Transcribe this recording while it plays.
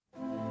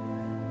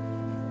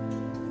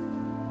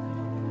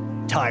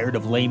Tired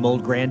of lame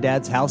old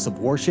granddad's house of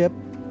worship?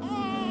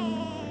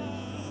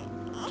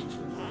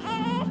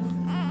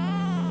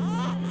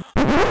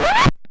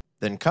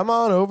 Then come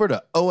on over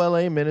to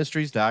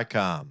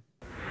olaministries.com.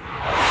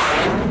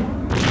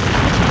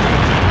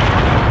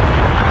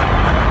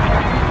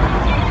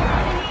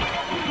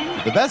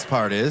 The best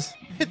part is,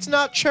 it's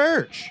not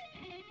church.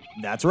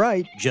 That's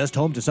right, just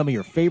home to some of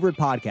your favorite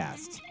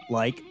podcasts,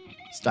 like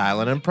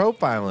Stylin' and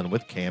Profiling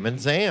with Cam and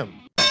Sam.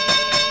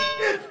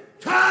 It's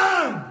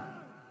time!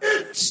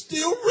 It's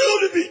still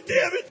real to me,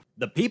 damn it!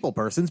 the People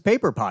Person's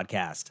Paper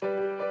Podcast.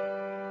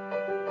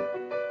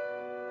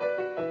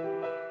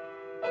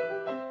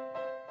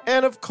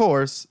 And of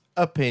course,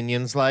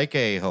 opinions like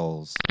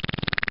a-holes.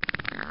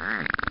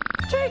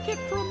 Take it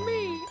from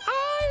me,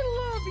 I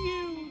love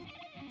you.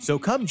 So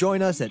come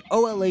join us at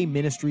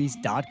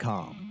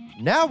olaministries.com.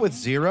 Now with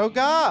Zero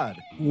God.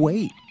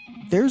 Wait,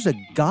 there's a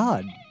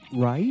God,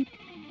 right?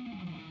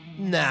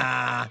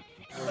 Nah.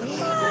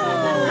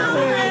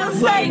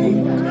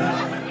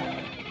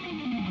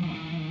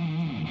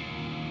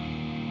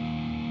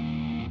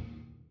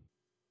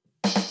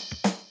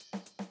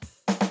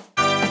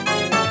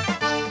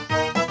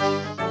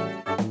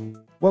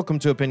 Welcome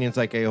to Opinions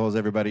Like A-Holes,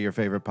 everybody, your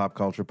favorite pop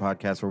culture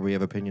podcast where we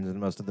have opinions and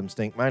most of them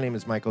stink. My name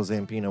is Michael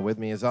Zampino. With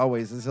me, as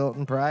always, is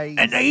Hilton Price.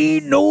 And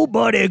ain't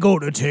nobody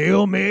gonna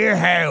tell me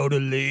how to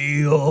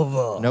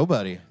live.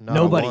 Nobody. Not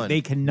Nobody. A one.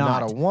 They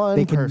cannot. Not a one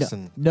They can-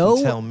 person no-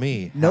 can tell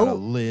me No how to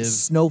live.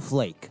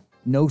 snowflake.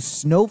 No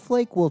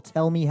snowflake will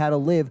tell me how to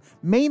live,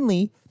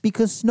 mainly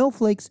because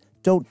snowflakes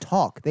don't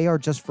talk. They are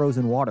just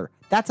frozen water.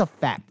 That's a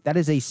fact. That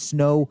is a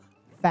snow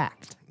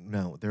fact.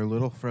 No, they're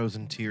little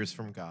frozen tears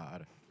from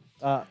God.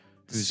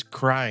 Who's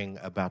crying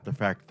about the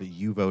fact that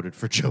you voted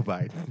for Joe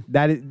Biden.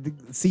 That is,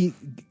 see,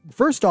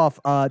 first off,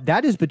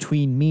 that is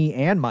between me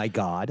and my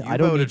God. You I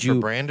don't voted need you. for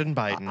Brandon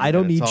Biden. I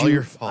don't and it's need all you.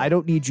 your fault. I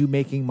don't need you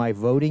making my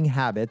voting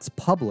habits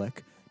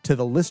public to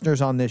the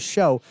listeners on this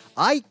show.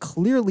 I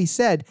clearly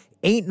said,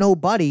 "Ain't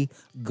nobody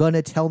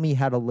gonna tell me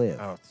how to live."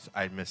 Oh,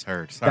 I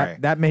misheard. Sorry.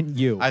 That meant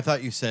you. I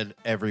thought you said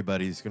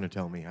everybody's going to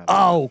tell me how to.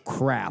 Oh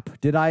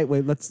crap! Did I?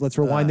 Wait. Let's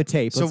rewind the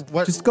tape. So Let's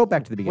what? just go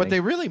back to the beginning. What they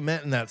really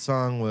meant in that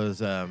song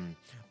was,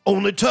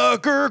 only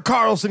Tucker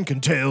Carlson can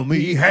tell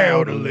me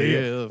how to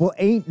live. Well,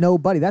 ain't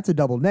nobody. That's a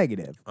double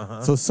negative.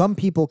 So some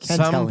people can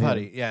tell him.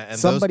 Somebody, yeah, and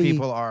Somebody, those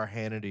people are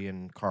Hannity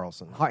and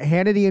Carlson.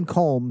 Hannity and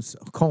Combs.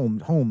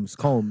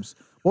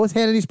 What was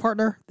Hannity's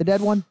partner? The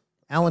dead one?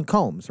 Alan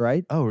Combs,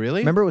 right? Oh,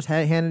 really? Remember it was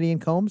Hannity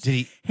and Combs? Did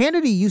he?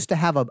 Hannity used to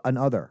have an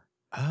other.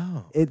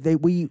 Oh.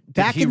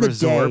 Back he in the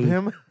resorb day,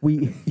 him?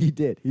 He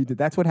did.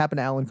 That's what happened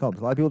to Alan Combs.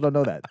 A lot of people don't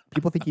know that.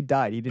 People think he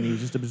died. He didn't. He was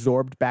just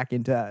absorbed back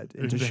into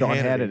Sean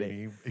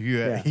Hannity.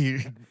 He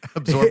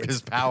absorbed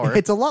his power.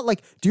 It's a lot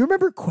like. Do you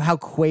remember how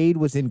Quaid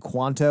was in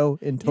Quanto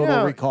in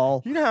Total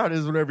Recall? You know how it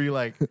is whenever you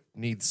like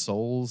need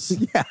souls.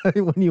 Yeah,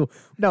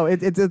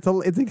 it's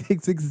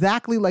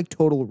exactly like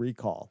Total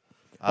Recall.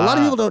 A lot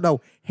of people don't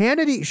know.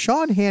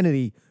 Sean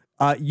Hannity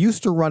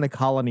used to run a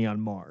colony on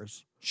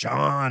Mars.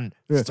 Sean,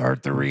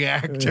 start the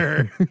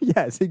reactor.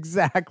 Yes,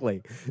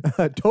 exactly.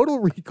 Total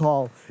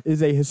Recall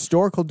is a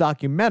historical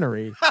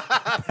documentary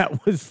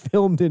that was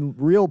filmed in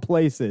real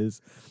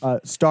places,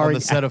 starring On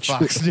the set of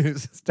Fox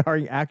News.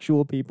 starring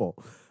actual people.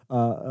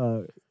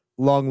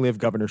 Long live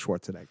Governor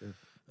Schwarzenegger.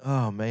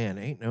 Oh man,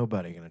 ain't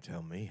nobody gonna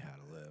tell me how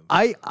to live.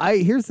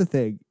 Here's the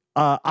thing.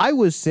 I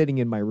was sitting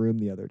in my room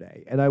the other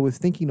day, and I was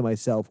thinking to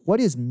myself, what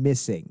is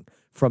missing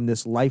from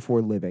this life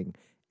we're living?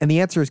 And the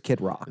answer is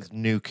Kid Rock. This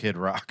new Kid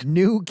Rock.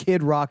 New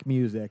Kid Rock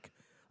music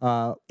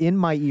in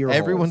my ear holes.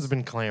 Everyone's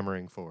been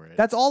clamoring for it.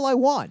 That's all I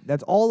want.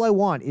 That's all I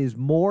want is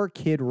more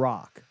Kid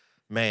Rock.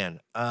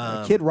 Man.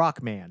 Kid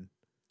Rock Man.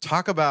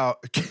 Talk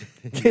about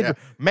yeah,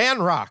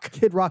 Man Rock.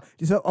 Kid Rock.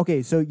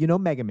 So you know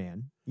Mega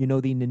Man. You know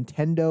the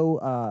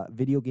Nintendo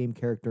video game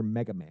character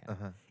Mega Man.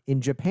 Uh-huh.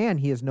 In Japan,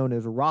 he is known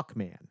as Rock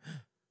Man.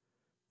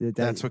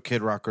 That's what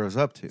Kid Rock grows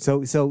up to.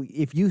 So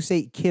if you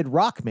say Kid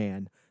Rock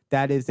Man,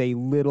 that is a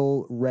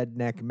little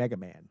redneck Mega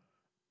Man.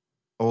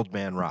 Old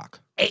Man Rock.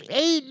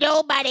 Ain't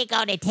nobody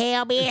gonna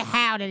tell me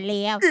how to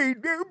live.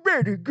 Ain't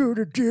nobody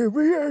gonna tell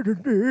me how to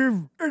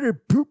live, and I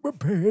poop my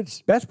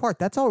pants. Best part,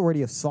 that's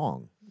already a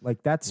song.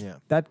 Like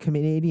that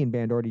Canadian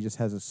band already just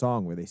has a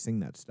song where they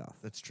sing that stuff.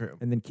 That's true.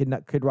 And then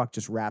Kid Rock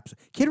just raps.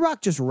 Kid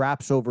Rock just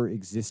raps over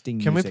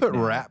existing Can we music put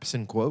now. raps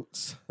in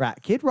quotes?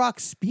 Kid Rock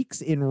speaks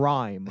in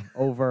rhyme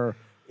over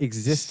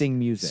existing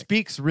music.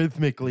 Speaks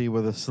rhythmically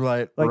with a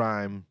slight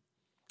rhyme.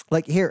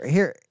 Like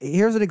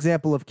here's an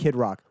example of Kid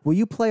Rock. Will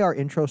you play our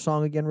intro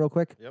song again real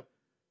quick? Yep.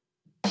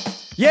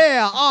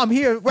 Yeah, I'm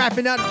here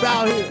rapping out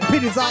about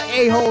Peter's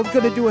a-hole,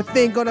 gonna do a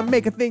thing, gonna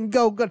make a thing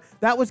go.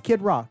 That was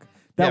Kid Rock.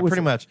 That was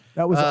pretty much.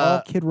 That was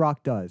all Kid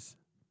Rock does.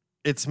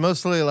 It's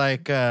mostly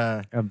like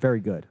I'm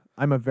very good.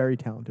 I'm a very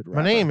talented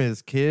rapper. my name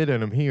is Kid,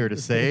 and I'm here to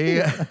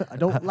say I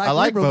don't like I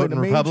like liberals voting in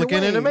a major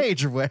Republican in a way.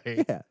 major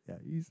way.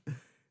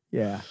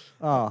 Yeah.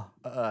 Oh,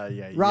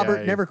 Yeah.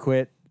 Robert never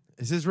quit.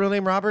 Is his real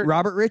name Robert?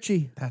 Robert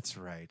Ritchie. That's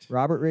right.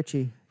 Robert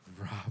Ritchie.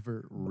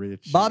 Robert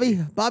Rich. Bobby,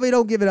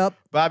 don't give it up.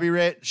 Bobby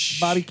Rich.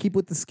 Bobby, keep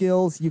with the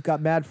skills. You've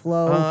got mad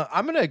flow.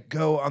 I'm going to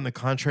go on the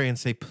contrary and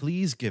say,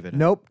 please give it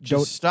Nope, up. Just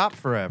don't- stop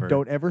forever.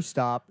 Don't ever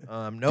stop.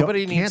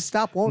 Nobody Can't needs,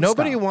 stop, won't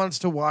Nobody stop. wants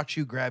to watch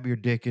you grab your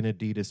dick in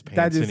Adidas pants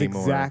That is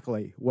anymore.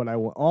 exactly what I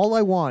want. All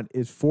I want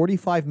is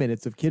 45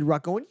 minutes of Kid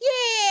Rock going,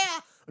 yeah.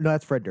 No,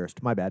 that's Fred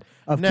Durst. My bad.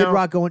 Of Kid No.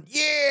 Rock going,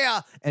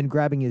 yeah, and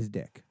grabbing his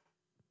dick.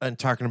 And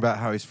talking about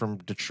how he's from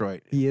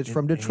Detroit. He is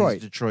from And Detroit.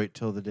 He's Detroit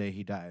till the day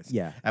he dies.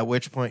 Yeah. At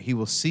which point he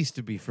will cease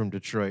to be from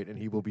Detroit and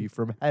he will be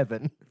from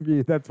heaven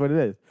Yeah, that's what it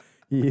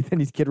is. Then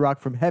he's Kid Rock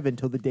from heaven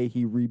till the day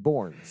he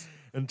reborns.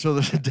 until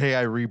the day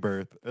I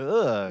rebirth.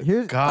 Ugh.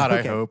 Here's- God,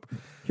 okay. I hope.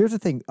 Here's the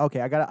thing.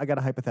 Okay, I got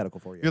a hypothetical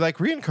for you. You're like,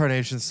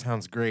 reincarnation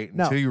sounds great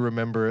No. until you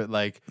remember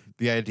like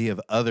the idea of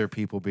other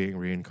people being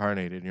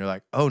reincarnated. And you're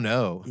like, oh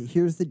no.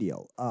 Here's the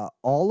deal.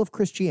 All of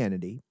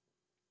Christianity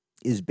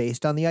is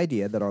based on the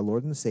idea that our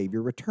Lord and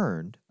Savior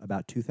returned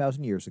about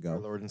 2,000 years Our ago.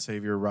 Lord and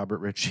Savior Robert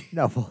Ritchie.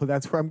 No, well,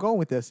 that's where I'm going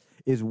with this,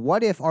 is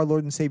what if our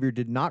Lord and Savior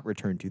did not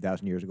return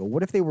 2,000 years ago?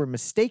 What if they were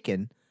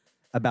mistaken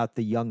about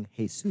the young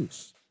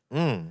Jesus?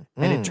 And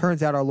it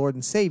turns out our Lord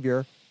and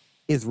Savior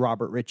is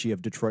Robert Ritchie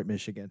of Detroit,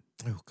 Michigan.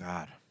 Oh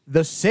God.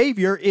 The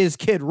Savior is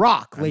Kid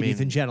Rock, I ladies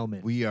mean, and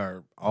gentlemen. We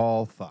are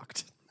all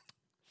fucked.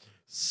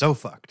 So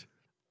fucked.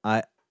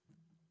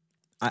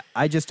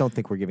 I just don't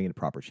think we're giving it a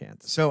proper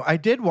chance. So I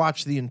did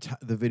watch the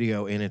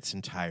video in its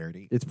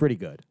entirety. It's pretty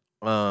good.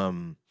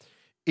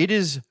 It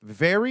is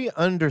very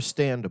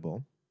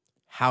understandable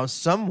how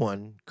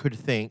someone could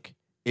think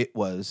it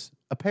was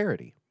a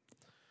parody.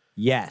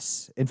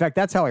 Yes. In fact,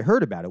 that's how I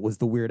heard about it, was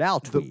the Weird Al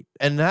tweet.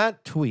 And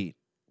that tweet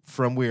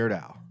from Weird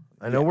Al,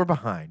 I know we're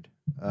behind.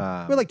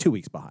 We're like 2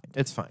 weeks behind.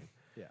 It's fine.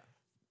 Yeah.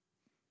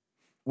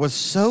 Was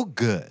so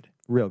good.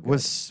 Real good.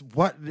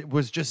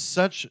 Was just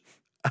such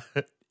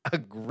a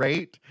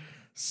great,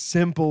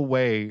 simple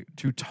way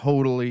to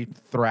totally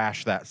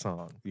thrash that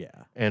song Yeah.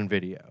 and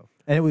video.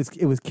 And it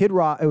was Kid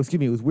Rock, it was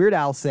Weird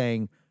Al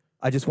saying,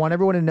 I just want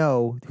everyone to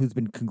know who's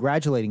been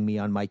congratulating me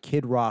on my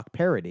Kid Rock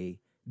parody.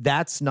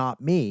 That's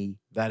not me.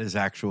 That is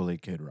actually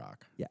Kid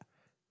Rock. Yeah.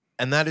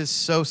 And that is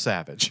so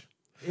savage.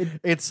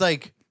 It's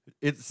like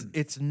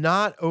it's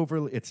not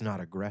overly, it's not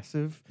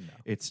aggressive. No.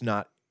 It's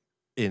not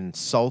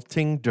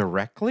insulting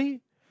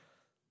directly.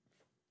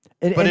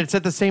 But it's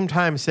at the same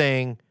time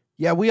saying,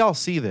 yeah, we all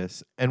see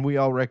this and we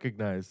all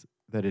recognize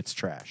that it's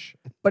trash.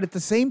 But at the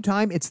same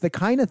time, it's the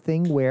kind of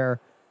thing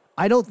where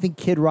I don't think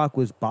Kid Rock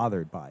was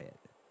bothered by it.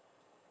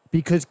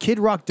 Because Kid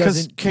Rock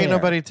doesn't can't care.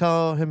 nobody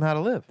tell him how to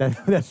live.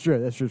 That's true.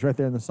 That's true. It's right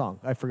there in the song.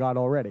 I forgot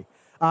already.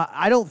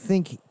 I don't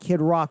think Kid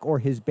Rock or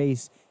his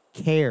base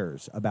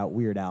cares about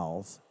Weird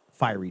Al's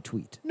fiery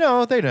tweet.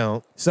 No, they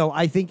don't. So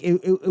I think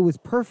it was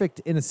perfect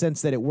in a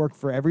sense that it worked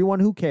for everyone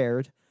who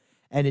cared,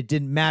 and it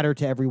didn't matter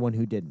to everyone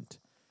who didn't.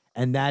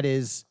 And that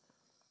is,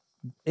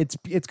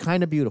 it's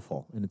kind of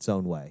beautiful in its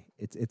own way.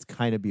 It's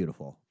kind of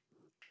beautiful.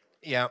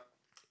 Yeah.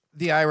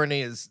 The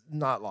irony is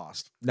not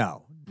lost.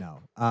 No.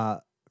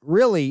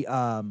 Really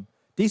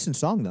decent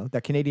song though.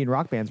 That Canadian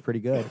rock band's pretty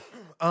good.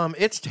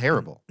 It's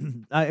terrible.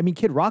 I mean,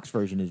 Kid Rock's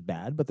version is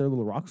bad, but their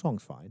little rock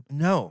song's fine.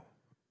 No,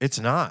 it's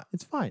not.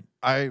 It's fine.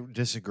 I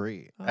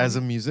disagree. As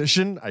a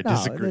musician, I No,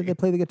 disagree. they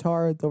play the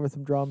guitar over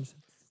some drums.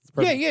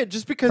 It's Yeah,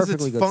 just because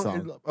it's perfectly good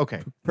song.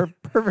 Okay.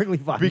 Perfectly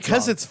fine.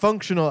 Because song. it's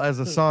functional as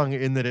a song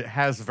in that it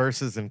has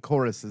verses and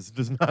choruses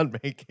does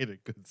not make it a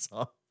good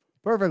song.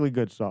 perfectly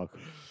good song.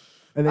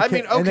 And then I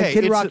mean, and then okay,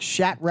 Kid it's Rock a-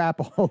 shat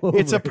rap all over.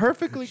 It's a it.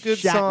 perfectly good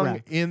Shat song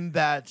rap. in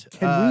that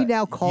Can we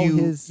now call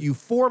his- you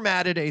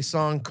formatted a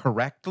song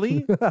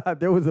correctly.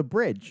 There was a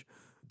bridge.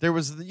 There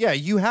was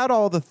you had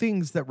all the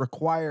things that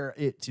require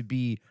it to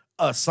be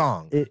a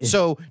song.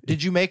 So,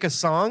 did you make a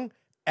song?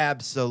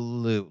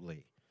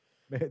 Absolutely.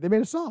 They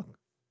made a song.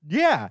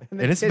 Yeah, and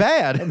then it's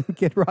bad. And then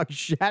Kid Rock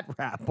shat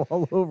rap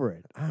all over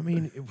it. I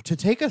mean, to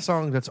take a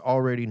song that's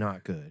already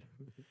not good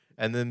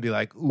and then be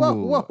like, ooh,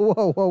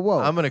 Whoa.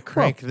 I'm going to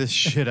crank this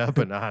shit up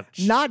a notch.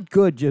 Not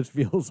good just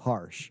feels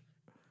harsh.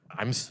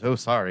 I'm so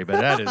sorry,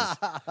 but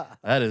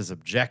that is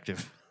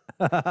objective.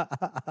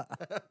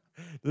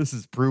 This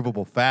is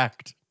provable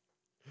fact.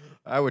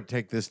 I would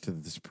take this to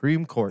the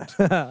Supreme Court.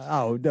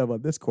 Oh, no,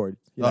 but this chord.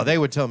 Oh, they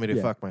would tell me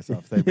to fuck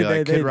myself. They'd be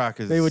like, Kid Rock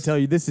is... They would tell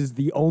you this is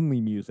the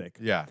only music.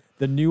 Yeah.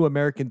 The new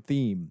American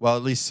theme. Well,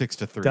 at least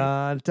 6-3.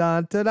 Dun,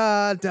 dun, dun,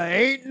 dun, dun.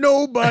 Ain't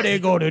nobody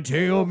gonna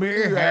tell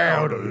me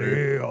how to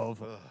live.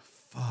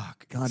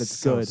 Fuck. God, it's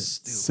so good.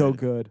 stupid. So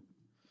good.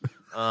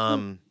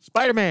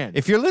 Spider-Man.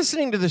 If you're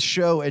listening to the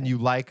show and you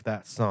like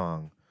that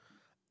song,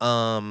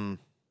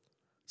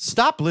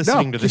 stop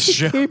listening to the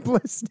show. Keep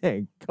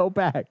listening. Go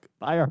back.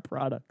 Buy our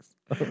products.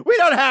 We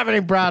don't have any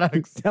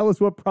products. Tell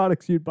us what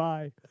products you'd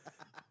buy.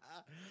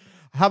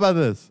 How about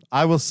this?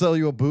 I will sell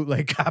you a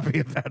bootleg copy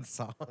of that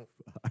song.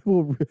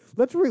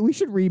 We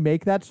should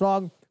remake that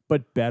song,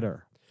 but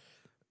better.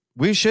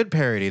 We should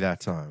parody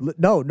that song.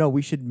 No,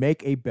 we should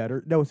make a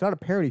better. No, it's not a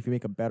parody if you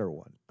make a better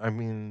one. I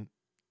mean,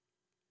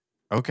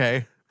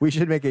 okay. We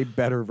should make a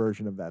better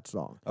version of that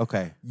song.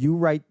 Okay. You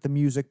write the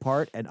music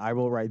part, and I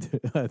will write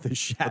the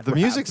Shat. The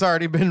music's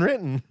already been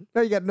written.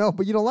 No,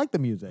 but you don't like the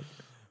music.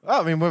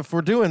 Oh, I mean, if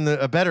we're doing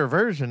a better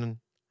version,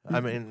 I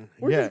mean,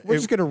 We're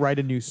just gonna write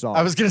a new song.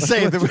 I was gonna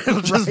say that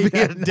it'll just be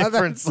a another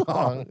different song.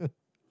 song.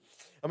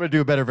 I'm gonna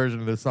do a better version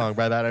of this song.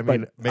 By that I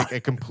mean make a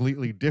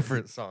completely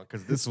different song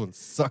because this one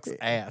sucks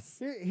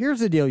ass. Here's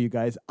the deal, you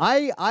guys.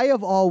 I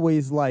have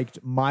always liked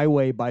 "My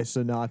Way" by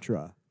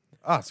Sinatra,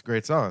 Oh, it's a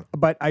great song.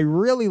 but I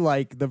really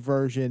like the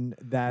version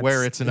that's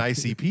Where it's an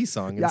ICP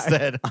song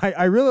instead.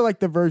 I really like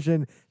the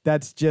version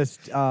that's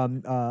just "Ooh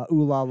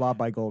La La"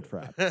 by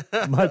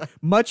Goldfrapp.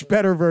 much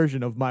better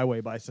version of "My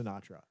Way" by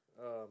Sinatra.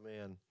 Oh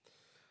man.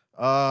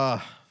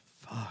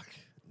 Fuck.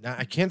 Now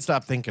I can't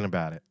stop thinking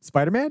about it.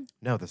 Spider-Man?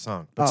 No, the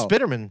song. But Oh.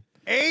 Spiderman.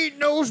 Ain't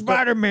no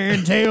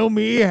Spider-Man tell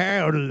me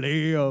how to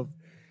live.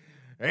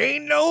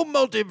 Ain't no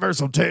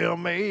multiversal tell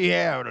me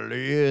how to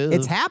live.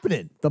 It's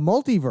happening. The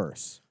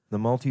multiverse. The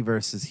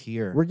multiverse is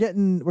here. We're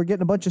getting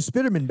a bunch of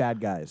Spider-Man bad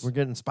guys. We're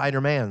getting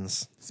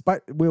Spider-Mans.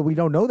 Well, we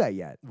don't know that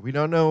yet. We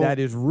don't know. That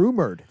is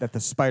rumored that the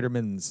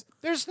Spider-Mans.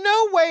 There's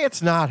no way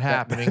it's not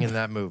happening in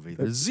that movie.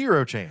 There's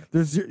zero chance.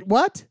 There's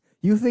what?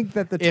 You think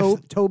that the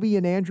If- Toby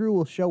and Andrew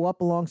will show up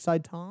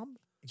alongside Tom?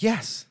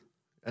 Yes.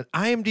 And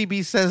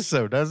IMDb says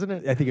so, doesn't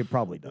it? I think it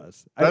probably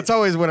does. That's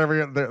always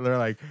whenever they're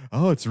like,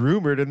 oh, it's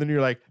rumored. And then you're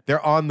like,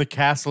 they're on the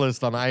cast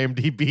list on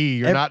IMDb.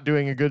 You're not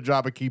doing a good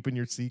job of keeping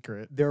your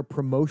secret. There are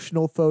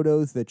promotional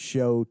photos that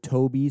show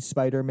Toby's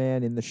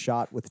Spider-Man in the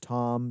shot with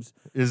Tom's.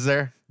 Is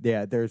there?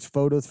 Yeah, there's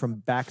photos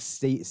from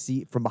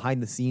from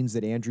behind the scenes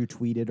that Andrew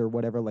tweeted or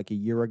whatever like a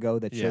year ago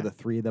that show Yeah. the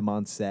three of them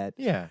on set.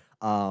 Yeah.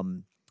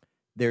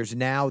 There's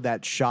now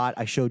that shot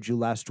I showed you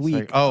last It's week.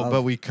 like, oh, of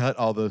but we cut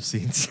all those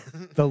scenes.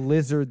 the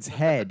lizard's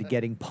head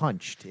getting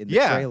punched in the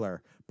Yeah.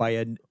 trailer by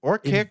an Or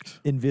kicked.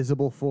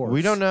 invisible force.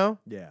 We don't know.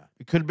 Yeah.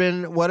 It could have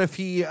been, what if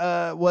he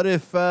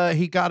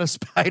got a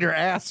spider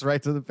ass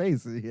right to the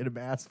face and he hit him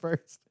ass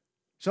first?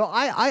 So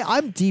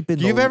I'm deep in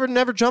You've ever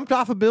never jumped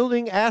off a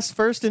building ass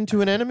first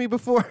into an enemy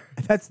before?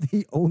 That's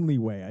the only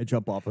way I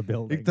jump off a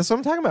building. That's what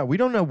I'm talking about. We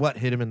don't know what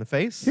hit him in the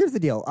face. Here's the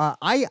deal.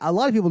 A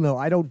lot of people know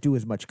I don't do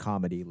as much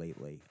comedy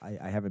lately.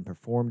 I haven't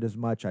performed as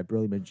much. I've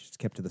really been just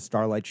kept to the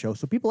Starlight Show.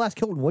 So people ask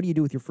Hilton, what do you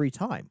do with your free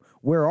time?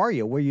 Where are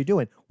you? What are you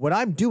doing? What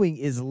I'm doing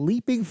is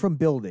leaping from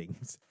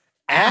buildings.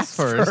 Ass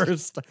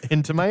first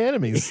into my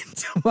enemies.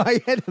 To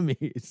my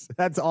enemies.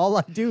 That's all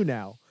I do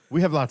now.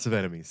 We have lots of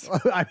enemies.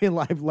 I mean,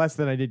 I have less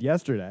than I did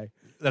yesterday.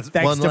 That's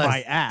Thanks one to less.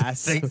 my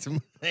ass. Thanks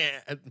to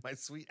my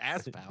sweet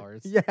ass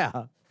powers.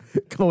 Yeah.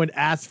 Going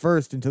ass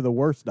first into the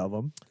worst of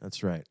them.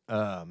 That's right.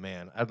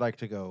 Man, I'd like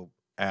to go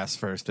ass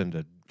first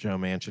into Joe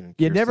Manchin. And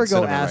You Kirsten never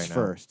go Sinema ass right now.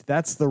 first.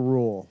 That's the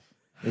rule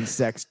in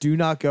sex. Do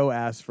not go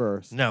ass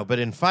first. No, but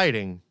in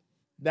fighting,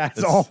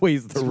 That's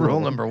always the that's rule. rule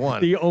number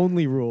one. The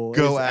only rule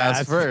Go is ass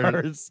ass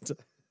first.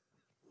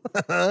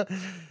 first.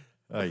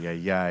 Oh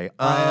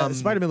yeah.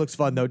 Spider-Man looks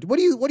fun though. What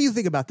do you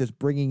think about this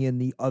bringing in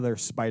the other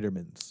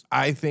Spider-Mans?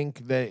 I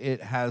think that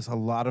it has a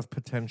lot of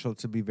potential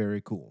to be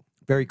very cool,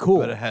 Very cool.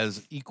 but it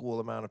has equal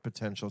amount of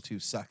potential to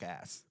suck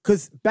ass.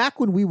 Because back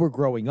when we were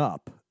growing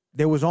up,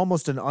 there was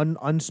almost an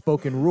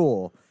unspoken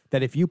rule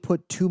that if you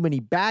put too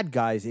many bad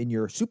guys in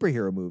your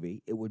superhero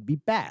movie, it would be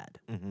bad.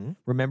 Mm-hmm.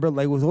 Remember,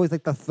 like, it was always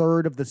like the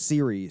third of the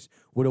series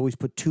would always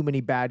put too many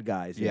bad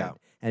guys in, Yeah.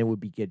 and it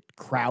would get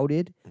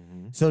crowded.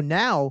 Mm-hmm. So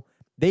now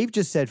they've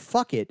just said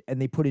fuck it,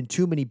 and they put in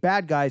too many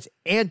bad guys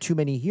and too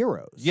many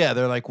heroes. Yeah,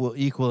 they're like, we'll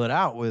equal it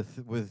out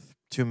with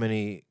too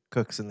many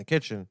cooks in the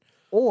kitchen.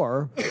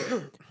 Or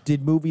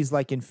did movies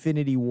like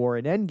Infinity War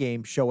and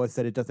Endgame show us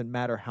that it doesn't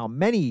matter how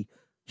many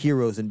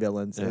heroes and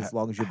villains as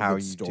long as you have how a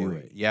good you story? do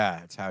it.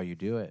 Yeah, it's how you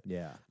do it.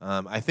 Yeah.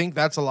 I think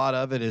that's a lot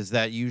of it. Is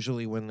that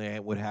usually when they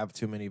would have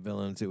too many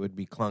villains, it would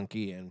be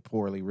clunky and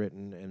poorly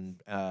written.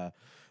 And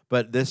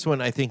but this one,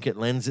 I think it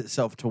lends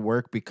itself to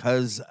work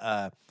because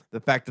the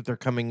fact that they're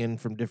coming in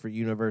from different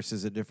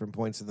universes at different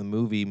points of the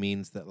movie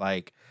means that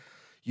like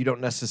you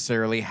don't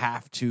necessarily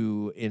have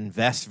to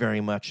invest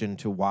very much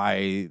into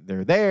why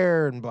they're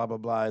there and blah blah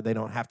blah. They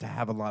don't have to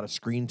have a lot of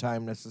screen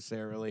time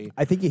necessarily.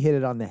 I think you hit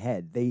it on the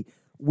head.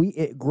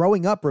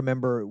 Growing up,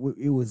 remember,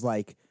 it was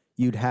like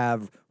you'd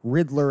have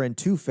Riddler and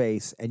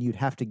Two-Face, and you'd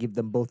have to give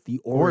them both the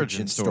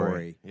origin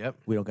story. Yep.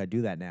 We don't got to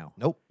do that now.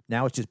 Nope.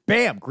 Now it's just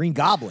bam, Green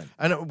Goblin.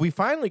 And we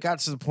finally got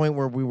to the point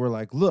where we were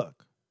like,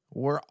 look,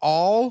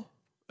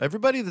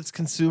 everybody that's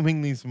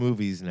consuming these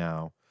movies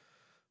now,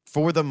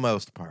 for the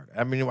most part,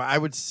 I mean, I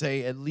would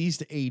say at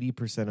least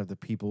 80% of the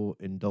people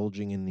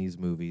indulging in these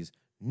movies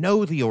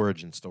know the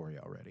origin story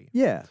already.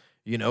 Yeah.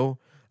 You know,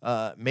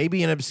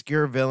 maybe an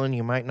obscure villain,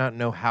 you might not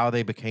know how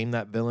they became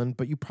that villain,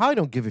 but you probably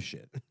don't give a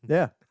shit.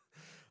 Yeah.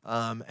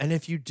 And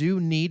if you do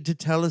need to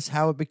tell us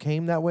how it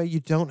became that way, you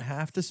don't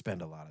have to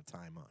spend a lot of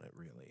time on it,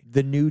 really.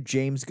 The new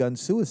James Gunn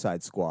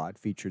Suicide Squad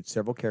featured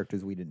several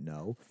characters we didn't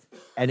know,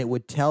 and it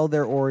would tell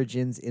their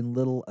origins in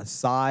little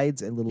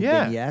asides and little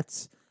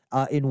vignettes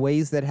in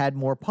ways that had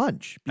more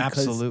punch. Because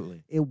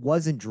Absolutely. it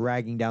wasn't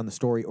dragging down the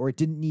story, or it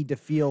didn't need to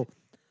feel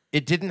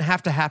it didn't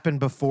have to happen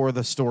before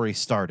the story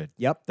started.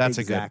 Yep, That's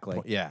exactly. a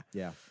good point. Yeah.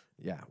 Yeah.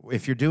 Yeah.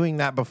 If you're doing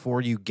that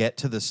before you get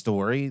to the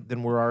story,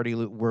 then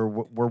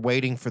we're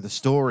waiting for the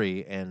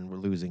story and we're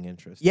losing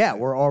interest. Yeah,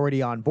 we're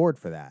already on board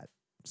for that.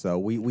 So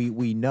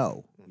we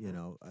know, you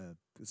know.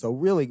 So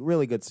really,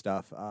 really good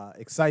stuff.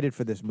 Excited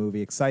for this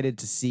movie. Excited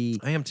to see.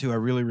 I am too. I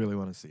really, really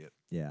want to see it.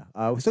 Yeah.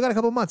 We still got a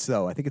couple months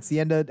though. I think it's the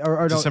end of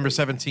or no, December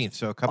 17th,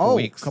 so a couple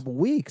weeks. A couple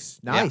weeks.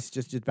 Nice.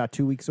 Just about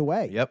 2 weeks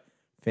away. Yep.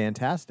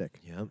 Fantastic.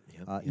 Yep.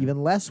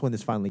 Even less when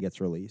this finally gets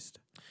released.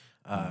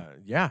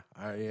 Yeah.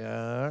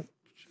 I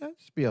should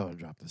just be able to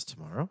drop this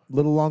tomorrow.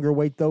 Little longer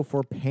wait though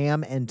for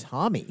Pam and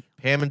Tommy.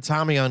 Pam and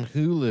Tommy on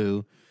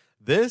Hulu.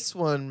 This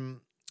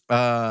one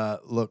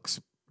looks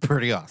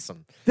pretty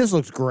awesome. This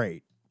looks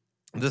great.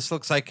 This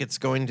looks like it's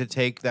going to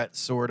take that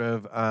sort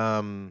of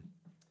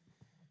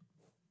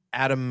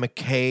Adam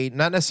McKay,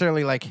 not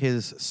necessarily like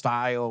his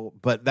style,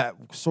 but that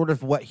sort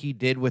of what he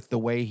did with the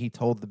way he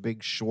told The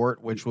Big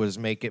Short, which was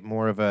make it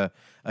more of a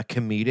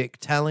comedic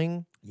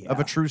telling of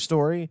a true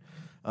story.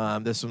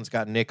 This one's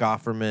got Nick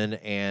Offerman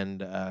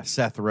and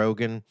Seth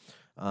Rogen.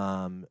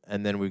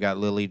 And then we got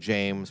Lily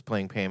James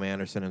playing Pam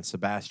Anderson and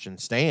Sebastian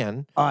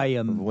Stan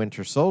of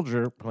Winter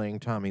Soldier playing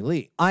Tommy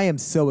Lee. I am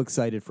so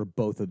excited for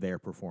both of their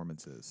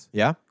performances.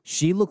 Yeah?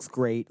 She looks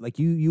great. Like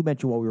you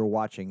mentioned while we were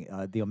watching,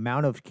 the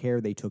amount of care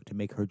they took to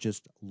make her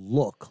just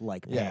look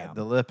like Pam. Yeah,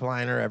 the lip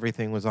liner,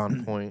 everything was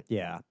on point.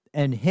 Yeah.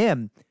 And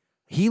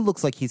he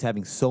looks like he's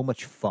having so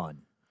much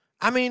fun.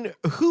 I mean,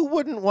 who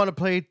wouldn't want to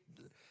play?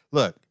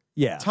 Look,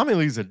 Yeah. Tommy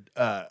Lee's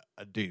a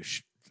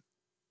douche.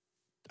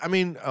 I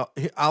mean,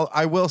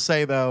 I will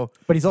say though,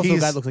 But he's also a guy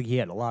that looks like he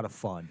had a lot of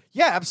fun.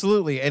 Yeah,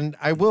 absolutely. And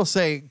I will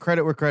say,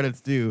 credit where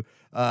credit's due.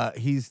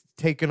 He's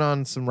taken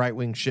on some right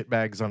wing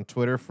shitbags on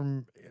Twitter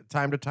from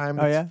time to time.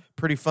 Oh, yeah?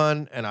 Pretty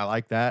fun, and I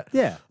like that.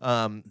 Yeah.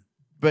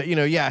 But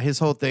his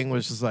whole thing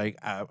was just like,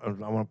 I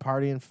want to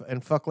party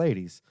and fuck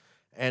ladies.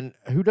 And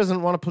who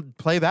doesn't want to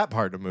play that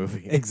part in a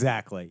movie?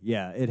 Exactly.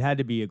 Yeah. It had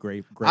to be a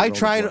great I role to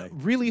tried play.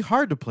 really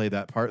hard to play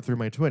that part through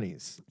my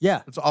 20s.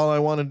 Yeah. That's all I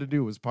wanted to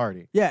do was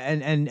party. Yeah.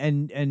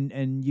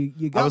 And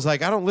you got I was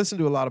like, I don't listen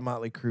to a lot of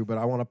Motley Crue, but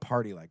I want to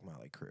party like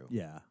Motley Crue.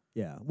 Yeah.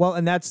 Yeah. Well,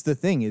 and that's the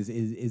thing is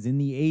in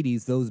the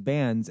 80s, those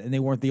bands, and they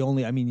weren't the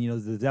only, I mean,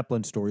 the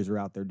Zeppelin stories are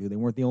out there, They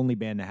weren't the only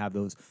band to have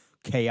those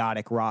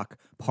chaotic rock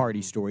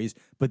party stories,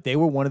 but they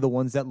were one of the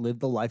ones that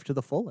lived the life to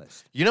the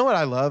fullest. You know what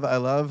I love?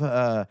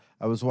 I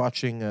was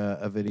watching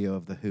a video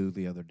of The Who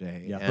the other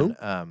day. Yeah,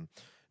 and,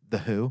 The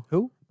Who.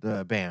 Who?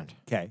 The band.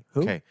 Okay.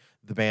 Who? Okay.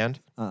 The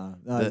band. Bob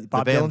The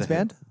Dylan's The Who.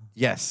 band?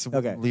 Yes.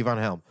 Okay. Levon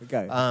Helm.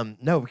 Okay.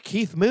 No,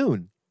 Keith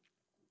Moon.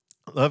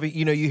 Love it.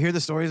 You hear the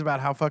stories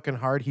about how fucking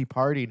hard he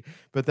partied,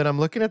 but then I'm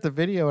looking at the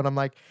video and I'm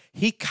like,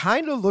 he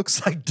kind of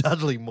looks like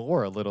Dudley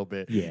Moore a little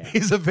bit. Yeah.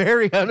 He's a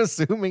very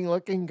unassuming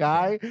looking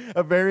guy,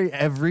 a very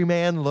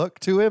everyman look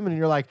to him. And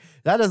you're like,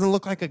 that doesn't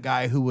look like a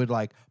guy who would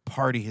like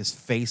party his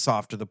face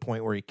off to the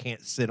point where he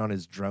can't sit on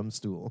his drum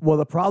stool. Well,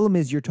 the problem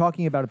is you're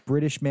talking about a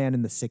British man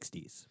in the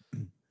 60s.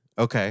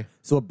 Okay.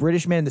 So a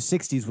British man in the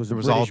 60s was a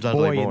was all British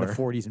Dudley boy in Moore. the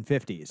 40s and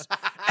 50s.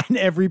 And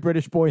every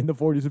British boy in the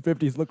 40s and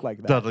 50s looked like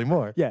that. Dudley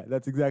Moore. Yeah,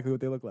 that's exactly what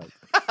they look like.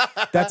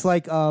 That's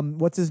like,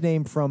 what's his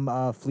name from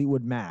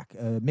Fleetwood Mac?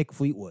 Mick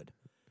Fleetwood.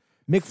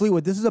 Mick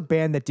Fleetwood, this is a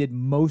band that did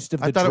most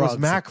of the I thought drugs. it was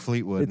Mac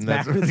Fleetwood, It's and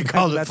that's Mac- what they it's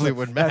called Mac- it that's what-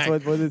 Fleetwood that's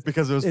Mac what it is.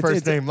 because it was It's-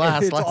 first name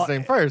last, it's last all-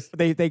 name first.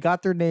 They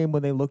got their name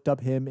when they looked up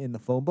him in the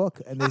phone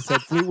book, and they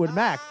said Fleetwood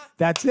Mac.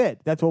 That's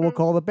it. That's what we'll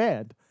call the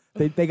band.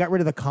 They got got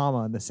rid of the comma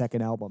on the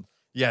second album.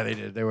 Yeah, they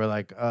did. They were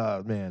like,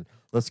 oh, man,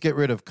 let's get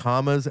rid of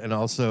commas and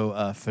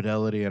also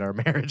fidelity in our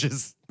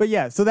marriages. But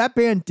yeah, so that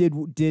band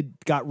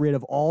got rid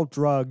of all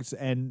drugs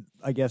and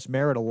I guess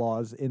marital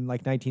laws in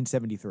like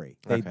 1973.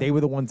 They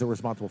were the ones that were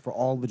responsible for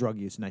all the drug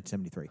use in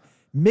 1973.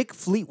 Mick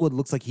Fleetwood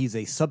looks like he's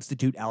a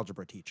substitute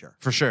algebra teacher.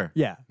 For sure.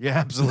 Yeah. Yeah,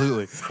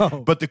 absolutely.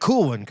 But the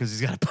cool one, because he's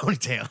got a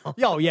ponytail.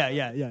 Oh,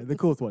 yeah. The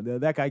coolest one.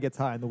 That guy gets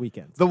high on the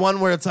weekends. The one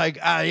where it's like,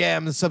 yeah,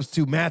 I'm the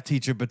substitute math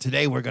teacher, but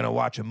today we're going to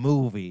watch a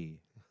movie.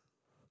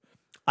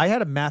 I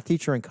had a math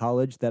teacher in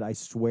college that I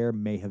swear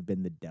may have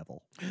been the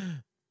devil.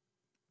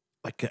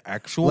 Like an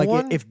actual Like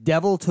one? if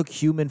devil took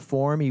human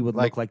form, he would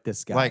look like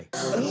this guy. Like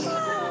that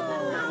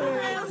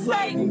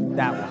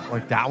one.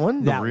 Like that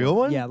one? The That real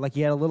one? Yeah, like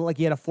he had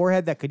a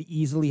forehead that could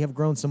easily have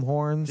grown some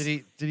horns.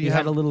 Did he had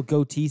have a little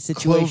goatee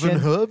situation. cloven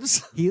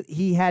hooves?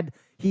 He had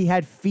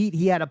feet.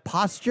 He had a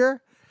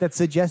posture that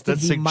suggested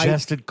That he might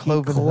suggested be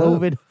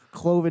cloven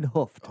cloven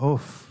hoofed.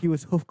 Oof. He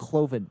was hoof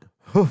clovened.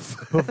 Hoof.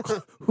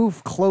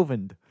 Hoof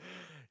clovened.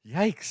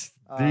 Yikes.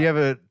 Did he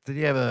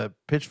have a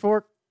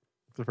pitchfork?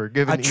 For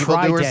giving A evildoers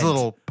trident.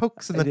 little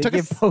pokes in the They get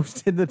tuchus?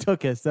 poked in the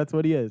tuchus. That's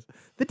what he is.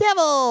 The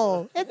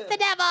devil. It's the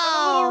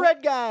devil.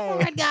 Red guy.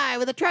 Red guy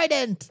with a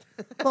trident.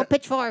 Little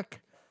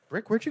pitchfork.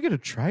 Rick, where'd you get a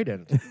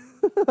trident?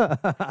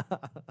 I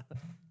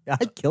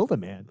killed a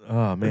man.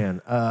 Oh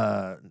man,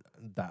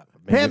 that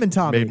Pam and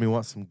Tommy. made me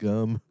want some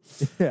gum.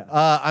 Yeah.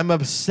 I'm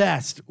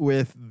obsessed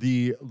with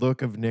the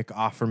look of Nick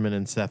Offerman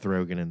and Seth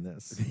Rogen in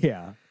this.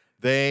 Yeah.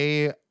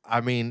 They,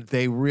 I mean,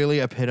 they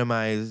really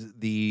epitomize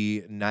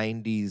the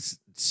 90s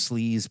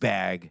sleaze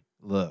bag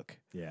look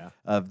Yeah.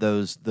 of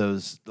those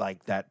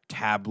like that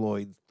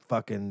tabloid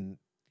fucking,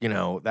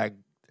 that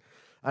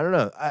I don't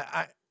know.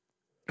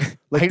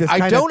 Like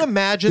I don't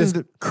imagine this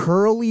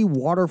curly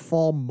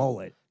waterfall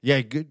mullet.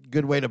 Yeah,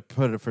 good way to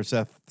put it for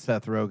Seth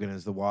Rogen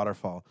is the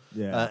waterfall.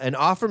 Yeah. And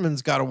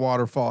Offerman's got a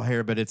waterfall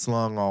hair, but it's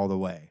long all the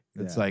way.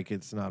 It's Yeah. like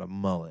it's not a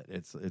mullet.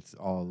 It's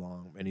all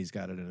long, and he's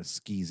got it in a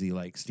skeezy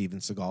like Steven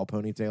Seagal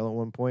ponytail at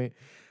one point.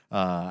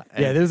 Yeah,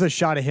 there's a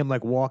shot of him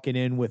like walking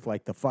in with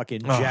like the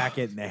fucking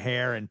jacket and the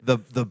hair and the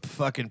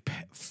fucking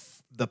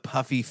the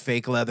puffy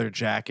fake leather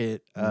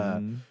jacket,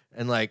 and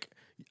like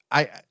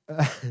I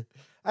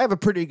I have a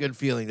pretty good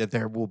feeling that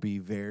there will be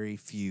very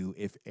few,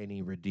 if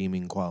any,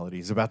 redeeming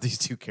qualities about these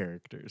two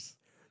characters.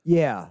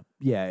 Yeah,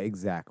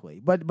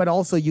 exactly. But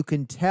also you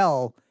can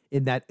tell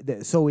in that.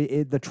 So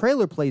the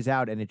trailer plays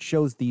out and it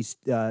shows these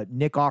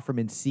Nick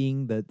Offerman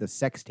seeing the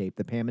sex tape,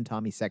 the Pam and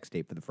Tommy sex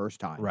tape for the first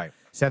time. Right.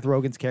 Seth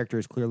Rogen's character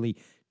is clearly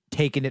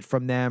taking it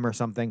from them or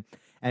something,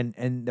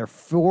 and they're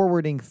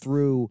forwarding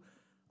through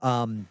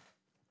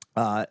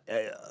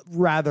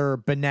rather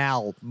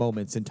banal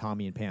moments in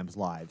Tommy and Pam's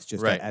lives,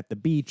 just Right. at the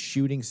beach,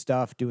 shooting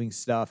stuff, doing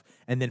stuff,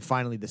 and then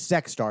finally the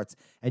sex starts,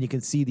 and you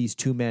can see these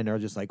two men are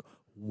just like,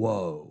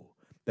 whoa,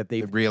 that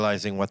They're they've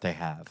realizing what they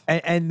have.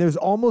 and there's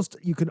almost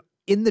you can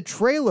in the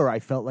trailer I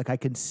felt like I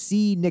can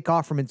see Nick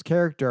Offerman's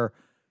character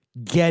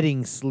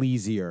getting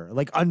sleazier,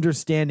 like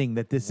understanding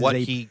that this What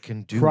is a he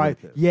can do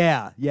with it.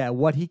 yeah,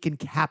 what he can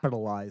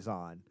capitalize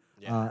on.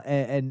 Yeah.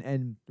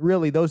 And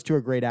really those two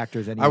are great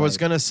actors anyway. I was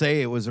going to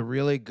say it was a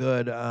really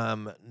good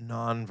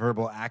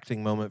nonverbal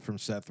acting moment from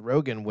Seth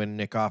Rogen when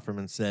Nick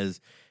Offerman says,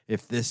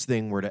 if this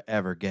thing were to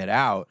ever get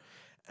out,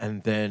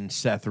 and then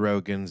Seth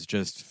Rogen's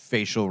just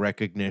facial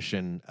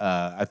recognition,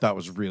 I thought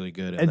was really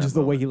good. and just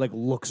the way he like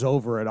looks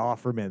over at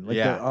Offerman. Like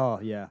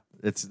Yeah.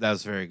 That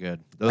was very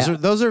good. Those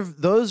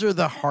are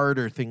the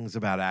harder things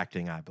about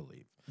acting, I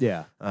believe.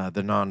 Yeah.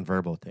 The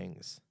nonverbal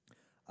things.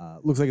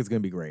 Looks like it's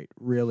going to be great.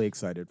 Really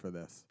excited for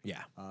this.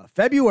 Yeah.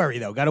 February,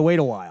 though. Got to wait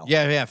a while.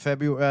 Yeah.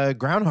 February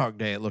Groundhog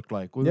Day. It looked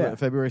like. Was Yeah. it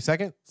February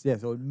 2nd? Yeah,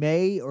 so it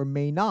may or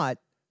may not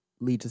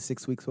lead to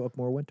 6 weeks of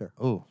more winter.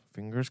 Oh,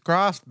 fingers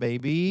crossed,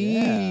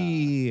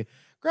 baby.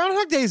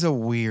 Groundhog Day is a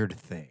weird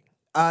thing.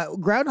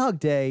 Groundhog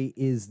Day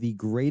is the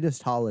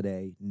greatest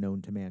holiday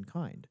known to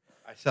mankind.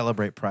 I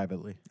celebrate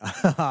privately.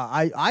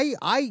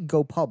 I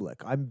go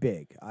public. I'm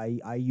big.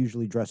 I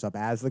usually dress up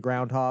as the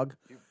groundhog.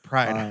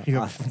 Pride. You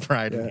have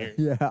pride in here.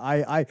 Yeah,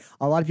 I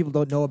a lot of people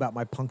don't know about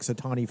my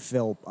Punxsutawney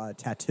Phil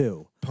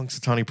tattoo.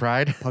 Punxsutawney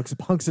Pride.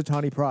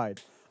 Punxsutawney Pride.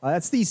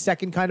 That's the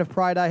second kind of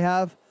pride I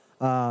have.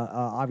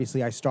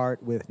 Obviously, I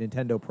start with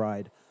Nintendo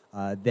Pride,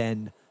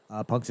 then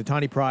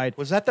Punxsutawney Pride.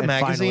 Was that the and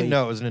magazine? finally-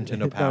 No, it was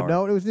Nintendo Power.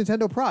 No, it was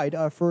Nintendo Pride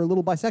for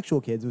little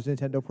bisexual kids. It was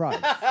Nintendo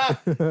Pride.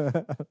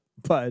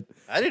 But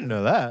I didn't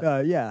know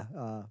that. yeah.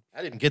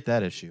 I didn't get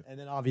that issue. And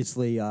then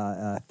obviously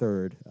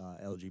third,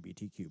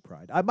 LGBTQ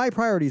Pride. My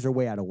priorities are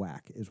way out of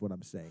whack, is what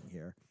I'm saying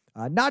here.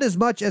 Not as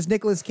much as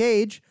Nicolas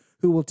Cage,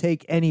 who will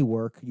take any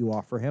work you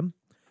offer him.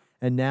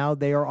 And now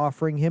they are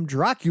offering him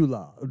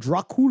Dracula.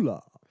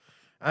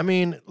 I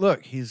mean,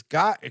 look, he's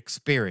got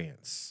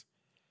experience.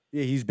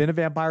 Yeah, he's been a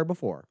vampire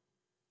before.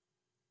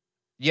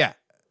 Yeah.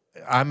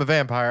 I'm a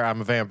vampire.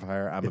 I'm a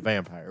vampire. I'm a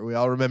vampire. We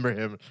all remember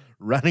him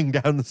running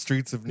down the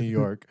streets of New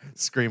York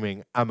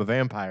screaming, I'm a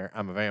vampire.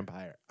 I'm a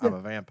vampire. I'm a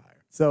vampire.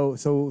 So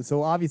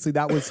obviously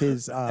that was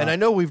his. And I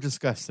know we've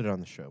discussed it on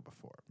the show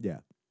before. Yeah,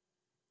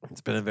 It's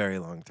been a very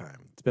long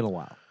time. it's been a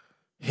while.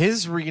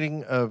 His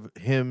reading of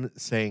him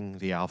saying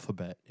the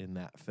alphabet in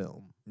that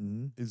film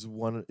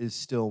Mm-hmm. is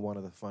still one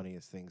of the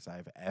funniest things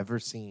I've ever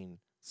seen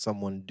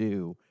someone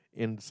do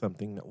in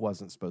something that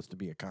wasn't supposed to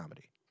be a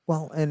comedy.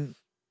 Well, and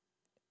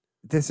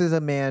this is a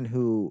man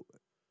who.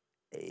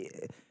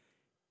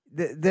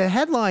 The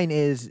headline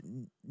is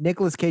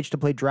Nicolas Cage to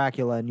play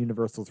Dracula in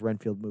Universal's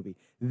Renfield movie.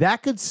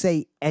 That could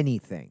say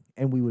anything,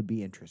 and we would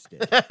be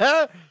interested.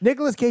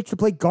 Nicolas Cage to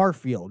play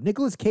Garfield.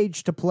 Nicolas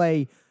Cage to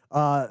play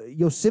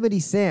Yosemite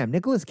Sam.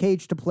 Nicolas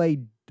Cage to play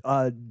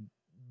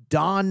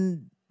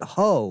Don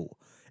Ho.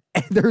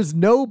 And there's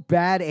no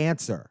bad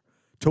answer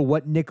to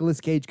what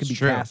Nicolas Cage can be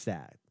True. cast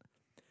at.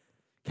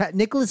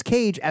 Nicolas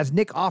Cage as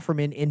Nick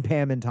Offerman in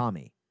Pam and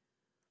Tommy.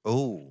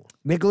 Oh.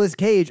 Nicolas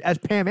Cage as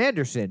Pam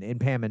Anderson in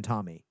Pam and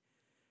Tommy.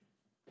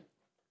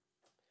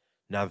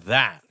 Now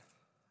that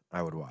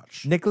I would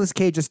watch. Nicolas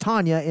Cage as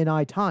Tanya in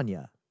I,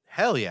 Tanya.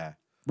 Hell yeah.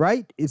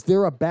 Right? Is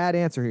there a bad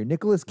answer here?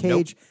 Nicolas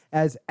Cage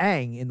as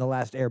Aang in The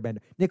Last Airbender.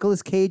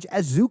 Nicolas Cage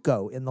as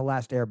Zuko in The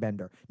Last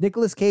Airbender.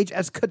 Nicolas Cage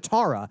as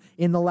Katara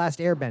in The Last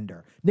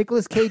Airbender.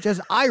 Nicolas Cage as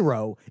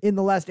Iroh in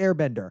The Last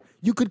Airbender.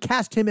 You could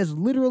cast him as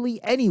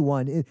literally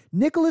anyone.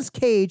 Nicolas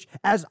Cage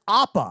as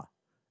Appa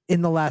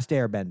in The Last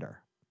Airbender.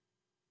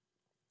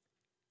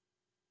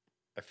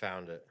 I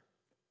found it.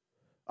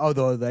 Oh,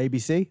 the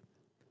ABC?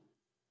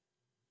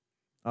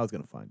 I was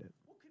going to find it.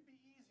 What could be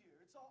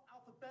easier? It's all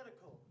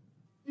alphabetical.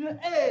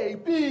 A,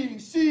 B,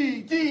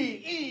 C, D,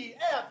 E,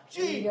 F,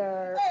 G,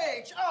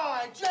 H,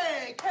 I,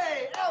 J,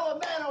 K, L,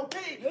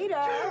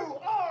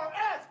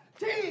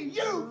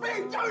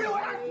 Do you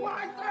act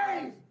like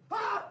things?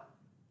 Huh?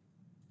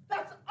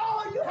 That's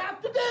all you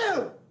have to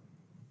do.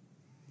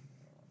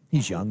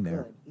 He's young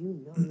there.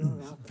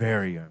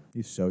 Very young.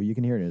 He's so you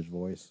can hear it in his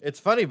voice. It's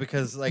funny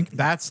because like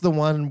that's the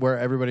one where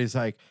everybody's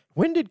like,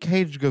 when did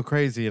Cage go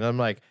crazy? And I'm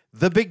like,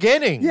 the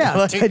beginning. Yeah,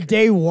 Like,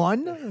 day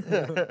one.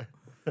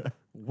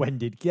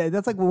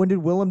 That's like when did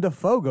Willem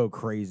Dafoe go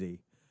crazy?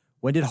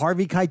 When did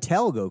Harvey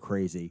Keitel go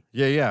crazy?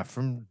 yeah,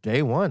 from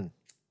day one.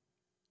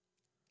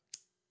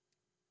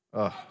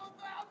 Ugh.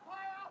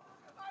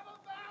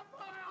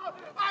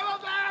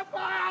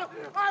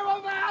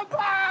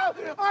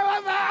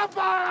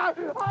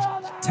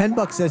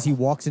 $10 says he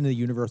walks into the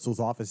Universal's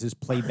offices,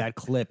 played that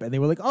clip, and they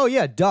were like, "Oh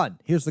yeah, done.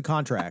 Here's the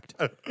contract.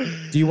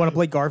 Do you want to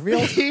play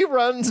Garfield?" He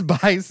runs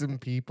by some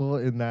people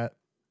in that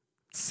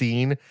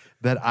scene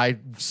that I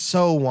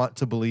so want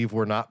to believe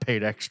were not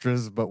paid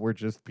extras, but were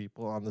just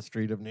people on the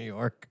street of New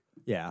York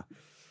Yeah,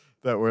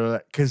 that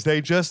were because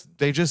they just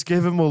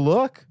give him a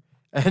look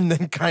and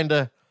then kind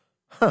of,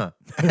 huh,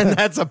 and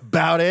that's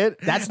about it.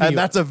 That's New and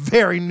York. that's a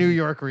very New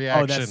York oh,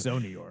 reaction. that's so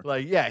New York.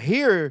 Like, yeah,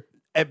 here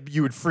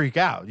you would freak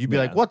out. You'd be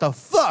Yeah. like, "What the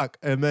fuck?"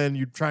 And then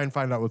you'd try and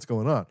find out what's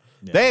going on.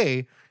 Yeah.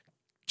 They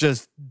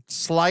just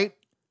slight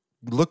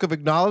look of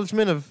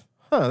acknowledgement of,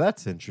 "Huh,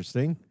 that's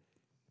interesting."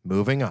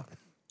 Moving on.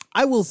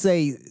 I will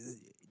say,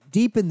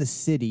 deep in the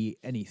city,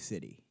 any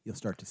city, you'll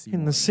start to see In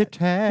more the of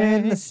that. city.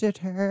 In the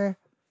city.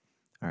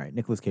 All right,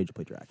 Nicolas Cage will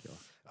play Dracula.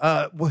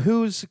 Well,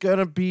 who's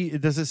gonna be?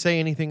 Does it say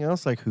anything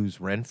else? Like who's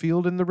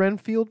Renfield in the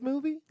Renfield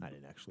movie? I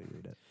didn't actually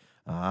read it.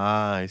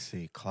 Ah, I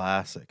see.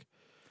 Classic.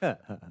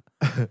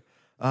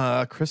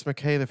 Chris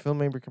McKay, the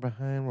filmmaker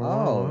behind.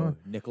 Oh,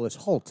 Nicholas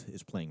Hoult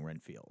is playing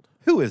Renfield.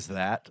 Who is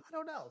that? I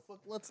don't know.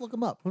 Let's look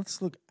him up.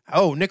 Let's look.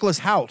 Oh,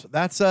 Nicholas Hoult.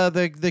 That's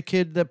the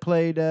kid that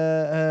played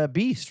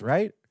Beast,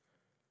 right?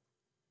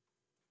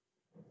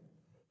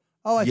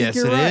 Oh, I Yes,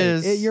 think you're it right.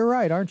 is. You're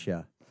right, aren't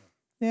you?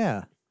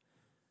 Yeah.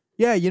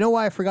 Yeah, you know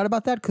why I forgot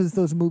about that? Because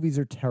those movies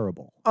are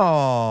terrible.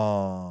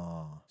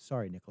 Oh,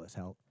 Sorry, Nicholas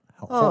Hoult.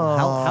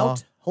 Aw.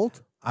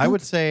 Hoult? I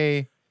would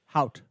say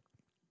Hoult.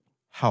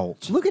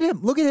 Hoult. Look at him.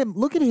 Look at him.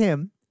 Look at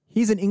him.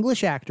 He's an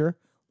English actor.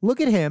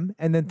 Look at him,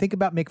 and then think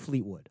about Mick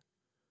Fleetwood.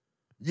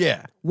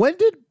 Yeah. What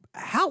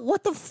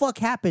the fuck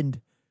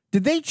happened?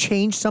 Did they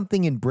change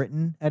something in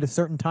Britain at a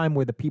certain time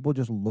where the people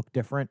just look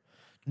different?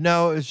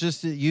 No, it's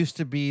just it used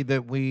to be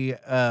that we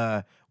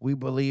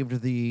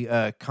believed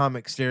the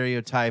comic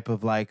stereotype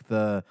of like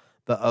the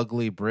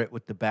ugly Brit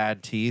with the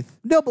bad teeth.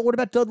 No, but what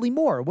about Dudley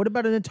Moore? What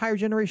about an entire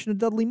generation of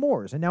Dudley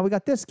Moores? And now we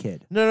got this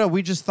kid. No,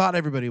 we just thought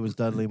everybody was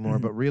Dudley Moore,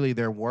 but really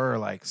there were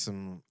like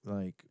some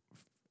like,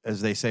 as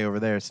they say over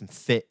there, some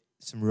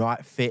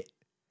right fit.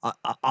 I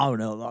don't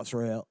know. That's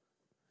real.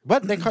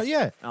 What they call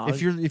Oh,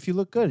 if you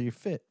look good, you're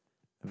fit.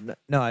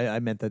 No, I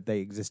meant that they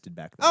existed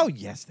back then. Oh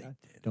yes, they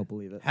did. Don't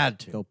believe it. Had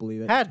to. Don't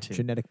believe it. Had to.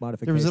 Genetic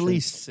modification. There was at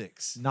least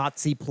 6.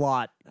 Nazi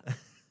plot.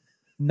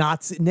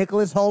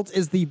 Nicholas Hoult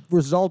is the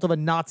result of a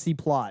Nazi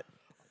plot.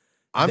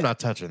 I'm not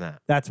touching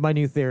that. That's my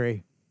new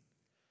theory.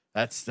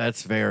 That's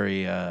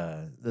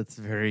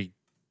very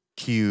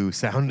Q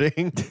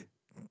sounding.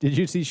 Did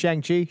you see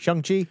Shang-Chi?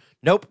 Shang-Chi?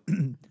 Nope.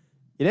 You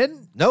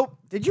didn't? Nope.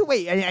 Did you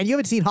wait? And you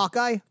haven't seen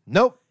Hawkeye?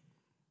 Nope.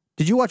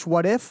 Did you watch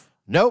What If?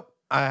 Nope.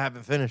 I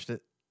haven't finished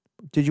it.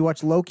 Did you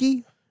watch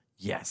Loki?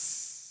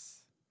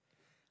 Yes.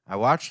 I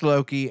watched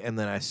Loki and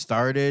then I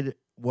started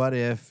What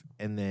If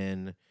and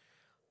then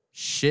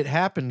shit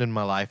happened in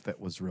my life that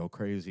was real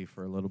crazy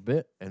for a little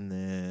bit. And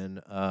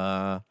then,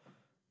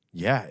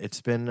 yeah,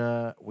 it's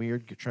been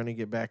weird trying to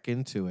get back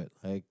into it.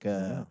 Like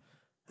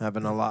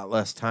having a lot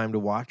less time to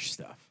watch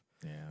stuff.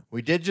 Yeah.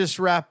 We did just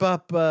wrap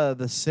up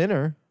The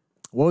Sinner.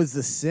 What was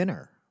The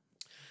Sinner?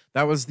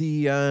 That was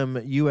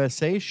the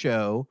USA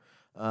show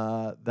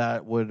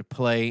that would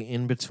play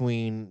in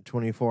between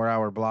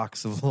 24-hour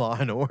blocks of Law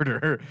and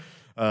Order.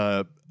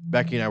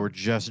 Becky and I were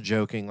just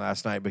joking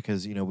last night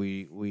because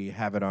we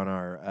have it on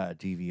our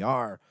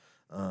DVR.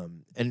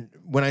 And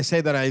when I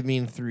say that, I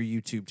mean through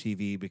YouTube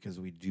TV because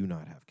we do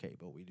not have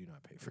cable. We do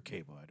not pay for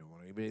cable. I don't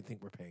want anybody to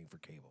think we're paying for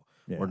cable.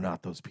 Yeah. We're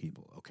not those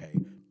people, okay?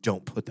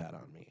 Don't put that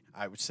on me.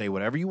 I would say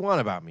whatever you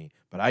want about me,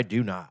 but I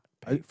do not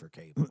pay for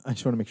cable. I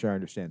just want to make sure I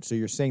understand. So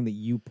you're saying that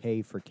you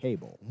pay for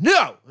cable?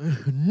 No!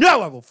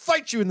 No, I will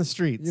fight you in the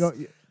streets.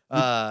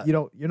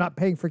 You're not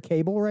paying for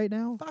cable right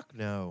now? Fuck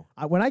no.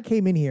 When I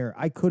came in here,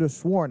 I could have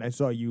sworn I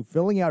saw you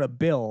filling out a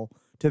bill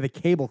to the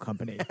cable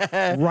company,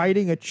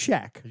 writing a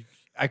check.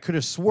 I could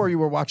have swore you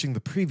were watching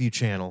the preview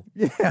channel.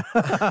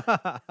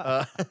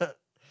 Yeah.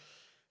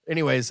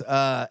 Anyways,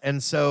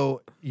 and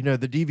so, the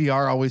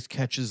DVR always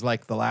catches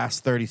like the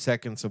last 30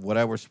 seconds of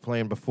whatever's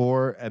playing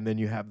before, and then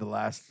you have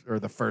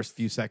the first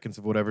few seconds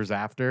of whatever's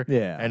after.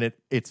 Yeah. And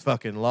it's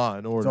fucking Law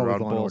and Order always on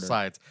Law and both Order.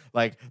 sides.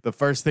 Like the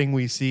first thing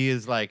we see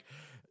is like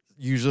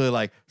usually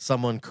like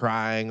someone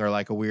crying or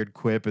like a weird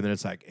quip, and then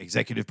it's like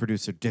executive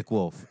producer Dick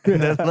Wolf. And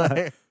then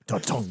like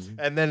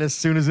and then as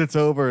soon as it's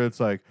over, it's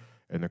like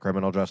in the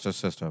criminal justice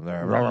system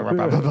there.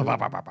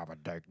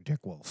 Dick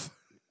Wolf.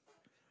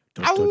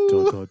 Do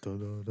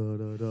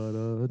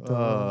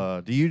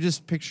you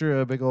just picture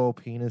a big old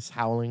penis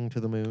howling to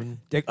the moon?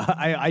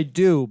 I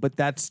do, but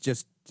that's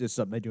just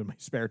something I do in my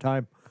spare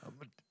time.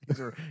 He's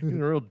a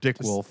real dick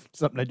wolf.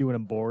 Something I do when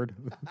I'm bored.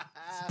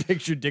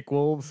 Picture dick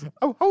wolves.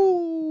 Oh,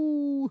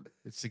 oh.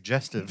 It's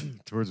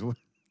suggestive towards what?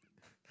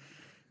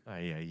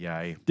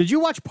 Ay. Did you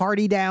watch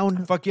Party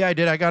Down? Fuck yeah, I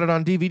did. I got it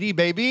on DVD,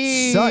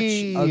 baby. Such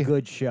a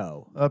good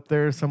show. Up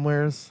there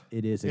somewheres.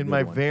 It is in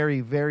my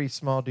very, very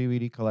small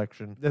DVD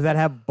collection. Does that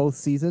have both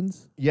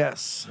seasons?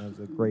 Yes. That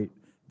was a great.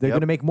 They're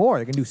going to make more.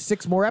 They're going to do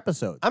 6 more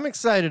episodes. I'm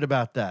excited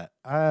about that.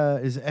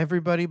 Is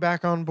everybody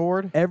back on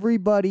board?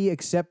 Everybody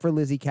except for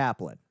Lizzie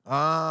Kaplan.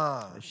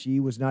 Ah. She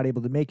was not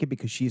able to make it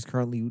because she's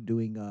currently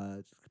doing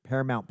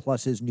Paramount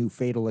Plus's new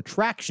Fatal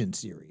Attraction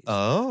series.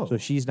 Oh. So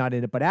she's not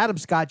in it. But Adam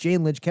Scott,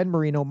 Jane Lynch, Ken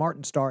Marino,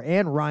 Martin Starr,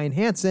 and Ryan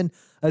Hansen,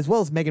 as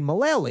well as Megan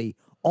Mullally,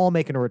 all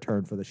making a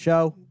return for the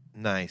show.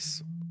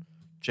 Nice.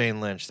 Jane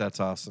Lynch, that's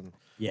awesome.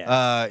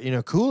 Yeah.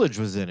 Coolidge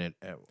was in it.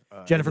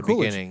 Jennifer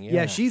Coolidge. Beginning.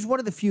 Yeah, she's one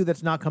of the few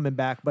that's not coming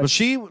back. But well,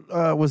 she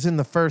was in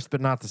the first, but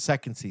not the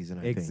second season,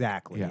 I think.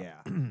 Exactly,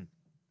 yeah.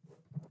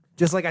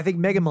 Just like I think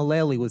Megan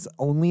Mullally was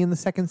only in the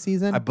second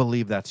season. I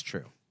believe that's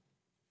true.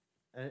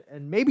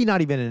 And maybe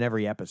not even in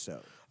every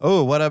episode.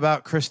 Oh, what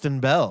about Kristen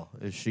Bell?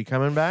 Is she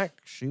coming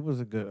back? She was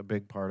a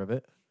big part of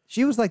it.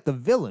 She was like the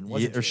villain,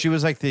 wasn't Or she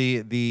was like the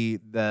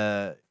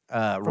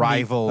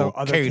rival the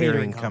other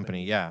catering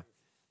company. Yeah.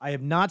 I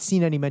have not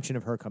seen any mention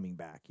of her coming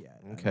back yet.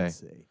 Okay. Let's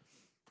see.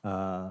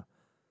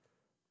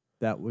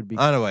 That would be.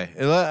 Anyway,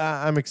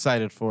 I'm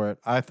excited for it.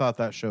 I thought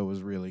that show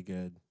was really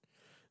good.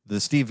 The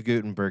Steve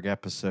Guttenberg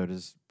episode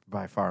is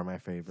by far my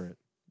favorite.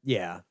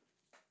 Yeah.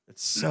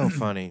 It's so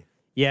funny.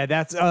 Yeah,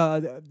 that's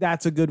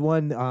a good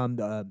one.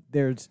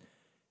 There's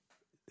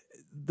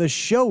the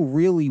show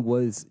really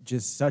was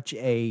just such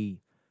a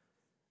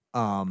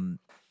kind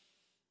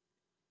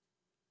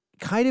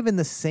of in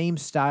the same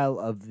style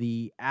of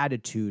the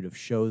attitude of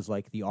shows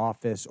like The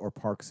Office or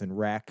Parks and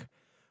Rec,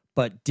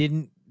 but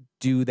didn't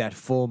do that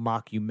full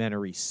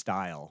mockumentary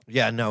style.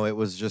 Yeah, no, it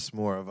was just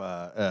more of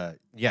a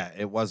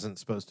it wasn't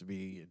supposed to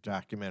be a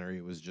documentary.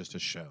 It was just a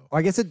show.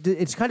 I guess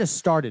it's kind of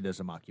started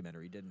as a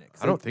mockumentary, didn't it?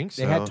 I don't think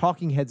so. They had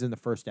talking heads in the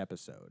first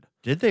episode.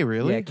 Did they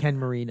really? Yeah, Ken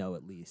Marino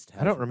at least.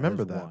 I don't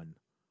remember that. One.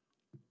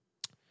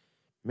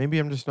 Maybe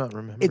I'm just not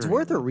remembering. It's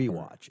worth a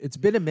rewatch. It's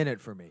been a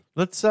minute for me.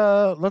 Let's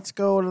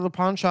go to the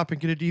pawn shop and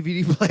get a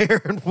DVD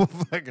player, and we'll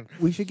fucking.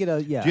 We should get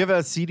a Do you have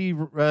a CD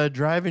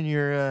drive in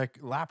your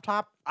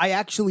laptop? I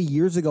actually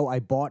years ago I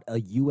bought a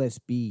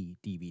USB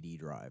DVD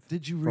drive.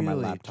 Did you for my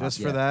really? laptop,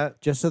 Just for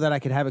that? Just so that I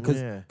could have it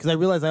because I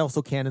realized I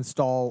also can't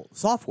install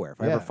software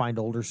if I Yeah. ever find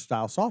older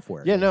style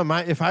software. Yeah, no.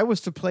 If I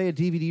was to play a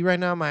DVD right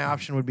now, my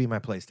option would be my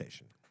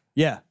PlayStation.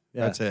 Yeah.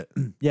 That's it.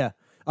 Yeah.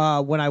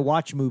 When I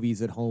watch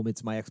movies at home,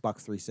 it's my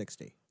Xbox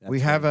 360. We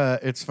have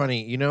it's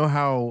funny. You know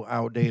how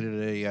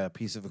outdated a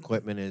piece of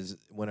equipment is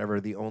whenever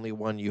the only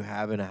one you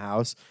have in a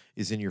house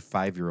is in your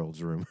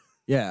 5-year-old's room.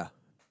 Yeah.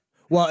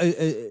 Well,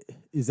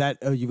 is that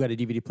you got a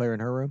DVD player in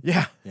her room?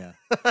 Yeah. Yeah.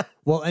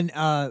 Well, and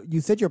you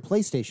said your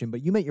PlayStation,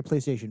 but you meant your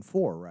PlayStation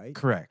 4, right?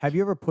 Correct. Have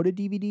you ever put a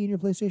DVD in your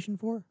PlayStation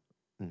 4?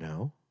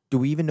 No. Do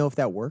we even know if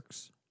that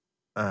works?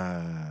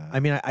 I I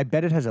mean, I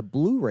bet it has a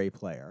Blu-ray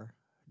player.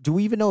 Do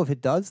we even know if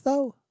it does,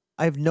 though?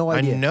 I have no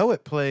idea. I know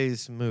it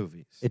plays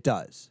movies. It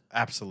does.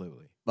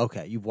 Absolutely.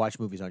 Okay, you've watched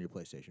movies on your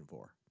PlayStation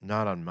 4.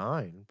 Not on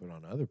mine, but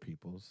on other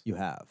people's. You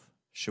have.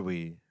 Should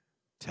we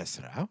test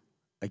it out?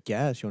 I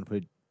guess. You want to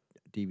put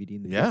a DVD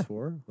in the Yeah.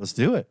 PS4? Let's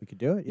do it. We could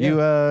do it.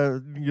 Yeah.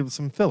 You give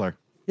some filler.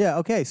 Yeah,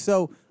 okay.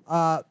 So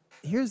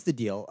here's the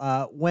deal.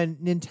 When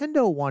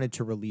Nintendo wanted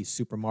to release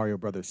Super Mario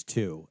Bros.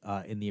 2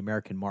 in the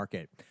American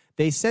market,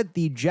 they sent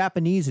the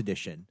Japanese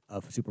edition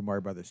of Super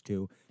Mario Bros.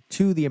 2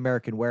 to the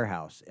American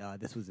warehouse.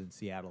 This was in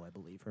Seattle, I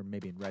believe, or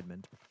maybe in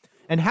Redmond.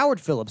 And Howard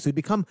Phillips, who'd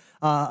become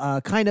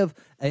kind of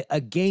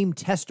a game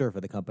tester for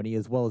the company,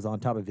 as well as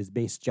on top of his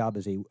base job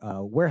as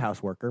a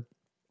warehouse worker,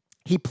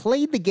 he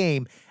played the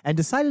game and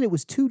decided it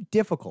was too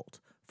difficult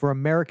for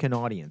American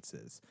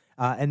audiences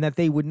and that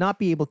they would not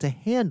be able to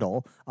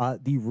handle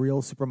the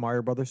real Super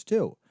Mario Bros.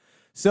 2.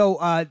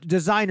 So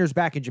designers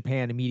back in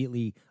Japan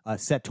immediately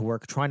set to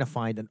work trying to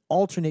find an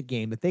alternate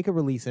game that they could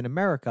release in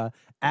America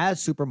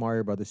as Super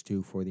Mario Bros.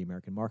 2 for the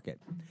American market.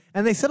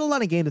 And they settled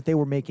on a game that they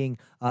were making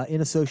in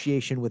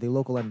association with a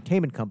local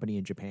entertainment company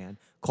in Japan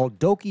called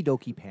Doki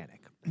Doki Panic.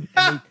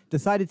 And they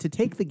decided to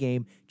take the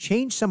game,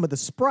 change some of the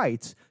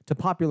sprites to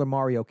popular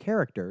Mario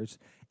characters,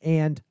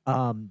 and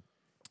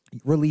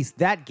release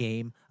that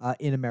game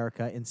in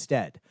America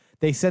instead.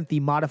 They sent the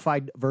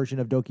modified version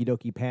of Doki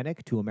Doki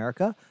Panic to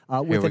America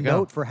with a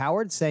note for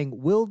Howard saying,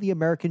 "Will the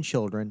American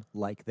children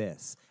like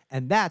this?"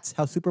 And that's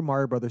how Super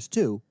Mario Bros.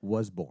 2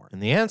 was born.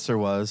 And the answer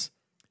was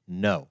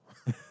no.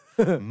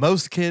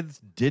 Most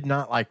kids did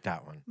not like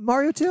that one.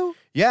 Mario 2?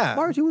 Yeah.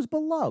 Mario 2 was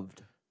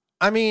beloved.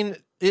 I mean,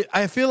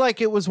 I feel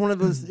like it was one of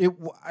those.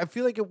 I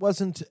feel like it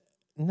wasn't.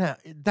 Nah,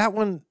 that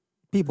one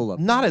People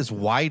loved not it. as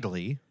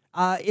widely.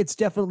 It's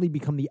definitely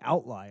become the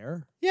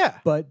outlier. Yeah.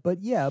 But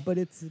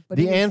it's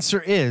The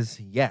answer is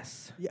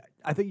yes. Yeah,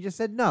 I think you just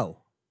said no.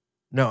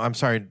 No, I'm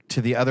sorry.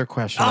 To the other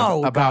question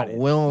Oh, about got it.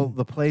 will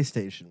the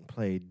PlayStation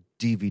play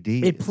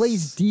DVDs? It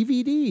plays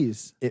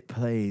DVDs. It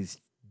plays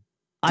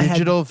I had-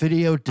 digital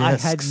video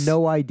discs. I had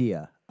no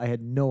idea. I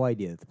had no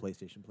idea that the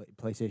PlayStation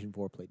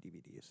 4 played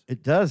DVDs.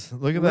 It does.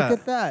 Look at Look that.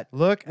 at that.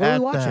 Look What are at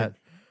we watching? that.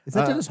 Is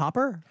that Uh, Dennis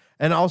Hopper?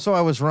 And also,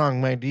 I was wrong.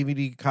 My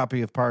DVD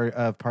copy of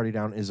Party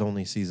Down is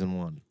only season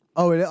 1.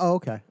 Oh,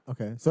 okay.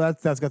 So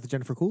that's got the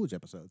Jennifer Coolidge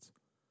episodes.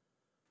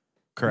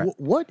 Correct.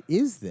 What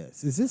is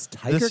this? Is this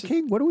Tiger This-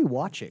 King? What are we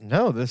watching?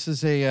 No, this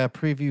is a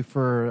preview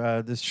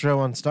for this show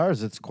on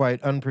Stars. It's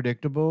quite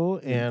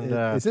unpredictable and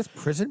Is this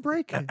Prison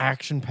Break?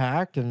 action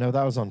packed. And no,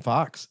 that was on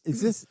Fox.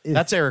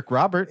 That's Eric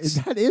Roberts.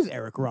 That is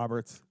Eric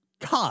Roberts.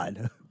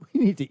 God,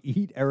 we need to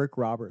eat Eric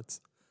Roberts.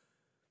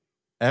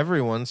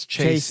 Everyone's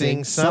Chasing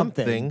chasing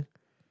something. something.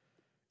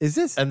 Is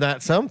this And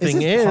that something is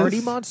this is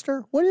Party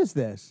Monster? What is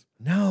this?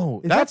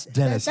 No, Is that's that-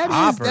 Dennis that is-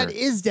 Hopper. that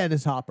is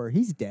Dennis Hopper.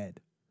 He's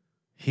dead.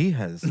 He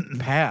has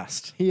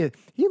passed. He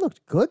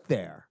looked good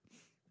there.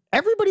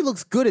 Everybody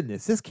looks good in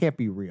this. This can't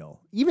be real.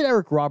 Even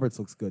Eric Roberts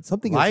looks good.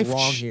 Something is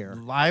wrong here.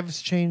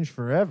 Lives change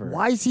forever.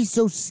 Why is he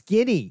so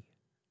skinny?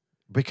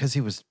 Because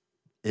he was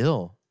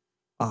ill.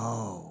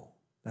 Oh,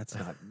 that's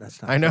not.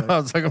 I know. good. I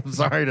was like, I'm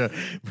sorry to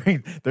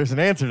bring. There's an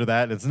answer to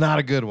that. And it's not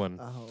a good one.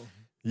 Oh.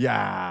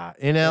 Yeah,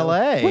 in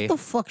L.A. What the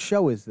fuck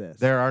show is this?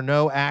 There are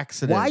no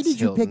accidents. Why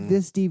did you pick Hilton.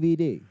 this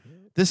DVD?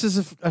 This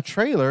is a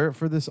trailer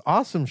for this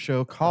awesome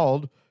show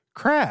called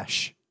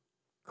Crash,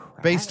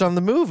 based on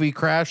the movie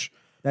Crash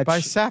That by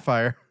sh-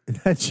 Sapphire.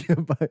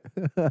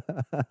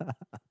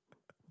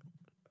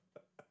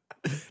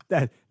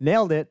 That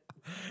nailed it.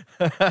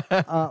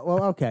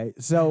 Well, okay.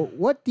 So,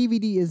 what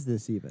DVD is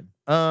this even?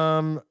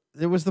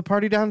 It was the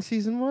Party Down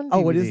season 1.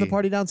 Oh, it is the DVD.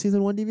 Party Down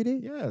season 1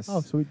 DVD. Yes.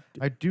 Oh, so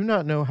I do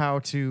not know how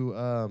to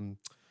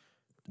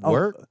Oh,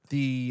 work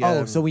the.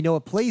 so we know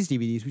it plays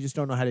DVDs. We just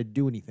don't know how to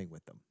do anything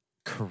with them.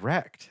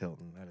 Correct,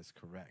 Hilton. That is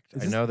correct.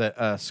 Is I this- know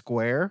that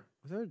Square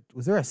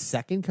Was there a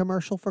second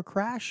commercial for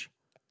Crash?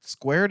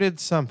 did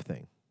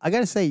something. I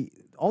gotta say,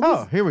 all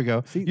Oh, these. here we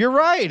go. See- You're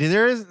right.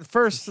 There is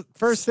first thing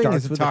Starts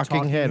is a with a talking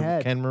talking head, head.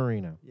 with Ken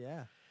Marino.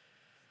 Yeah.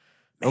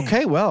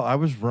 Okay, well, I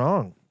was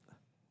wrong.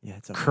 Yeah,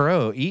 it's a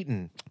Crow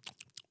eating.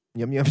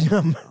 Yum yum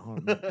yum.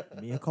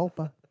 mea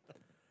culpa.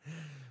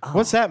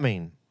 What's that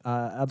mean?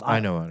 I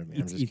know what I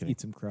mean. I'm just kidding. Eat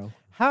some crow.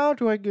 How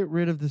do I get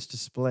rid of this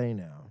display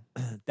now?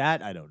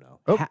 That I don't know.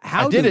 Oh,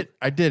 How I did do- it.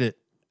 I did it.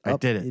 I Oh,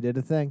 did it. You did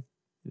a thing.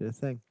 You did a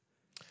thing.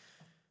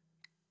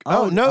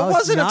 Oh, no, it it's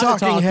wasn't a not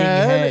talking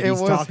head. It He's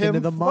was talking him to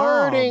the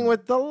flirting mom.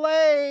 with the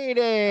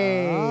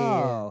lady.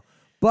 Oh.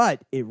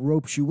 But it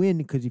ropes you in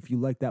because if you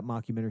like that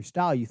mockumentary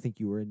style, you think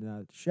you were in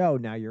the show.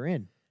 Now you're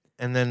in.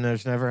 And then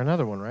there's never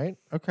another one, right?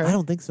 Okay. I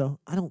don't think so.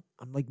 I'm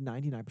like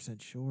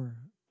 99% sure.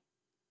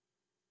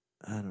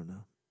 I don't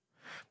know.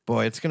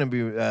 Boy, it's gonna be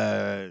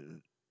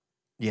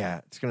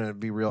it's gonna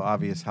be real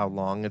obvious how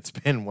long it's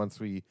been once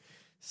we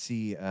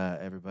see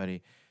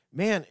everybody.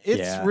 Man, it's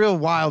Yeah. real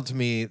wild to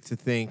me to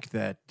think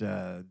that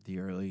the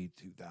early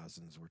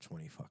 2000s were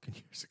 20 fucking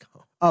years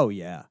ago. Oh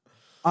yeah.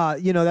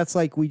 That's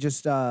like we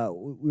just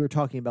we were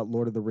talking about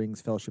Lord of the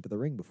Rings, Fellowship of the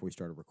Ring before we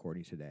started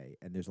recording today,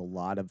 and there's a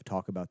lot of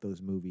talk about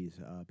those movies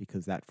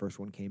because that first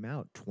one came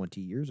out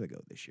 20 years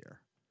ago this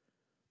year.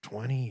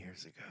 20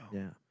 years ago.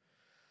 Yeah.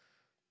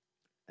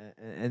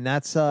 And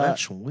that's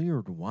That's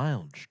weird,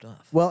 wild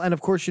stuff. well, and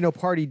of course,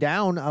 Party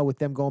Down with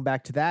them going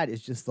back to that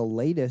is just the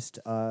latest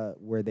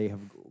where they have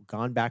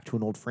gone back to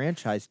an old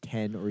franchise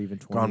 10 or even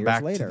 20 Gone years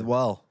back later. to the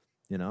well.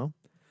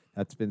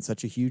 That's been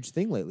such a huge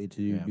thing lately to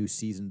do Yeah. new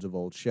seasons of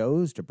old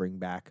shows, to bring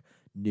back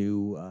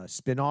new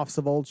spin-offs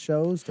of old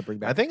shows, to bring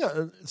back I think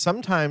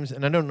sometimes,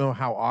 and I don't know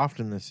how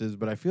often this is,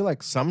 but I feel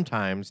like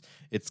sometimes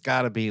it's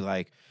got to be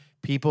like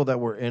people that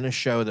were in a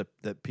show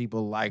that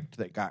people liked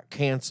that got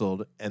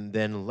canceled, and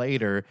then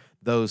later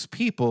those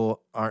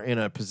people are in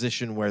a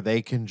position where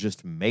they can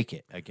just make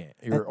it again.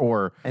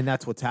 Or and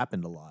that's what's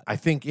happened a lot. I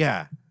think,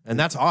 yeah. And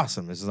that's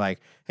awesome. It's like,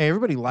 hey,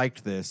 everybody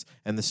liked this,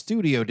 and the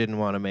studio didn't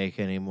want to make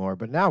it anymore,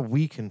 but now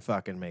we can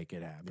fucking make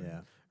it happen. Yeah.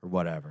 Or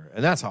whatever.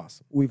 And that's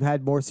awesome. We've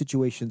had more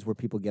situations where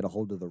people get a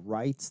hold of the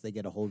rights, they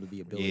get a hold of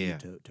the ability Yeah.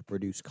 to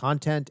produce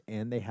content,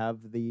 and they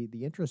have the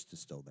interest is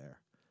still there.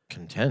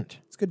 Content.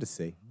 It's good to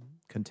see.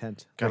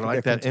 Content. Gotta They're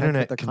like that content with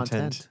internet the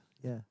content.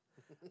 Yeah.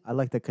 I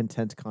like the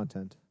content.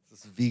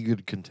 This is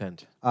vegan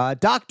content.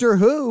 Doctor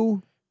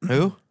Who.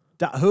 Who?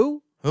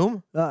 Who?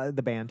 Whom?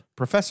 The band.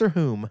 Professor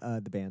Whom?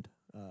 The band.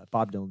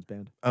 Bob Dylan's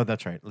band. Oh,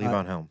 that's right.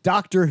 Levon Helm.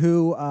 Doctor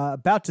Who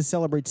about to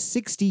celebrate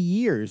 60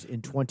 years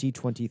in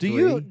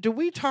 2023. Do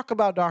we talk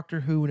about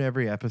Doctor Who in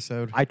every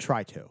episode? I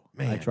try to.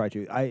 I Man. try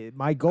to.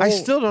 My goal. I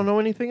still don't know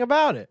anything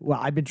about it. Well,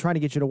 I've been trying to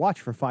get you to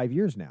watch for 5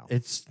 years now.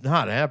 It's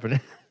not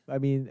happening. I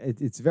mean,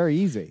 it's very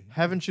easy.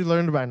 Haven't you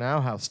learned by now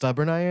how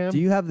stubborn I am? Do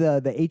you have the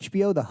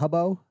HBO, the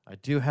Hubbo? I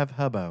do have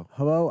Hubbo.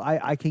 Hubbo,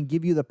 I can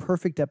give you the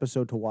perfect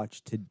episode to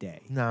watch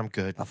today. No, I'm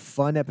good. A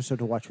fun episode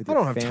to watch with I your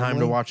don't have family. time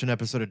to watch an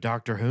episode of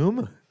Doctor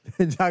Whom.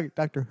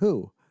 Doctor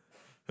Who.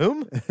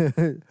 Whom?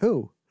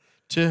 Who?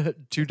 To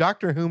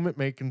Doctor Whom it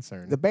may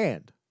concern. The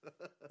band.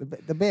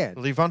 The band.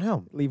 Lee Von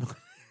Helm.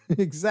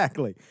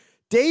 Exactly.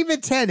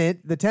 David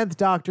Tennant, the 10th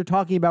Doctor,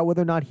 talking about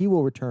whether or not he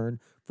will return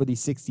for the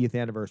 60th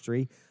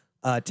anniversary.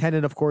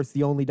 Tennant, of course,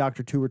 the only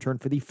Doctor to return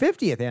for the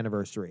 50th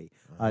anniversary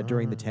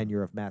during the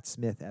tenure of Matt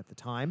Smith at the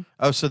time.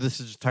 Oh, so this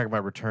is just talking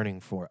about returning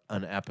for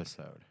an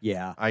episode.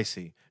 Yeah. I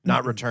see.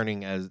 Not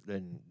returning as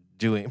and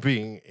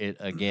being it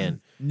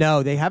again.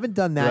 No, they haven't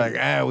done They're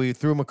that. like, we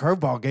threw him a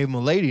curveball, gave him a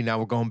lady. Now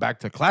we're going back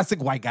to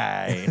classic white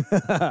guy.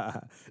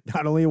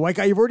 Not only a white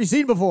guy you've already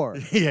seen before.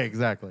 Yeah,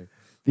 exactly.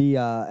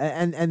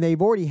 And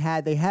they've already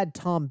had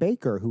Tom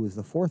Baker, who was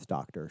the 4th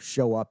Doctor,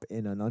 show up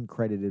in an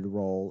uncredited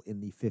role in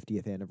the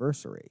 50th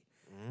anniversary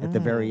at the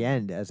very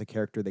end as a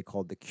character they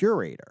called the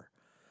Curator.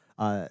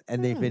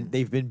 And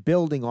they've been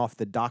building off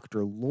the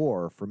Doctor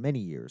lore for many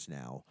years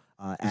now.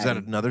 Is that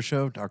another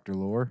show, Dr.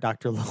 Lore?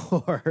 Dr.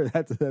 Lore?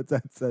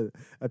 It's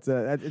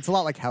a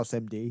lot like House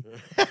MD.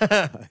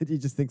 He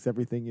just thinks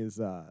everything is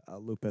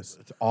lupus.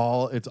 It's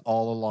all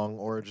a long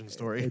origin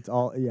story. It's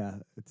all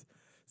It's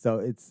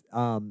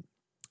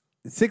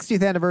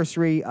 60th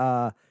anniversary.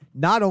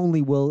 Not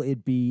only will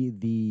it be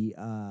the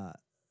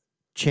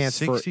chance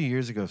 60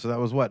 years ago. So that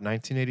was what,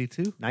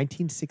 1982?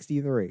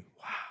 1963.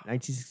 Wow.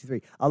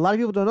 1963. A lot of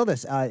people don't know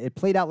this. It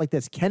played out like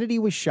this. Kennedy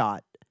was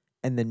shot,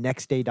 and the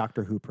next day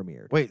Doctor Who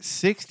premiered. Wait,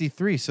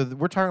 63. So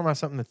we're talking about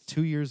something that's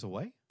 2 years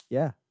away?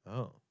 Yeah.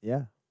 Oh.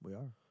 Yeah, we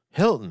are.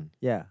 Hilton.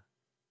 Yeah.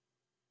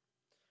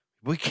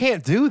 We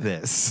can't do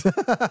this.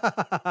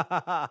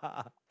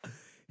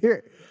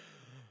 Here,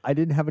 I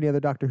didn't have any other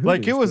Doctor Who.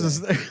 Like news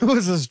today. it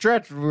was a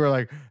stretch. We were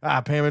like,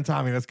 Pam and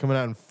Tommy, that's coming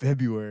out in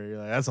February. You're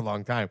like, that's a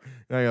long time.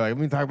 Now you're like, let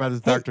me talk about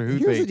this Hey, Doctor Who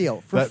here's thing. the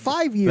deal. For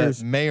 5 years,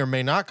 that may or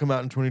may not come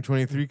out in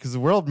 2023 because the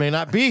world may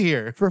not be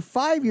here. For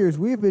 5 years,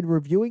 we've been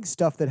reviewing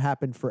stuff that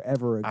happened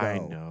forever ago. I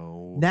know.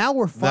 Now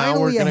we're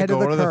finally gonna ahead of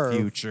go the to curve. the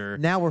future.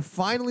 Now we're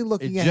finally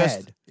looking It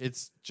ahead.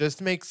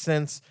 just makes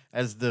sense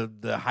as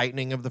the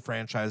heightening of the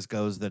franchise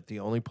goes that the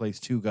only place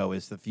to go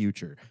is the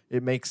future.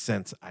 It makes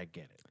sense. I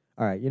get it.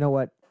 All right, you know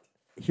what?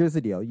 Here's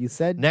the deal. You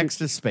said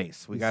Next is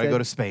space. We got to said- go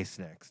to space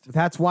next.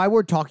 That's why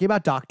we're talking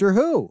about Doctor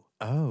Who.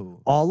 Oh.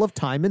 All of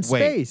time and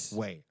space.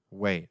 Wait.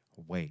 Wait.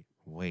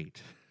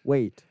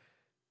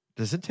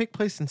 Does it take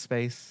place in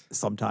space?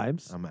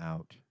 Sometimes. I'm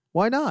out.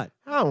 Why not?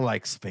 I don't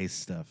like space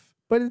stuff.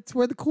 But it's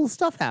where the cool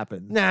stuff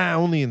happens. Nah,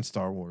 only in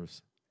Star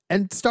Wars.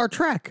 And Star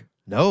Trek.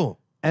 No.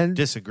 And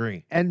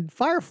Disagree. and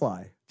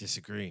Firefly.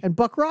 Disagree. And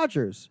Buck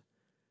Rogers.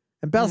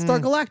 And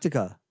Battlestar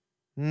Galactica.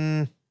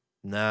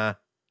 Nah.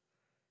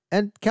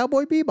 And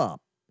Cowboy Bebop.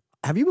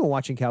 Have you been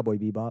watching Cowboy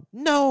Bebop?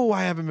 No,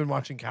 I haven't been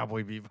watching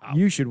Cowboy Bebop.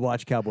 You should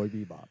watch Cowboy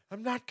Bebop.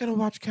 I'm not going to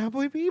watch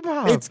Cowboy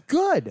Bebop. It's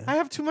good. I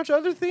have too much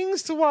other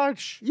things to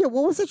watch. Yeah,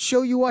 what was that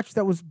show you watched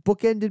that was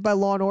bookended by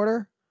Law and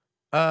Order?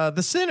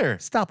 The Sinner.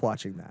 Stop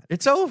watching that.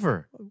 It's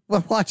over.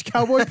 Well, watch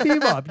Cowboy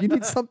Bebop. You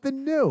need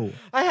something new.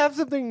 I have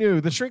something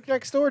new. The Shrink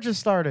Next Door just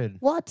started.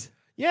 What?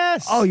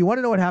 Yes. Oh, you want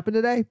to know what happened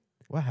today?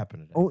 What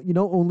happened today? Oh, you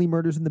know Only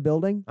Murders in the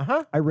Building?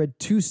 Uh-huh. I read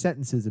 2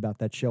 sentences about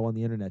that show on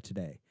the internet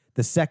today.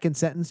 The second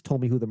sentence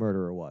told me who the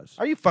murderer was.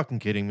 Are you fucking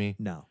kidding me?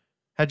 No.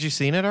 Had you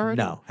seen it already?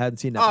 No, hadn't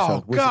seen an Oh,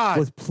 episode. God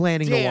Was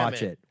planning to damn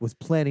watch it. it. Was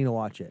planning to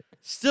watch it.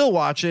 Still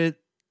watch it.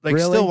 Like,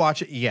 Really? still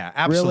watch it. Yeah,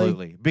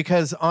 absolutely.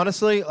 Because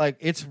honestly, like,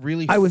 it's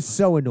really. I was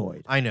so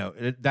annoyed. I know.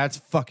 That's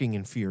fucking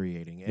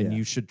infuriating. And Yeah.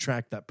 you should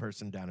track that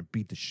person down and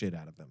beat the shit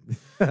out of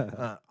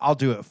them. I'll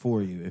do it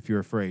for you if you're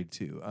afraid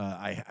to.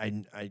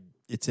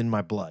 It's in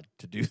my blood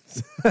to do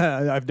this.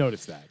 I've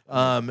noticed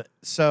that.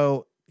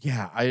 So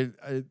yeah,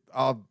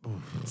 I'll.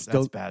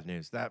 Still- That's bad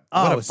news. That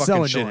Oh, what a so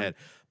fucking annoying. shithead.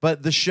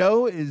 But the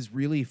show is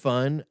really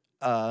fun,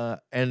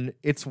 and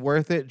it's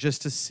worth it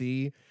just to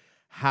see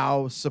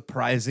how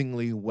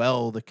surprisingly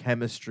well the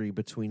chemistry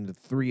between the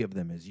three of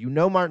them is. You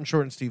know, Martin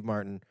Short and Steve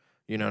Martin.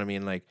 You know what I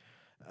mean? Like,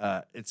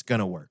 it's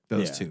gonna work,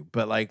 those Yeah. two.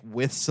 But like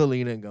with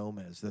Selena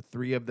Gomez, the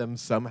three of them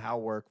somehow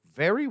work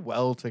very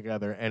well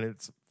together, and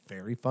it's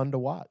very fun to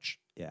watch.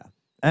 Yeah.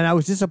 And I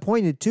was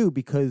disappointed too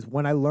because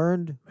when I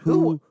learned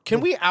who Can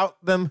we out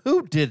them?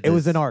 Who did this? it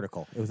was an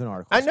article. It was an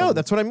article. I So know.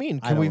 That's what I mean.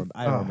 I Can don't, we? rem-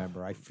 I don't oh,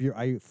 remember. I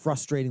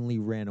frustratingly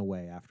ran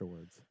away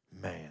afterwards.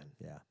 Man,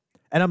 Yeah.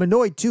 And I'm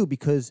annoyed too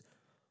because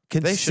they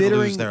should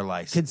considering lose their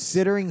license.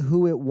 considering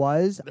who it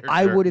was, Their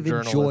I would have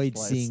journalist enjoyed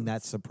license. seeing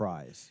that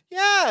surprise.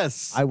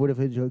 Yes, I would have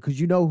enjoyed because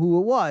you know who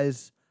it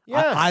was.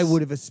 Yes. I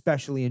would have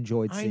especially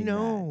enjoyed I seeing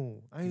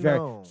know. that. I Very,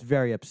 know. it's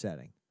very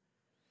upsetting.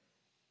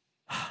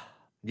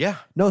 Yeah.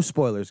 No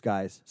spoilers,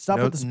 guys. Stop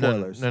with the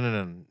spoilers.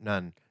 None.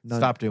 None.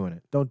 Stop doing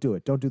it. Don't do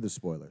it. Don't do the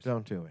spoilers.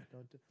 Don't do it.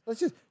 Let's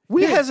just.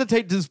 We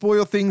hesitate to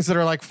spoil things that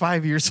are like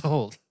 5 years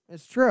old.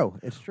 It's true.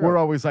 It's true. We're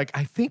always like,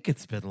 I think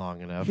it's been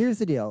long enough. Here's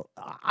the deal.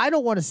 I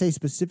don't want to say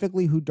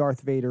specifically who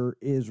Darth Vader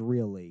is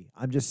really.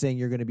 I'm just saying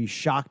you're going to be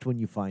shocked when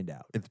you find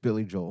out. It's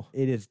Billy Joel.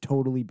 It is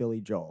totally Billy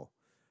Joel.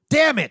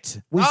 Damn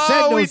it! We Oh,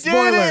 said no we did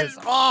spoilers.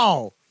 it!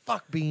 Oh,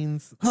 Fuck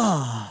beans.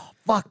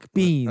 fuck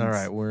beans. All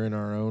right, we're in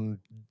our own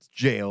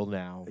jail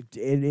now.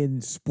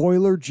 In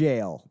spoiler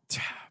jail.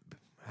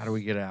 How do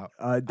we get out?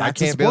 That's I a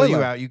can't bail you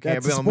spoiler. out. You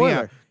can't That's a bail me out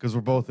spoiler. because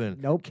we're both in.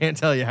 Nope. Can't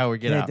tell you how we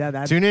get Yeah, out.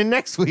 that- Tune in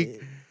next week.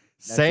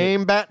 That's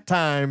Same bat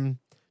time,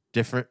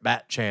 different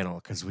bat channel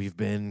because we've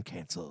been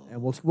canceled.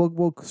 And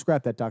we'll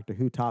scrap that Doctor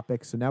Who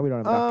topic. So now we don't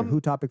have a Doctor Who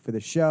topic for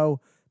the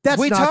show. That's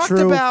we not talked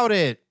true. about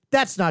it.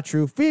 That's not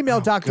true. Female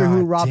Oh, Doctor Who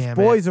God robs damn it.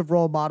 boys of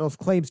role models,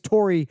 claims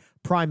Tory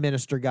Prime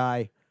Minister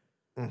guy.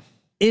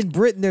 In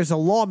Britain, there's a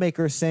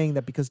lawmaker saying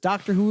that because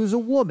Doctor Who is a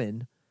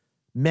woman,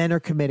 men are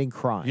committing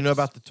crimes. You know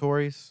about the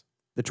Tories?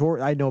 the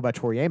Tory? I know about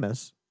Tori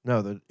Amos.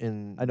 No,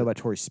 I know about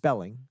Tory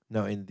spelling.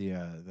 in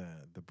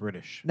the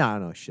British No, I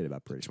don't know shit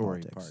about British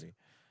Tory politics.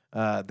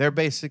 party. They're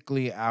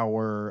basically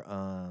our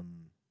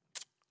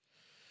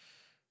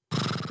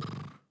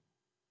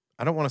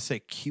I don't want to say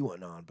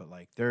QAnon, but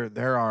like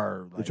they're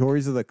our The like,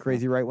 Tories are the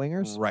crazy right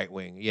wingers. right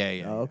wing.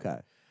 Yeah. Oh, okay.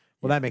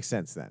 Well, that makes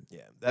sense then.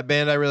 Yeah, that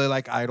band I really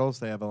like, Idols.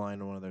 They have a line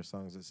in one of their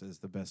songs that says,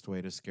 "The best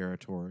way to scare a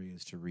Tory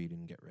is to read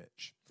and get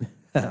rich."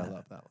 I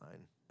love that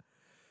line.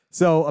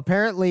 So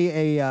apparently,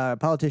 a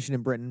politician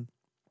in Britain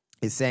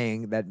is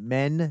saying that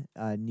men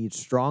need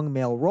strong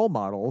male role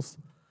models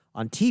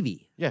on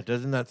TV. Yeah,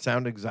 doesn't that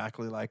sound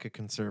exactly like a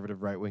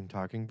conservative right wing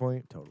talking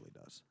point? Totally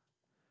does.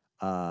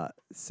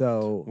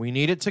 So We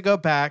need it to go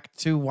back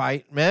to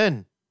white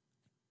men.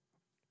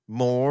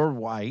 More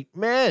white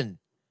men.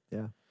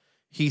 Yeah.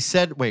 He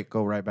said, wait,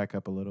 go right back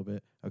up a little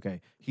bit.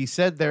 Okay. He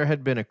said there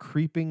had been a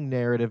creeping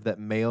narrative that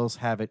males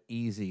have it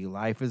easy,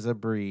 life is a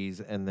breeze,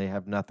 and they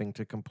have nothing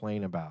to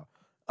complain about.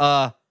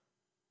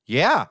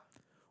 Yeah.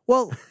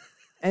 well,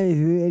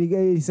 and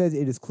he says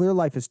it is clear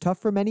life is tough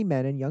for many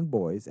men and young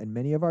boys, and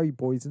many of our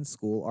boys in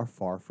school are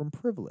far from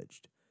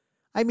privileged.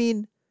 I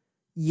mean,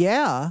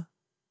 yeah,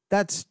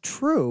 that's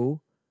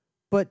true,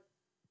 but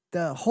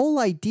the whole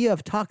idea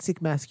of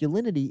toxic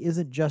masculinity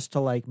isn't just to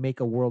like make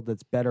a world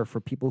that's better for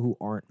people who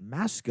aren't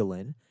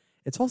masculine.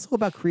 It's also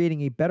about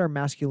creating a better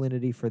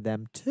masculinity for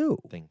them too.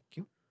 Thank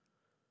you.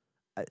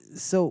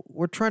 So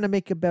we're trying to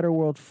make a better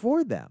world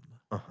for them,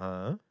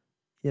 Uh-huh.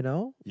 you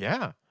know?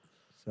 Yeah.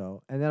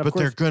 So, and then of But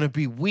they're course, going to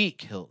be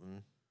weak,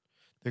 Hilton.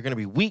 They're going to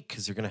be weak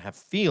because they're going to have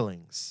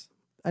feelings.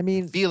 I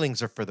mean,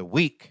 Feelings are for the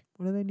weak.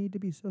 what do they need to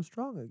be so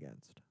strong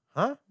against?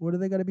 Huh? What are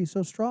they got to be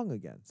so strong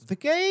against? The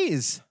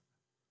gays.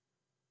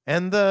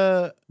 And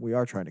the We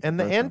are trying to and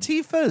the convert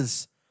them.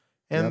 Antifas.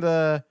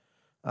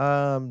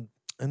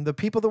 And the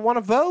people that want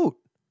to vote.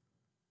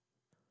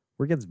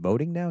 We're against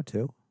voting now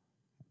too.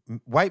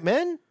 White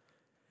men?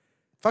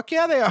 Fuck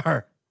yeah, they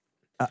are.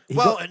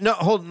 Well, no,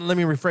 hold on. Let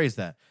me rephrase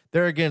that.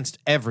 They're against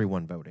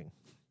everyone voting.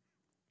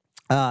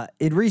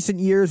 In recent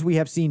years, we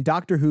have seen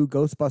Doctor Who,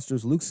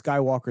 Ghostbusters, Luke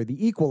Skywalker,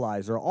 The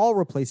Equalizer, all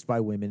replaced by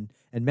women,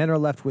 and men are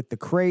left with the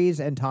Krays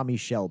and Tommy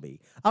Shelby.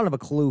 I don't have a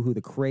clue who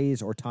the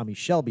Krays or Tommy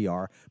Shelby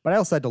are, but I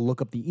also had to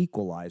look up The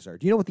Equalizer.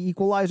 Do you know what The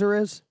Equalizer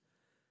is?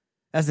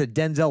 That's the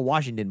Denzel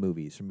Washington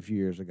movies from a few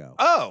years ago.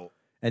 Oh,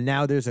 And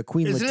now there's a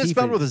Queen isn't Latifah. it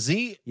spelled with a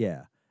Z?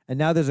 Yeah. And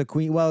now there's a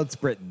Queen. Well, it's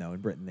Britain, though.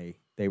 In Britain,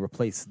 they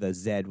replace the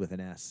Z with an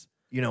S.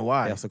 You know They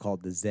why? also call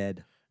it the Z.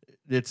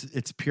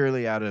 It's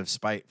purely out of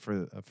spite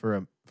for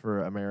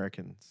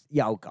Americans.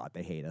 Yeah, oh God,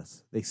 they hate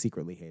us. They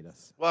secretly hate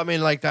us. Well, I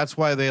mean, like that's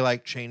why they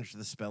like changed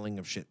the spelling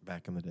of shit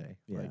back in the day,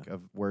 Yeah. like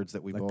of words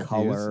that we The both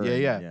color. use.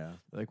 and- Yeah.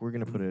 Like we're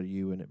gonna put a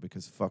U in it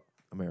because fuck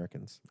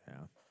Americans.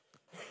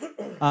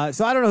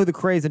 So I don't know who the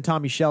Krays and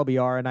Tommy Shelby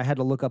are, and I had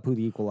to look up who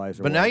the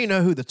Equalizer But was. now you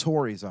know who the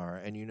Tories are,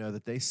 and you know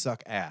that they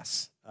suck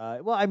ass.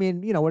 Well, I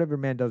mean, whatever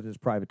man does in his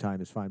private time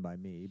is fine by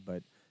me,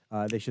 but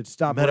they should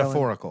stop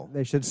Metaphorical.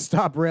 They should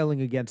stop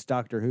railing against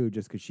Doctor Who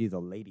just because she's a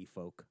lady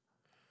folk.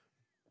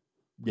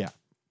 Yeah.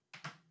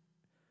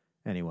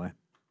 Anyway,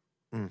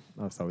 I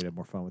thought we'd have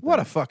more fun with What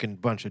that. a fucking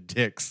bunch of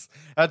dicks.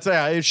 I'd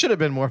say it should have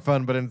been more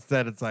fun, but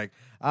instead it's like,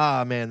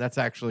 man, that's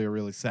actually a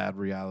really sad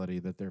reality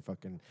that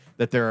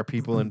there are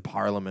people in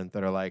Parliament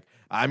that are like,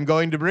 I'm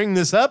going to bring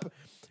this up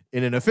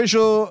in an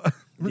official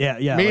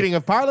yeah, meeting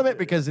of Parliament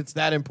because it's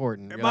that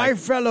important. You're My like,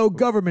 fellow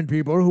government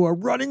people who are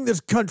running this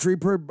country,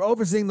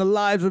 overseeing the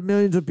lives of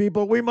millions of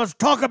people, we must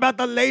talk about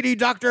the lady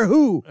Doctor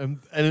Who. and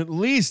at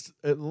least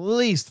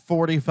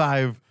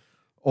 45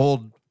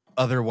 old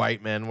other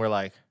white men were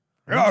like,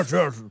 Yes.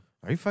 are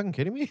you fucking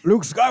kidding me?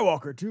 Luke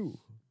Skywalker, too.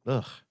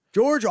 Ugh.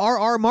 George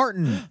R.R.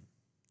 Martin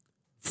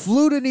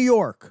flew to New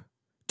York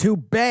to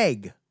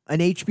beg an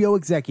HBO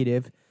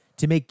executive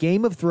to make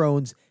Game of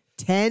Thrones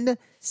 10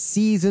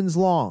 seasons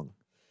long,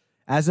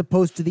 as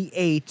opposed to the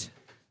 8,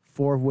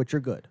 4 of which are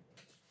good.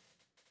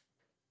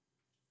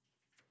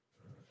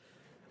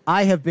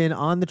 I have been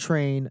on the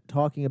train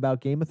talking about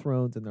Game of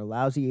Thrones and their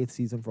lousy 8th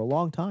season for a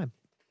long time.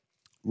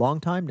 Long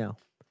time now,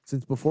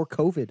 since before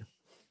COVID.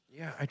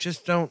 Yeah,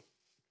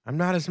 I'm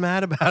not as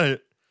mad about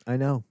it. I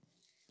know.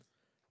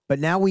 But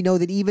now we know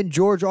that even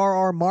George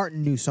R.R.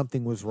 Martin knew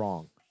something was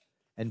wrong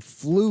and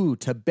flew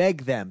to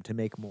beg them to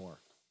make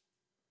more.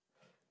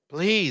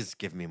 Please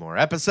give me more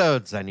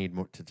episodes. I need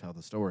more to tell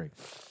the story.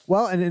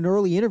 Well, and in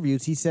early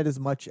interviews, he said as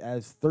much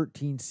as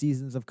 13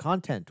 seasons of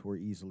content were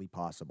easily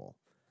possible.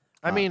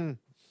 I mean,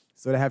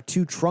 So to have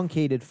 2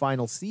 truncated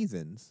final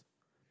seasons,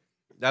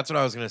 that's what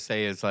I was going to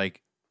say is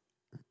like,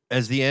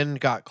 as the end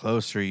got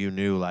closer, you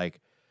knew like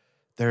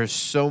there's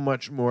so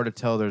much more to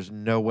tell. There's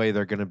no way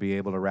they're going to be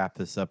able to wrap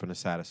this up in a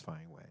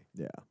satisfying way.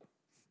 Yeah.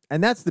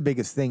 And that's the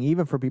biggest thing,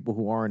 even for people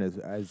who aren't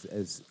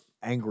as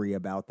angry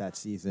about that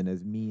season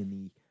as me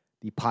and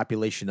the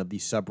population of the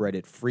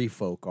subreddit free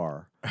folk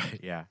are.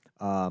 Yeah.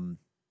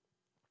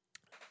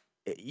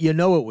 You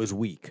know it was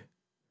weak.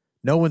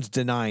 No one's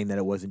denying that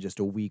it wasn't just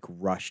a weak,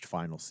 rushed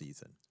final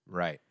season.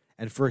 Right.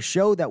 And for a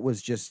show that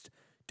was just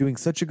doing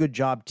such a good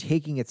job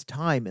taking its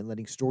time and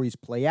letting stories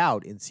play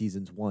out in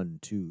seasons 1,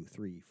 2,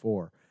 3,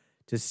 4,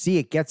 to see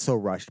it get so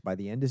rushed by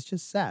the end is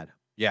just sad.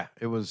 Yeah,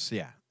 it was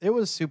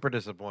super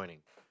disappointing.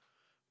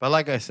 But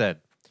like I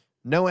said,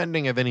 no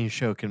ending of any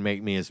show can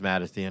make me as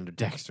mad as the end of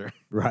Dexter.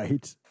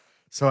 Right.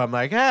 So I'm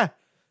like,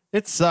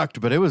 it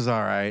sucked, but it was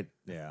all right.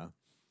 Yeah.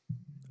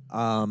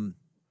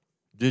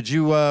 Did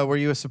you were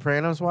you a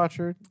Sopranos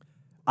watcher?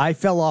 I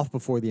fell off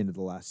before the end of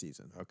the last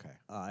season. Okay.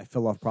 I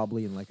fell off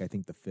probably in I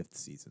think the 5th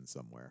season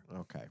somewhere.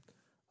 Okay.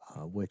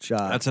 Which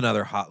That's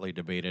another hotly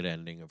debated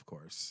ending, of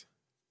course.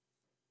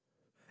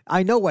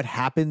 I know what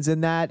happens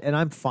in that, and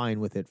I'm fine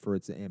with it for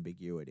its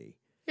ambiguity.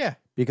 Yeah.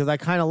 Because I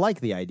kind of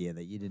like the idea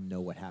that you didn't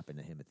know what happened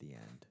to him at the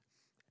end.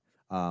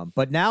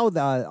 But now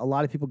a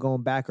lot of people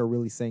going back are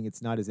really saying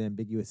it's not as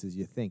ambiguous as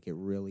you think. It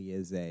really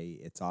is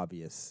it's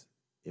obvious.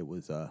 It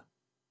was a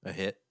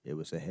hit. It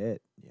was a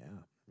hit.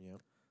 Yeah.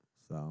 Yep.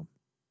 So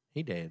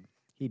He did.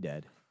 he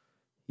did.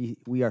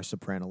 We are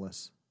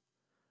Sopranos.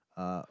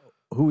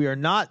 Who we are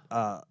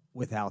not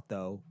without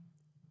though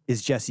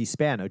is Jesse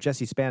Spano.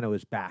 Jesse Spano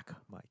is back,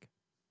 Mike.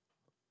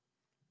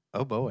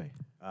 Oh boy.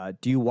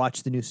 Do you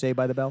watch the new Saved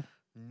by the Bell?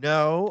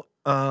 No,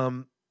 I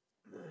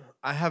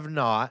have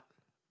not.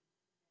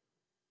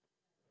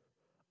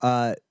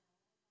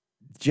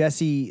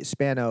 Jesse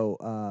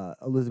Spano,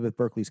 Elizabeth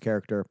Berkley's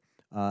character,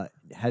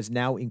 has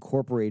now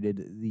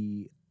incorporated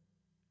the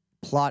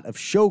plot of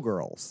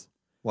Showgirls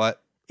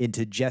What?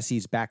 into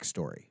Jesse's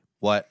backstory.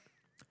 What?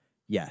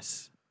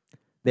 Yes.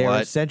 They are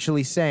What?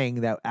 essentially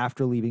saying that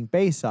after leaving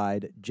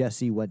Bayside,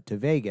 Jesse went to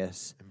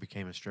Vegas, And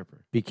became a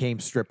stripper became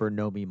stripper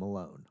Nomi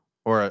Malone,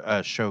 or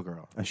a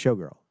showgirl. a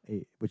showgirl,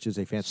 which is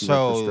a fancy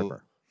word for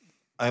stripper.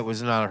 It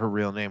was not her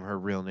real name. Her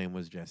real name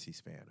was Jessie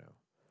Spano.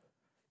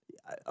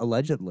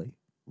 Allegedly.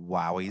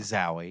 Wowie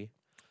zowie.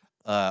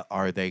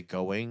 Are they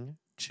going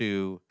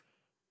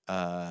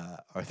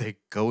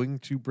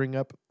to bring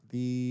up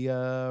the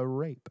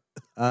rape?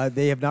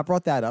 They have not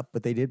brought that up,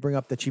 but they did bring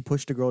up that she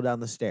pushed a girl down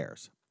the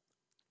stairs.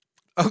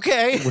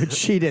 Okay. Which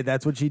she did.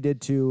 That's what she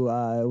did to,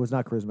 it was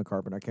not Charisma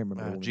Carpenter. I can't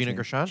remember. the woman's Gina name.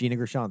 Gershon? Gina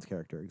Gershon's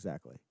character,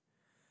 exactly.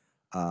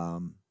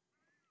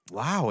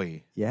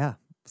 Wowie. Yeah.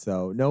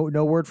 So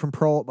no word from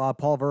Paul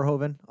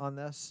Verhoeven on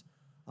this,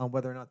 on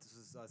whether or not this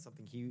is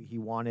something he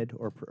wanted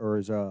or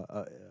is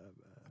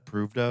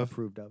Approved of?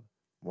 approved of.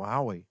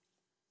 Wowie.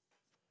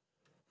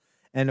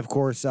 And of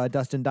course,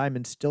 Dustin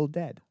Diamond's still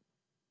dead.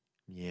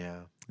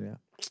 Yeah. Yeah.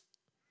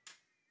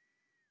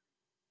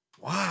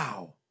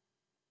 Wow.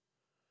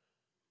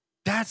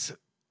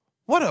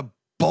 What a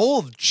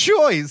bold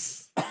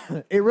choice.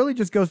 It really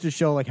just goes to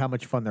show how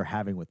much fun they're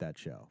having with that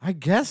show. I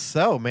guess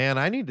so, man.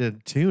 I need to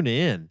tune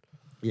in.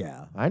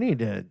 Yeah. I need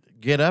to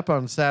get up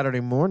on Saturday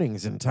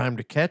mornings in time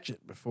to catch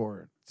it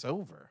before it's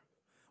over.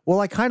 Well,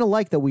 I kind of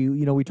like that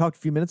we talked a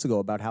few minutes ago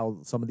about how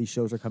some of these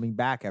shows are coming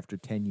back after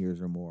 10 years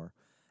or more.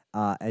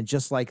 And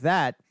just like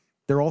that,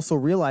 they're also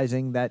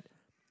realizing that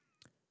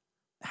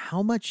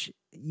how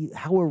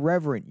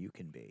irreverent you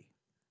can be.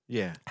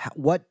 Yeah.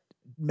 What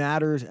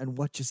matters and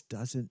what just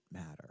doesn't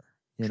matter.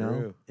 You know?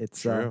 True.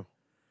 It's True.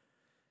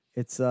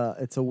 it's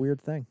a weird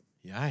thing.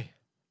 Yay.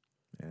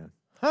 Yeah.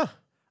 Huh.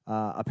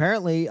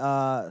 Apparently,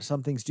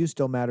 some things do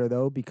still matter,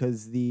 though,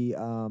 because the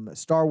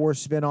Star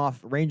Wars spinoff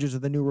Rangers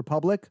of the New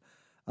Republic,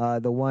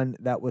 the one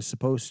that was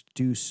supposed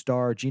to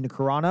star Gina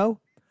Carano,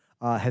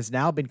 has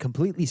now been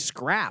completely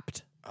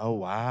scrapped. Oh,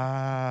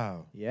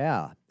 wow.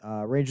 Yeah.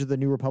 Rangers of the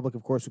New Republic,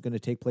 of course, was going to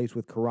take place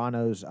with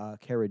Carano's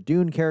Cara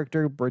Dune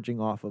character,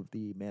 bridging off of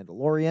The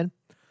Mandalorian.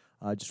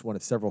 Just one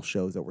of several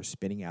shows that were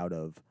spinning out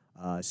of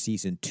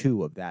season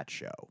 2 of that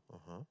show.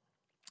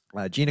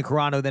 Gina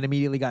Carano then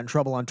immediately got in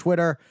trouble on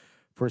Twitter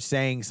for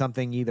saying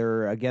something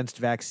either against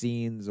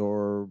vaccines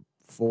or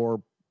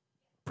for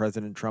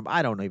President Trump.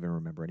 I don't even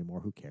remember anymore.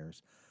 Who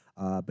cares?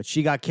 But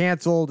she got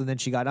canceled, and then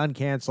she got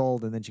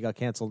uncanceled, and then she got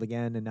canceled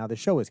again, and now the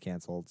show is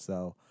canceled.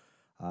 So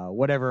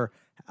whatever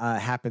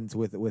happens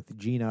with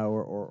Gina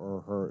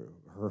or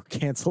her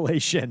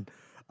cancellation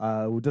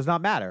does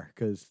not matter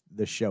because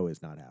the show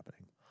is not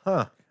happening.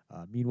 Huh.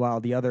 Meanwhile,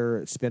 the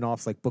other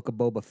spinoffs like Book of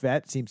Boba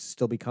Fett seems to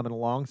still be coming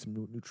along. Some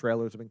new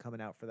trailers have been coming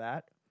out for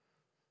that.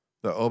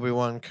 The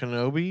Obi-Wan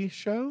Kenobi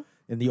show?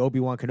 And the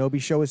Obi-Wan Kenobi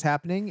show is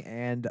happening,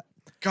 and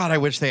God, I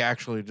wish they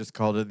actually just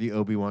called it the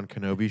Obi-Wan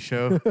Kenobi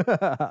show.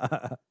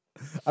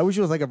 I wish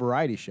it was like a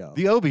variety show.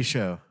 The Obi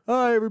show.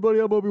 Hi, everybody.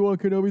 I'm Obi-Wan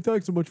Kenobi.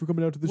 Thanks so much for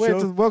coming out to the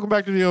show. Welcome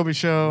back to the Obi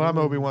show. I'm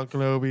Obi-Wan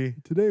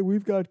Kenobi. Today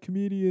we've got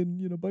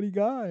comedian, Buddy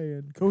Guy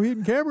and Coheed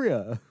and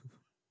Cambria.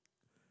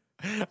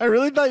 I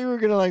really thought you were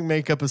going to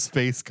make up a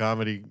space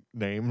comedy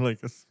name.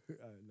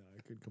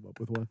 couldn't come up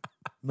with one.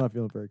 I'm not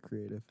feeling very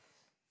creative.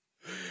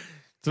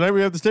 Tonight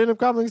we have the stand-up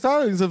comedy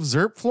stylings of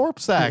Zerp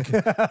Florpsack.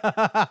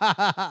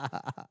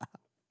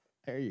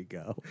 There you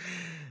go.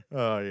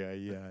 Oh, yeah.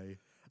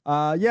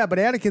 Yeah, but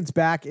Anakin's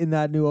back in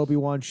that new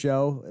Obi-Wan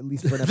show, at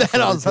least for an episode.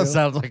 That also or two.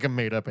 sounds like a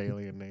made-up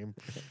alien name.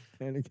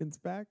 Anakin's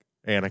back?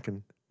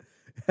 Anakin.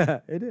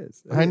 It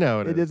is. I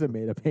know it It is a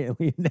made-up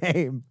alien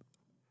name.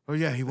 Oh,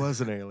 yeah, he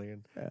was an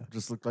alien. Yeah.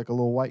 Just looked like a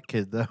little white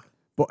kid, though.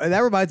 But that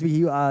reminds me,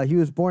 he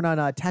was born on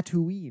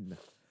Tatooine,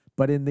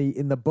 but in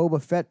the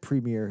Boba Fett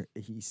premiere,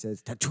 he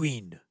says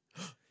Tatooine.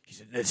 He's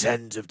in the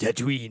sands of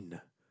Tatooine.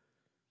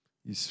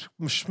 You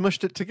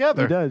smushed it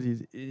together. He does.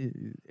 It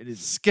is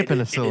Skipping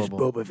a syllable.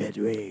 It is Boba Fett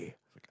way.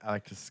 I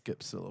like to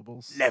skip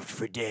syllables. Left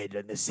for dead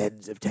on the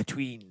sands of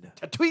Tatooine.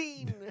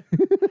 Tatooine.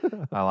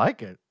 I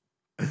like it.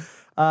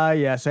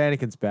 Yeah. So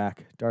Anakin's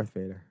back. Darth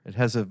Vader. It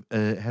has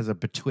a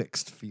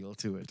betwixt feel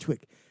to it.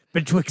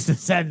 Betwixt the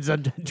sands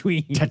on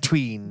Tatooine.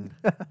 Tatooine.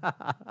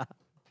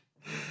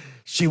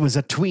 She was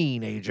a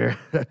tweenager.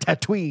 A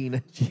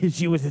Tatooine.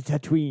 She was a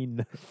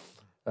Tatooine.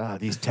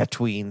 These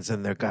Tatooines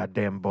and their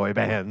goddamn boy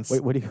bands.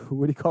 Wait, what do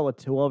you call a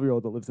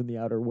 12-year-old that lives in the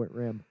Outer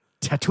Rim?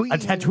 Tatooine. A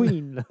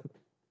Tatooine.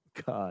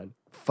 God,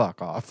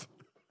 Fuck off.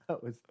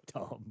 that was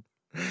dumb.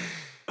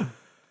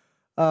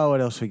 Oh,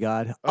 what else we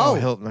got? Oh,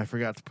 Hilton, I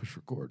forgot to push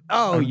record.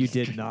 Oh, I'm you just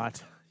did kidding.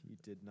 not. You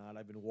did not.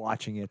 I've been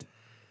watching it.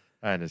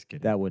 I'm just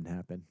kidding. That wouldn't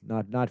happen.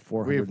 Not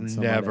 400. We've and some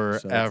odd never,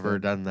 episodes ever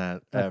in. done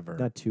that, ever.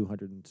 Not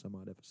 200 and some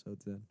odd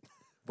episodes in.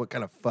 What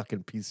kind of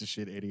fucking piece of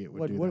shit idiot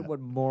would do that? What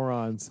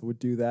morons would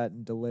do that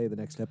and delay the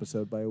next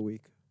episode by a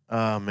week?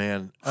 Oh,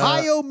 man.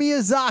 Hayao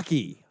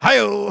Miyazaki.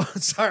 Hi-yo.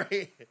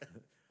 Sorry.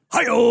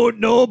 Hayao,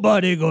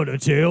 nobody gonna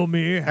tell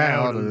me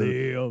How to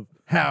live.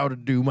 How to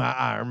do my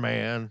Iron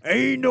Man.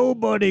 Ain't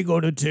nobody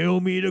gonna tell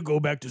me to go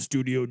back to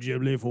Studio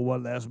Ghibli for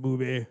one last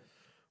movie.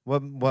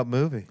 What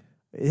movie?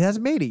 It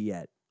hasn't made it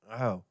yet.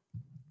 Oh.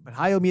 But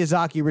Hayao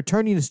Miyazaki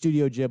returning to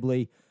Studio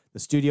Ghibli, the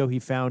studio he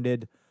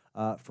founded,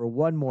 for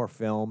one more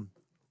film.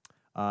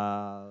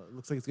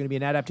 Looks like it's going to be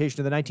an adaptation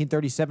of the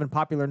 1937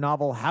 popular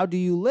novel How Do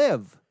You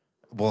Live?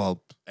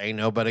 Well, ain't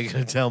nobody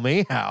gonna tell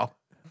me how.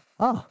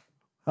 Oh,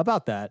 how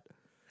about that?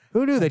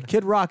 Who knew that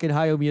Kid Rock and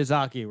Hayao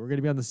Miyazaki were going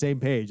to be on the same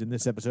page in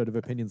this episode of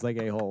Opinions Like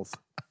A-Holes?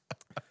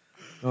 I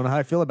don't know how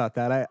I feel about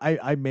that.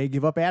 I may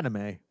give up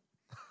anime.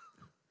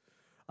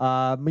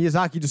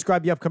 Miyazaki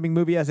described the upcoming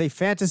movie as a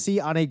fantasy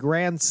on a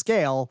grand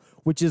scale,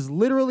 which is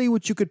literally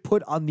what you could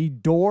put on the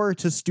door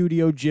to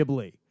Studio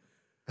Ghibli.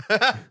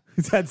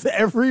 That's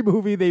every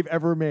movie they've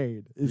ever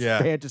made is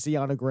fantasy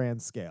on a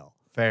grand scale.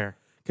 Fair.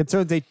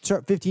 Concerns a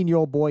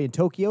 15-year-old boy in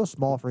Tokyo,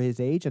 small for his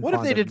age. And What if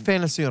fond they of- did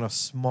fantasy on a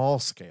small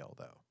scale,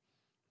 though?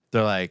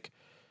 They're like,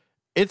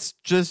 it's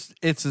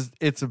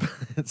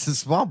a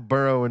small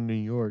borough in New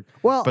York,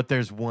 Well- but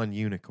there's one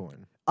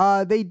unicorn.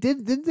 They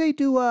didn't they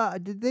do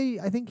did they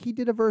I think he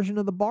did a version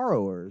of The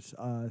Borrowers.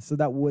 So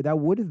that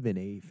would have been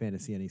a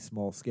fantasy on a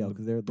small scale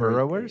because they're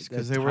Burrowers?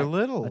 'Cause they were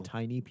little.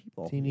 tiny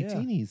people. Teeny Yeah.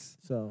 teenies.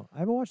 So I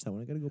haven't watched that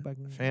one. I gotta go back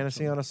and watch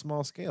Fantasy that on a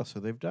small scale, so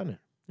they've done it.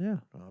 one. Yeah.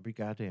 I'll be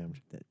goddamned.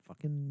 That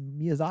fucking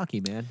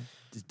Miyazaki, man.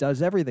 Just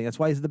does everything. That's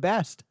why he's the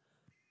best.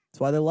 That's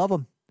why they love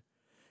him.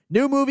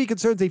 New movie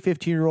concerns a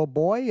 15-year-old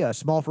boy,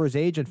 small for his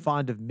age and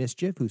fond of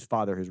mischief, whose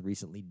father has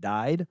recently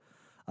died.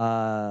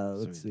 So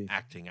Let's he's see.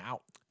 acting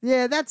out.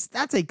 Yeah, that's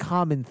a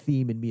common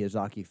theme in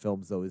Miyazaki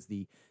films, though, is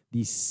the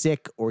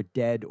sick or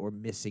dead or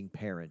missing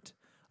parent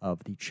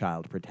of the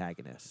child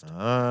protagonist.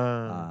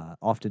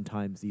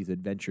 Oftentimes, these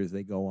adventures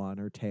they go on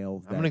are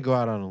tales that... I'm going to go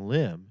out on a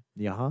limb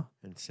Yeah,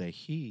 and say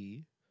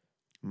he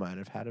might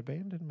have had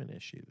abandonment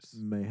issues.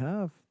 may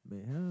have.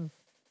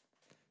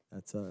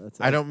 That's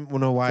I don't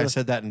know why I it's a-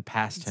 said that in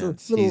past it's a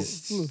tense. little-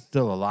 He's little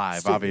still alive,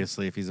 sticky.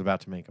 obviously, if he's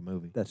about to make a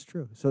movie. That's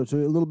true. So it's a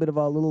little bit of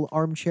a little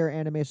armchair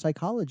anime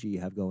psychology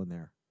you have going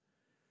there.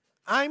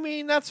 I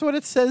mean, that's what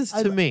it says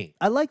to me.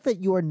 I like that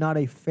you are not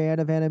a fan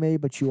of anime,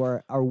 but you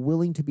are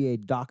willing to be a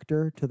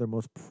doctor to their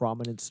most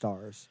prominent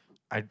stars.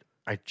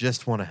 I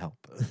just want to help.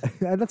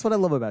 And that's what I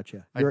love about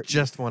you. I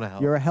just want to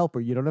help. You're a helper.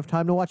 You don't have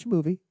time to watch a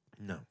movie.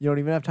 No. You don't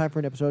even have time for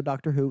an episode of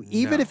Doctor Who,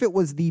 even No. if it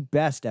was the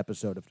best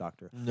episode of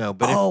Doctor Who. No,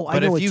 but I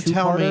know if you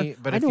tell me,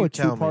 I know a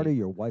two-parter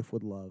your wife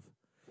would love.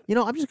 You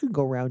know, I'm just gonna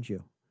go around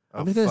you.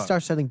 I'm just gonna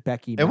start sending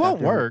Becky. It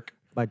won't work.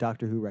 My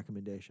Doctor Who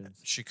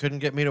recommendations. She couldn't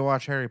get me to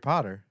watch Harry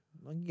Potter.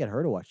 I can get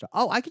her to watch.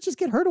 I could just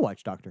get her to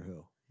watch Doctor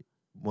Who.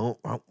 Won't.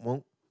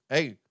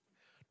 Hey,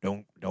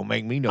 don't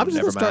make me know. I'm just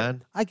Never gonna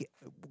mind.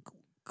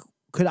 start.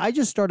 Could I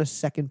just start a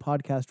second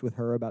podcast with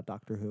her about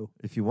Doctor Who?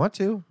 If you want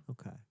to,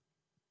 Okay.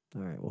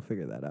 All right, we'll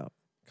figure that out.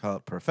 call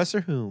it Professor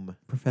Whom.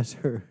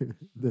 Professor,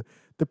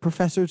 the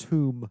Professor's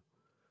Whom.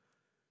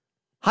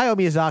 Hayao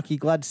Miyazaki,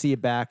 glad to see you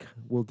back.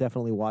 We'll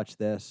definitely watch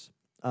this.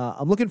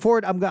 I'm looking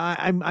forward.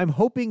 I'm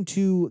hoping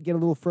to get a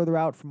little further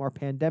out from our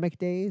pandemic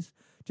days,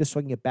 just so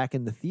I can get back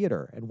in the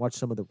theater and watch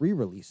some of the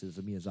re-releases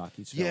of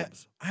Miyazaki's Yeah,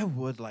 films. I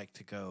would like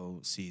to go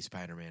see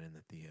Spider-Man in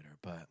the theater,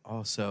 but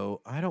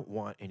also I don't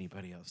want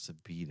anybody else to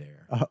be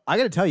there. I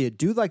got to tell you,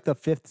 do like the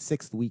 5th,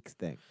 6th week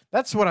thing.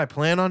 That's what I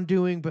plan on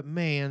doing, but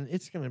man,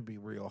 it's going to be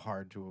real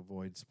hard to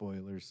avoid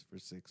spoilers for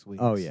 6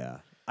 weeks. Oh yeah,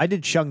 I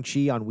did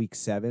Shang-Chi on week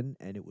 7,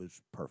 and it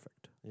was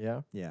perfect.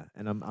 Yeah? Yeah,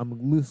 and I'm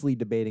loosely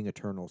debating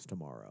Eternals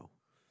tomorrow,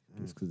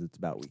 just because it's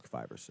about week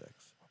 5 or 6,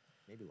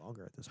 maybe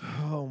longer at this point.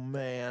 Oh,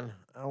 man.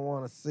 I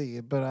want to see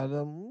it, but I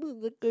don't...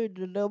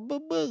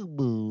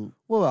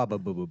 Well,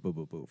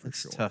 boo, for It's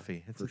sure.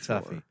 toughy. It's For a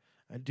toughie. sure.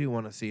 I do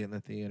want to see it in the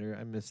theater.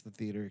 I miss the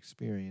theater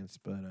experience,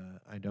 but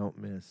I don't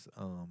miss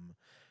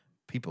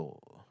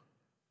people.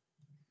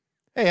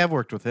 Hey, I've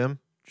worked with him.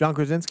 John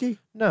Krasinski?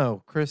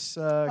 No, Chris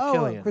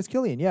Killian. Chris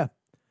Killian, yeah.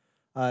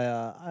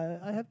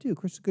 I have too.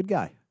 Chris is a good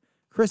guy.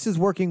 Chris is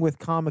working with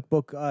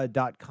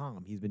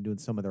comicbook.com. He's been doing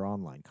some of their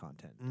online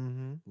content,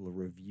 little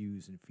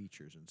reviews and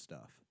features and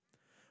stuff.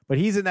 But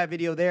he's in that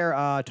video there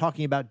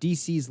talking about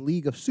DC's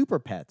League of Super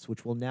Pets,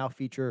 which will now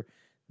feature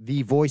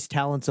the voice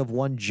talents of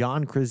one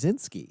John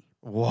Krasinski.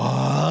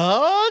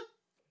 What?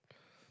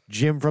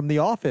 Jim from The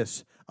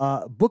Office,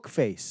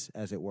 Bookface,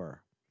 as it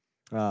were,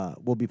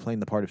 will be playing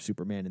the part of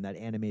Superman in that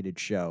animated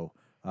show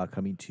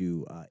coming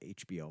to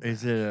HBO.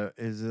 Is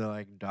it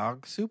like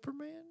Dog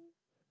Superman?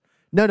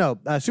 No.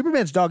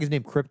 Superman's dog is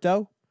named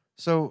Crypto.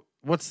 So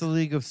what's the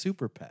League of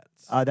Super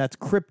Pets? That's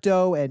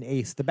Crypto and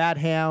Ace the Bat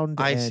Hound.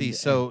 I and- see.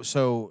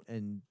 So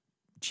and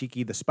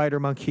Cheeky the Spider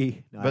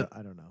Monkey. No, But-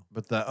 I don't know.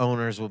 but the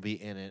owners will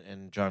be in it,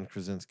 and John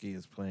Krasinski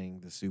is playing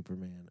the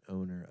Superman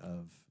owner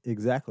of.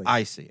 Exactly.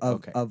 I see. Of,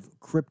 Okay. Of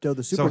Crypto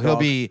the Super So he'll Dog.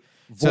 be.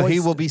 So he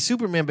voiced- will be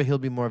Superman, but he'll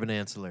be more of an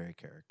ancillary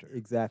character.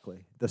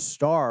 Exactly. The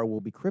star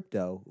will be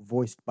Crypto,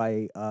 voiced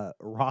by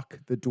Rock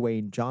the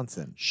Dwayne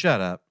Johnson.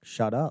 Shut up.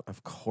 Shut up.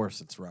 Of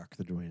course, it's Rock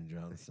the Dwayne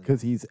Johnson.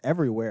 Because he's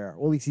everywhere.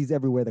 Well, at least he's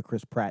everywhere that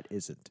Chris Pratt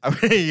isn't. I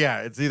mean,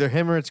 yeah, it's either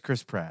him or it's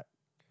Chris Pratt.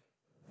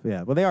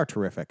 Yeah, well, they are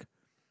terrific.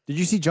 Did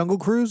you see Jungle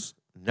Cruise?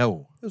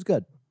 No, It was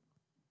good.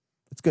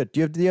 It's good. Do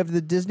you have the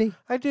Disney?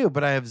 I do,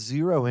 but I have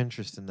zero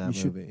interest in that You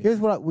should, movie. here's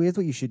what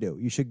you should do.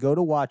 You should go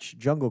to watch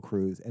Jungle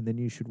Cruise, and then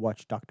you should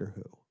watch Doctor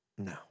Who.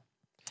 No,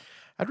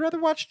 I'd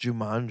rather watch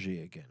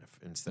Jumanji again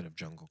instead of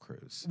Jungle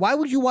Cruise. Why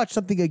would you watch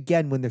something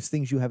again when there's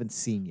things you haven't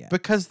seen yet?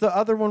 Because the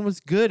other one was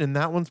good, and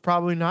that one's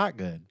probably not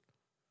good.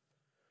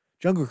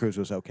 Jungle Cruise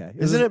was okay.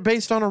 Isn't it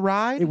based on a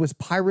ride? It was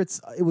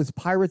Pirates. It was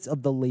Pirates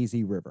of the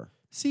Lazy River.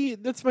 See,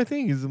 that's my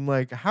thing. Is I'm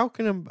like, how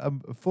can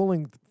a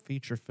full-length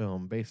feature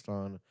film based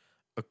on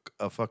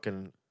a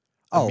fucking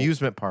Oh.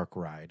 amusement park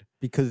ride?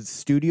 Because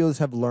studios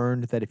have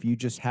learned that if you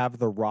just have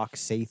The Rock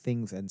say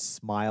things and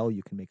smile,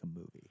 you can make a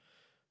movie.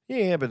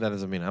 Yeah, but that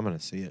doesn't mean I'm going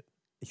to see it.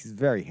 He's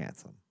very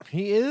handsome.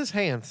 He is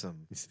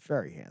handsome. He's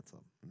very handsome.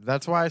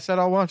 That's why I said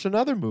I'll watch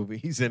another movie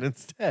he's in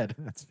instead.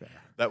 That's fair.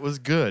 That was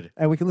good.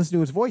 And we can listen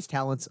to his voice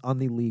talents on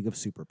the League of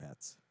Super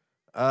Pets.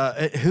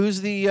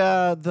 Who's the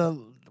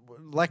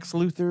Lex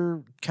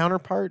Luthor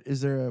counterpart?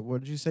 Is there a,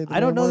 what did you say? I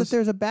don't know that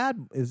there's a bad.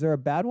 Is there a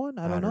bad one?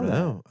 I don't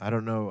know that. I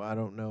don't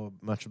know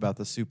much about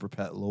the Super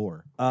Pet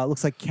lore.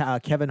 Looks like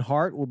Kevin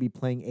Hart will be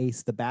playing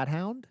Ace the Bat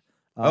Hound.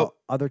 Oh.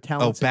 Other Oh,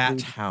 talents. Bat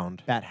include-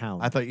 Hound. Bat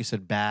Hound. I thought you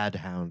said Bad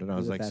Hound, and I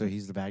was He's a like, bad- so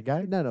he's the bad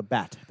guy? No,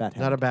 Bat Hound.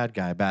 Not a bad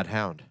guy, Bad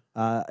Hound.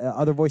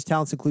 Other voice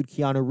talents include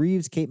Keanu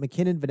Reeves, Kate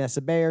McKinnon,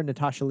 Vanessa Bayer,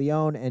 Natasha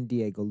Lyonne, and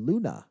Diego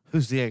Luna.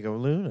 Who's Diego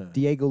Luna?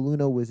 Diego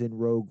Luna was in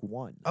Rogue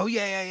One. Oh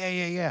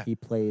yeah. He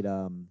played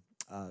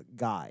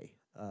Guy.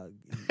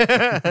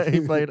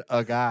 He played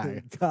a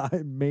guy.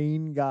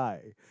 Main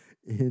guy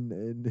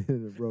in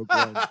Rogue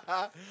One.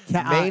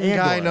 Main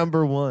guy Andor.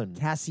 number one.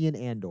 Cassian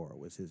Andor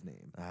was his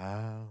name.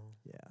 Oh.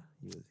 Yeah,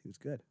 he was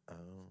good. Oh.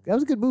 That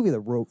was a good movie. The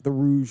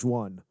Rouge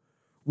one,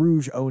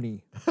 Rouge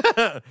Oni.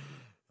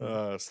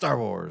 Star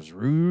Wars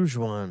Rouge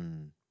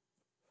One.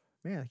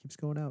 Man, it keeps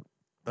going out.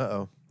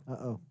 Uh Uh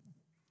oh.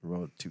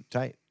 Rolled too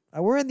tight.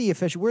 We're in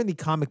the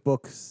comic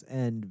books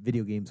and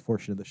video games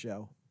portion of the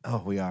show.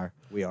 Oh, we are.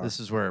 We are. This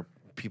is where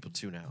people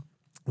tune out.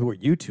 Who are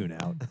you tune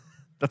out?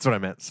 That's what I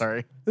meant.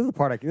 Sorry. This is the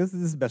part. This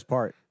is the best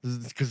part. This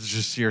is because it's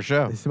just your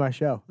show. This is my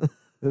show.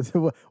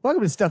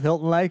 Welcome to Stuff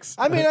Hilton Likes.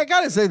 I mean, I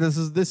gotta say this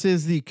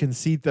is the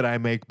conceit that I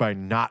make by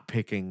not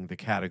picking the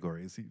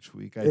categories each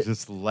week. I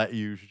just let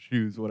you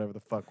choose whatever the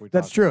fuck we.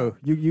 That's talk true.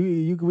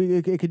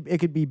 about. It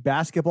could be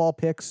basketball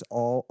picks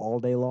all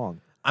day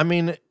long. I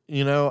mean,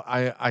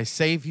 I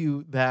save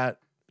you that.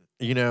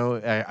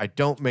 I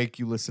don't make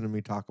you listen to me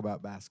talk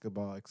about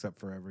basketball except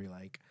for every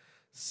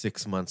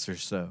 6 months or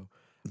so.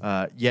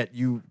 Yet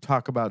you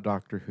talk about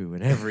Doctor Who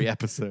in every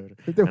episode,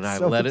 There and was I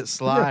so let much- it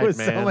slide, there was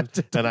so man. much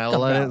to And I talk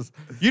let about. it.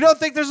 You don't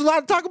think there's a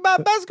lot to talk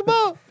about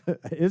basketball?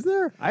 Is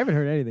there? I haven't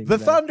heard anything. The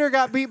today. Thunder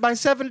got beat by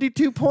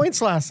 72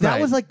 points last night.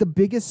 That was like the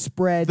biggest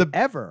spread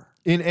ever.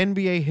 in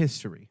NBA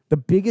history. The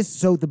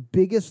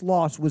biggest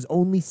loss was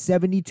only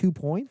 72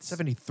 points.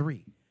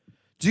 73.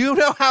 Do you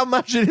know how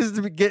much it is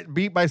to get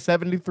beat by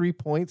 73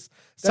 points?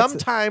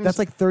 Sometimes That's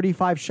like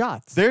 35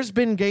 shots. there's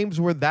been games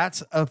where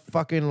that's a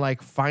fucking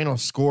like final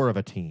score of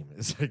a team.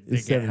 It's like they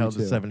It's get held to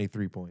 72.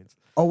 73 points.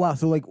 Oh, wow.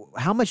 So, like,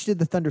 how much did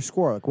the Thunder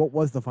score? Like, what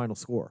was the final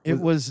score? It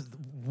was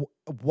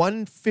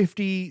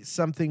 150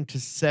 something to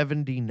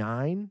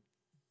 79.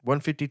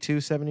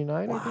 152 79.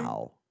 I think.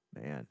 Wow,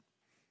 man.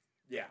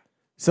 Yeah.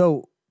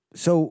 So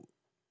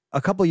a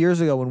couple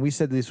years ago when we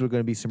said these were going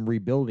to be some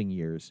rebuilding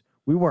years,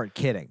 we weren't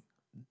kidding.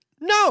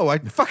 No, I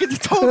fucking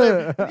told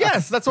him.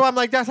 Yes, that's why I'm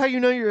like, that's how you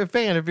know you're a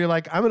fan. If you're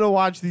like, I'm going to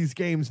watch these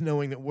games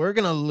knowing that we're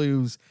going to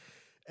lose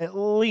at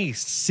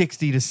least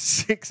 60 to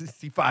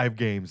 65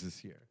 games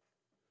this year.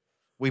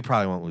 We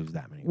probably won't lose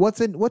that many. What's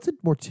a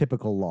more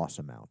typical loss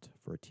amount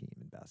for a team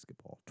in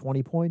basketball?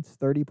 20 points,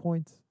 30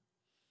 points?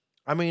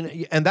 I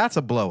mean, and that's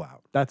a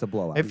blowout. That's a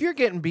blowout. If you're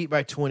getting beat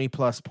by 20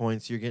 plus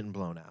points, you're getting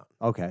blown out.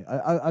 okay,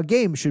 a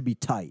game should be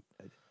tight.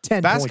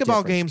 10 Basketball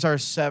point difference.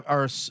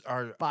 games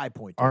are 5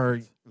 point are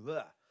difference.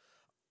 ugh.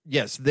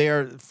 Yes, they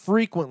are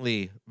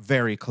frequently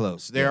very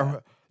close.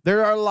 There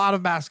are a lot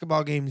of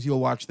basketball games you'll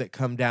watch that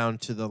come down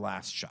to the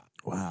last shot.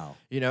 Wow.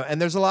 You know, and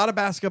there's a lot of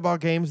basketball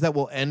games that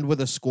will end with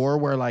a score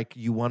where like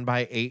you won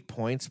by 8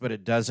 points, but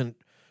it doesn't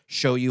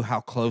show you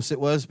how close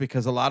it was,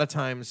 because a lot of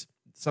times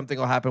something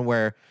will happen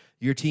where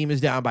your team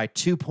is down by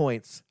 2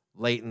 points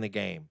late in the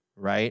game,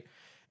 right?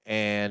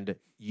 And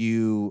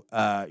you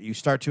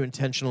start to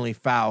intentionally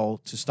foul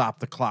to stop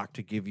the clock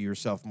to give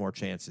yourself more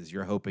chances.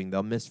 You're hoping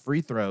they'll miss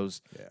free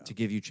throws to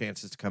give you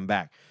chances to come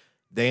back.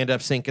 They end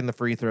up sinking the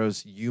free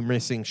throws, you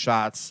missing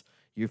shots,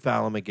 you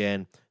foul them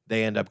again.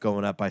 They end up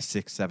going up by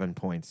 6, 7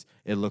 points.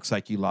 It looks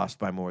like you lost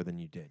by more than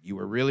you did. You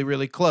were really,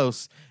 really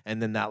close,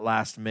 and then that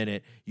last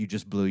minute, you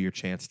just blew your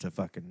chance to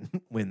fucking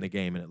win the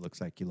game, and it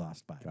looks like you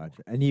lost by more.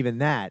 Gotcha. And even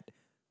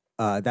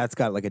that's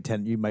got like a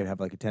 10. You might have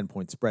like a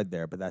 10-point spread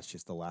there, but that's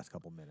just the last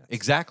couple minutes.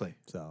 Exactly.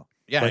 So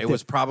Yeah, but it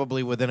was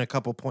probably within a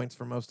couple points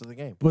for most of the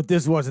game. But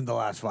this wasn't the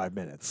last 5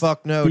 minutes.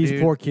 Fuck no, These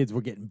dude. poor kids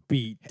were getting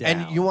beat down.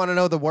 And you want to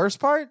know the worst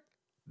part?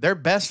 Their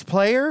best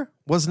player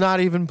was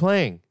not even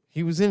playing.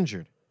 He was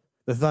injured.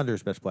 the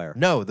Thunder's best player.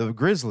 No, the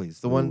Grizzlies,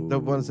 the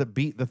ones that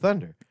beat the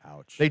Thunder.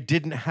 Ouch. They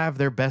didn't have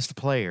their best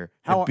player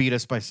How- and beat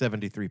us by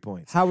 73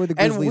 points. How were the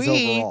Grizzlies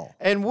overall?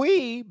 And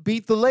we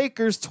beat the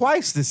Lakers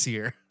twice this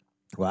year.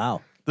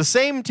 Wow. The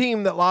same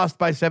team that lost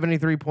by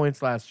 73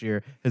 points last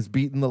year has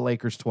beaten the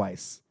Lakers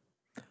twice.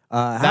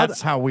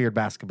 That's how weird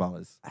basketball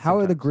is. How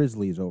are the sometimes.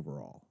 Grizzlies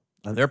overall?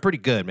 They're pretty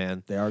good,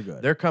 man. They are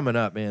good. They're coming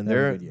up, man.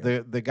 They're They're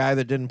a good the guy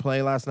that didn't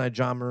play last night,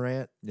 John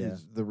Morant,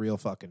 is the real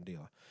fucking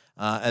deal.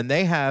 And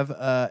they have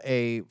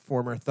a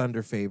former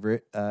Thunder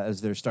favorite as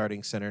their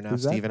starting center now,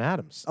 Who's that? Steven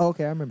Adams. Oh,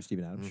 okay, I remember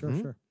Steven Adams. Sure,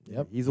 sure.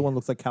 Yep. He's the one that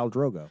looks like Cal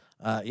Drogo.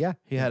 Yeah,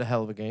 he had a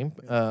hell of a game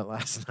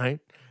last night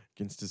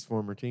against his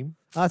former team.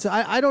 So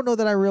I don't know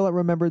that I really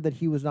remembered that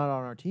he was not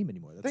on our team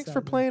anymore. That's Thanks sad, for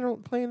man.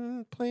 playing in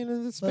the Play a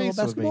little space with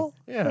basketball.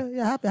 me. Yeah.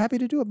 yeah. Happy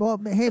to do it. Well,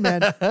 hey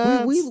man,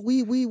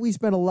 we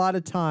spent a lot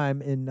of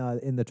time in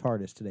the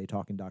TARDIS today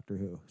talking Doctor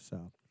Who.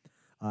 So,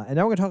 and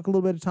now we're gonna talk a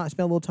little bit of time,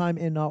 spend a little time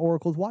in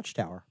Oracle's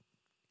Watchtower.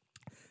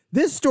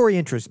 This story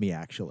interests me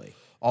actually.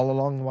 All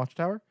along the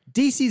Watchtower?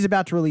 DC's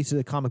about to release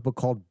a comic book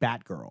called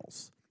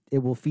Batgirls. It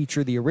will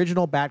feature the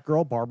original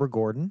Batgirl, Barbara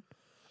Gordon.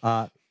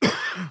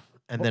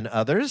 And then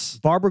others?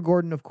 Barbara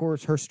Gordon, of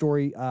course, her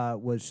story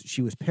was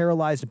she was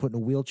paralyzed and put in a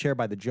wheelchair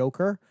by the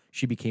Joker.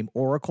 She became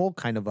Oracle,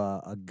 kind of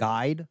a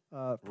guide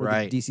for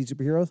Right. the DC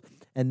superheroes.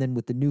 And then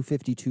with the New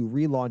 52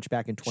 relaunch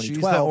back in 2012.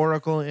 She's the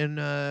Oracle in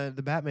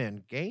the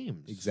Batman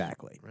games.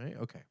 Exactly. Right?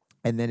 Okay.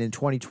 And then in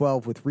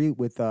 2012 with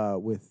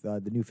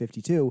the New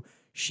 52,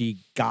 she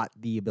got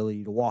the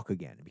ability to walk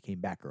again and became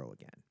Batgirl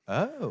again.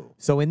 Oh.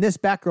 So in this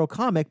Batgirl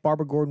comic,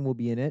 Barbara Gordon will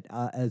be in it,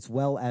 as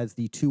well as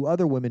the two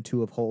other women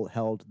to have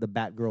held the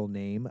Batgirl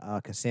name,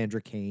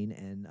 Cassandra Cain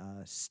and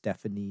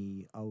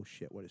Stephanie. Oh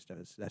shit, what is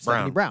that?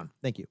 Stephanie Brown.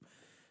 Thank you,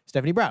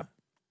 Stephanie Brown.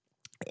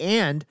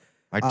 And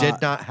I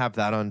did not have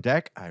that on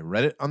deck. I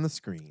read it on the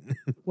screen.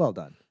 well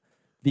done.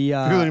 The People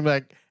are gonna be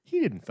like, he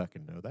didn't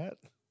fucking know that.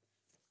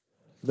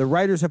 the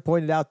writers have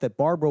pointed out that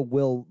Barbara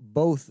will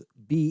both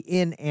be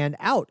in and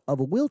out of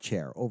a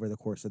wheelchair over the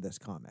course of this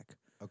comic.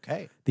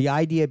 Okay. The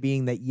idea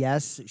being that,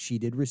 yes, she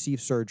did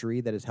receive surgery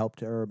that has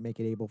helped her make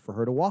it able for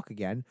her to walk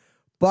again.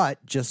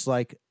 But just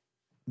like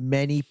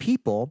many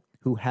people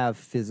who have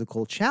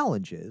physical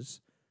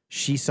challenges,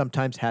 she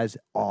sometimes has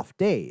off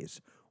days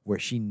where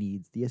she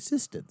needs the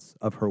assistance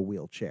of her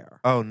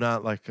wheelchair. Oh,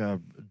 not like a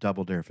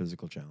Double Dare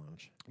physical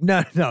challenge.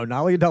 No,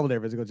 not like a double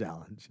dare physical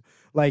challenge.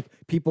 Like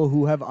people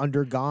who have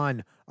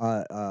undergone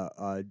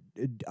a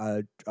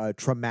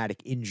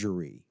traumatic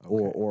injury,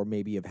 or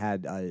maybe have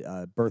had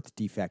birth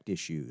defect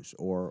issues,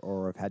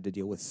 or have had to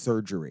deal with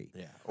surgery.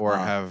 Yeah. Or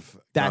have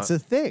That's a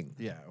thing.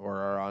 yeah, or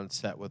are on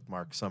set with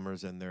Mark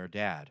Summers and their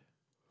dad.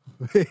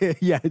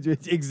 Yeah,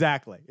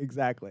 exactly.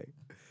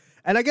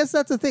 And I guess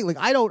that's the thing. Like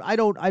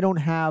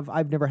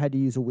I've never had to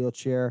use a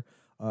wheelchair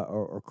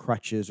or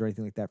crutches or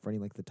anything like that for any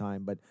length of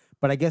time. But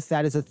I guess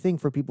that is a thing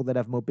for people that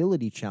have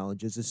mobility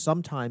challenges. Is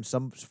sometimes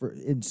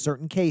in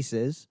certain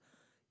cases,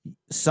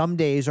 some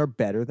days are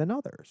better than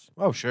others.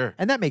 Oh, sure.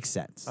 And that makes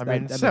sense. I mean,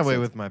 that it's makes that way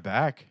sense. with my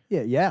back.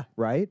 Yeah,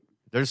 right?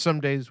 There's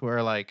some days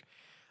where like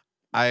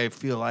I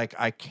feel like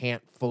I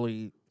can't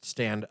fully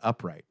stand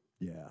upright,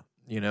 Yeah.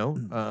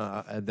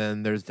 and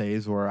then there's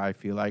days where I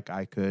feel like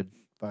I could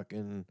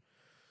fucking,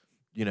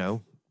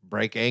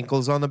 break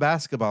ankles on the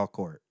basketball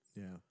court.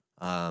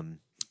 Yeah.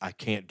 I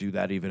can't do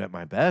that even at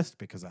my best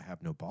because I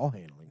have no ball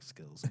handling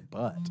skills,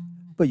 but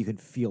But you can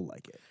feel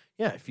like it.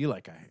 yeah, I feel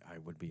like I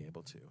would be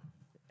able to.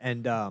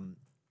 And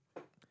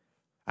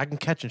I can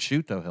catch and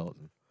shoot though,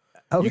 Hilton.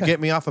 okay. You get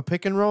me off a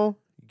pick and roll,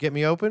 you get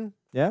me open,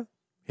 yeah.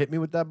 hit me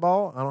with that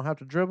ball. I don't have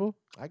to dribble.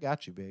 I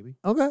got you, baby.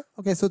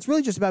 Okay. So it's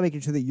really just about making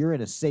sure that you're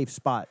in a safe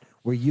spot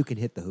where you can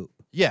hit the hoop.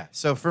 Yeah.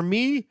 So for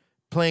me,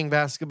 playing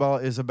basketball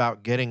is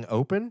about getting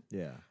open,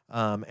 Yeah.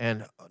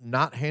 and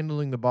not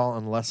handling the ball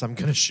unless I'm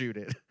going to shoot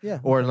it, Yeah.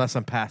 or unless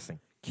I'm passing.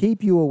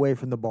 Keep you away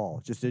from the ball.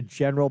 Just a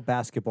general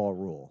basketball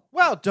rule.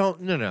 Well,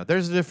 no.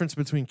 There's a difference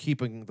between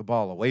keeping the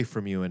ball away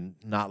from you and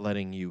not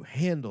letting you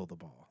handle the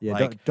ball. Yeah.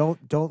 Like,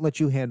 Don't let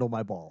you handle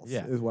my balls.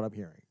 Yeah. Is what I'm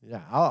hearing.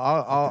 yeah,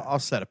 I'll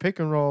set a pick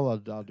and roll.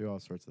 I'll do all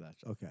sorts of that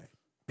stuff. Okay.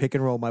 Pick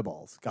and roll my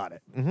balls. Got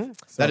it. Mm-hmm.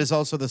 So- That is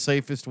also the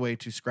safest way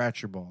to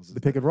scratch your balls. is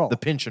The pick and roll. The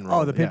pinch and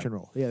roll. Oh, the pinch yeah. and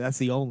roll. Yeah, that's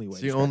the only way. It's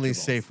to the scratch only your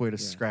balls. safe way to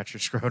Yeah. scratch your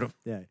scrotum.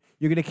 Yeah.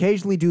 You can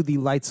occasionally do the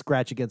light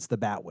scratch against the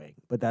bat wing,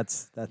 but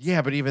that's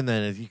Yeah, but even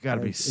then, you got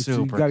to be It's- you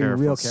super gotta be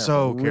careful. real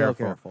So real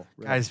careful. careful.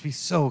 Right. Guys, be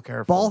so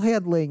careful. Ball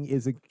handling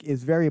is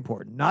very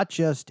important, not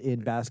just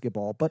in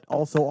basketball, but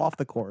also off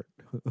the court.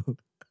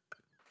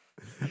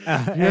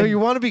 You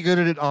want to be good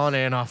at it on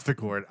and off the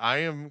court.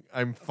 I'm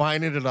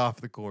fine at it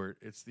off the court.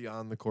 It's the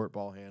on the court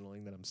ball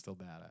handling that I'm still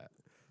bad at.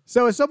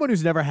 So, as someone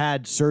who's never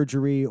had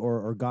surgery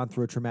or gone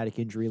through a traumatic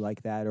injury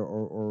like that,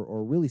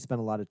 or really spent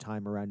a lot of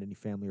time around any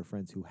family or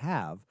friends who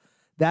have,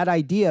 that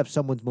idea of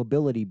someone's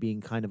mobility being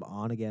kind of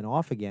on again,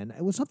 off again,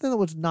 it was something that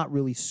was not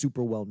really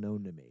super well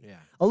known to me. Yeah.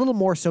 A little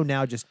more so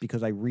now just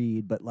because I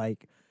read, but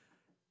like.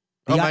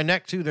 Oh, the my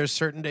neck too. There's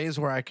certain days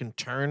where I can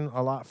turn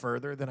a lot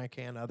further than I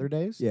can other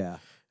days. Yeah.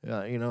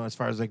 As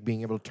far as like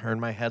being able to turn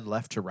my head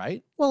left to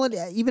right. Well, and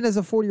even as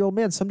a 40-year-old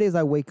man, some days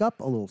I wake up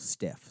a little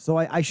stiff. So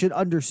I should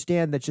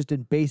understand that just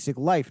in basic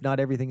life, not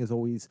everything is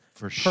always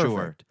For sure.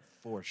 perfect.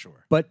 For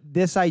sure. But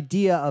this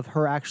idea of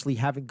her actually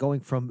going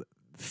from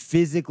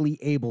physically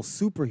able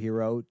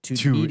superhero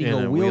to needing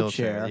in a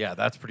wheelchair, Yeah,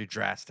 that's pretty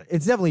drastic.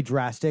 it's definitely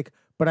drastic.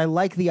 But I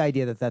like the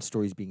idea that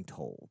story is being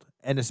told.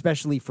 And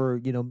especially for,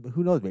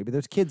 who knows, maybe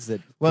there's kids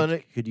that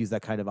could use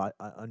that kind of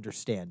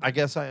understanding. I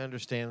guess I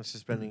understand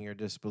suspending your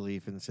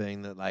disbelief and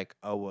saying that, like,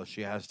 oh, well,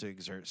 she has to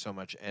exert so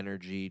much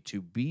energy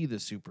to be the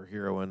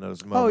superhero in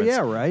those moments. yeah,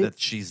 right. That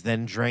she's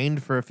then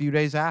drained for a few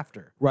days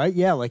after. Right?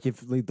 Yeah, like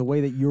if the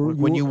way that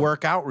When you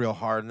work out real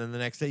hard and then the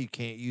next day you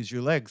can't use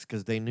your legs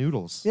because they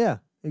noodles. Yeah,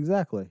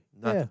 exactly.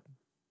 Not- Yeah.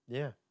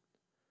 Yeah.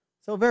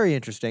 So very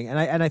interesting, and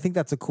I think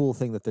that's a cool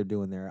thing that they're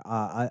doing there.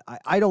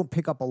 I don't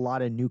pick up a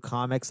lot of new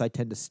comics. I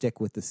tend to stick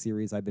with the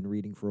series I've been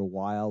reading for a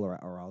while, or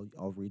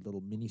I'll read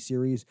little mini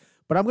series.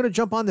 But I'm going to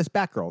jump on this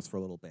Batgirls for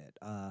a little bit.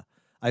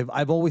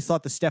 I've always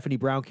thought the Stephanie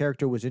Brown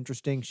character was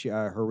interesting. She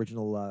her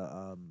original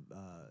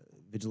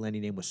vigilante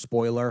name was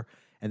Spoiler,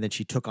 and then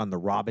she took on the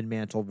Robin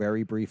mantle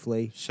very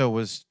briefly.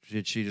 So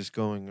did she just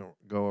go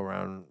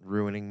around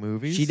ruining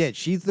movies? She did.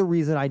 She's the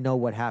reason I know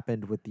what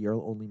happened with the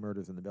only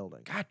murders in the building.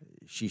 God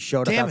she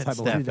showed damn up it,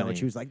 outside my window Stephanie. and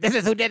she was like, "This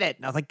is who did it."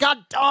 And I was like, "God,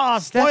 spoiler!"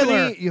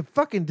 Stephanie, you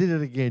fucking did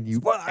it again.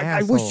 You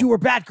I wish you were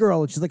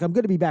Batgirl. And she's like, "I'm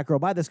going to be Batgirl.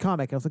 Buy this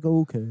comic." And I was like,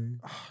 "Okay."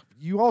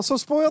 You also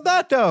spoiled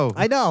that though.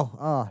 I know.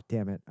 Oh,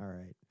 damn it. All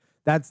right.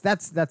 That's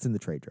in the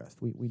trade dress.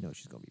 We know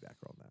she's going to be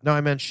Batgirl now. No,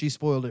 I meant she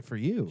spoiled it for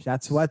you.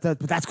 That's what. But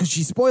that's because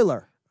she's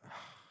spoiler.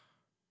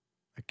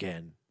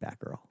 Again.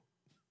 Batgirl.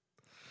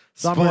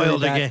 So I'm ready for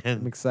Spoiled that. again.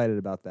 I'm excited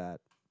about that.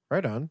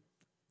 Right on.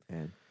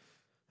 And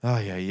Oh,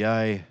 yeah.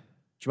 did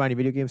you buy any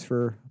video games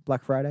for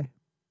Black Friday?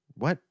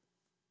 What?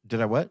 Did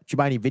I what? Did you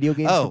buy any video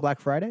games Oh. for Black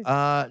Friday?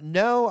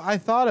 No, I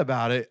thought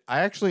about it.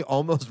 I actually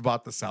almost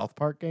bought the South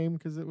Park game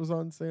because it was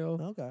on sale.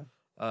 Okay.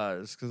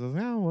 Just because I was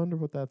like, I wonder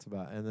what that's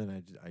about. And then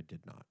I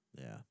did not.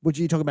 Yeah. What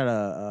you talking about?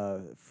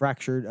 A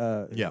fractured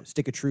Yeah.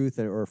 stick of truth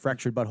or a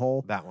fractured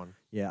butthole? That one.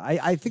 Yeah.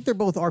 I think they're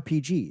both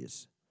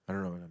RPGs. I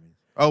don't know what that means.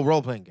 Oh,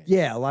 role-playing game.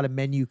 Yeah, a lot of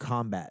menu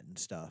combat and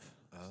stuff.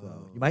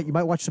 So you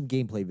might watch some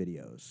gameplay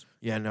videos.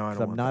 Yeah, no, I 'Cause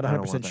don't I'm want not that. I don't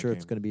 100% want that sure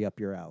it's game. going to be up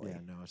your alley. Yeah,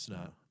 no, it's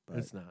not. but-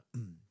 It's not.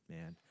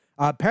 Man.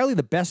 Apparently,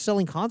 the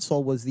best-selling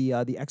console was the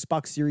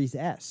Xbox Series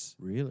S.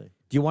 Really?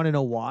 Do you want to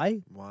know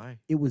why? Why?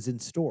 It was in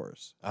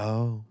stores.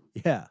 Oh,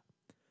 Yeah.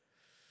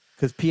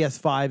 Because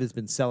PS5 has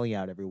been selling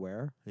out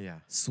everywhere. yeah.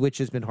 Switch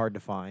has been hard to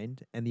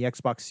find, and the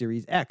Xbox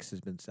Series X has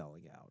been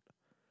selling out.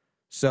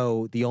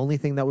 So the only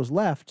thing that was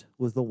left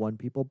was the one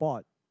people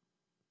bought.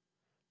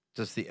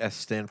 Does the S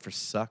stand for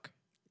suck?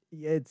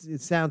 Yeah,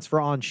 it stands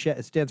for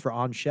it stands for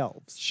on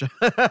shelves.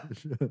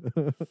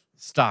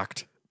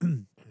 Stocked.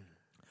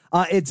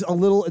 It's a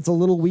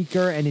little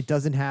weaker, and it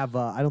doesn't have.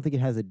 I don't think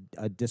it has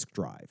a disk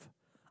drive.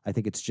 I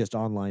think it's just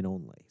online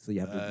only. So you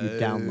have to you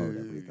download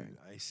everything.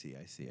 I see.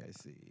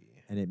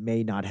 and it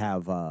may not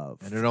have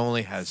And it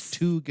only has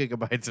 2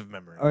 gigabytes of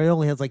memory. or it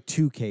only has like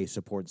 2K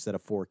support instead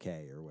of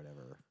 4K or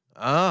whatever. I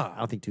Ah,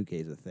 don't think 2K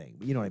is a thing,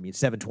 but you know what I mean,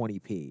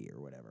 720p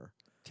or whatever.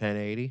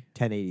 1080.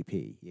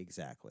 1080p,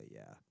 exactly,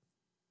 yeah.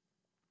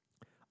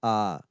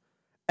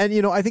 And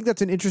you know, I think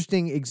that's an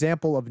interesting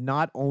example of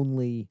not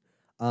only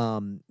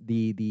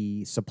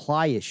the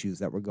supply issues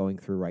that we're going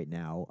through right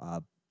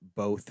now,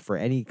 both for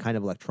any kind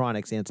of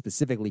electronics and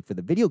specifically for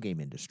the video game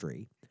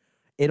industry.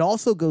 It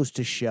also goes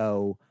to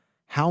show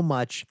how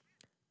much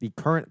the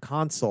current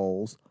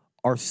consoles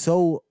are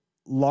so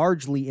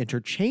largely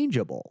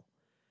interchangeable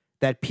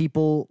that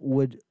people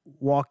would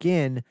walk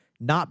in,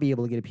 not be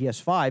able to get a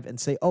PS5 and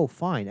say, oh,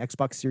 fine,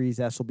 Xbox Series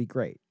S will be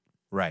great.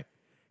 Right.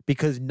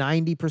 Because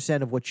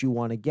 90% of what you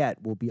want to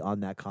get will be on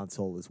that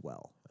console as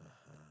well.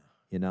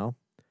 You know?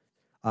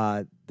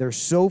 There's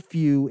so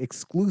few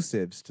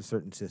exclusives to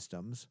certain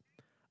systems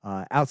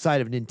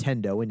outside of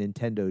Nintendo and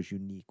Nintendo's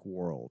unique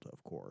world,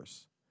 of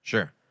course.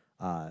 Sure.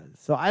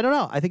 So I don't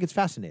know. I think it's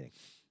fascinating.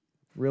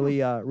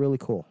 Really, really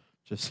cool.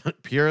 Just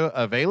pure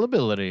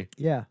availability.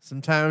 Yeah.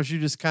 Sometimes you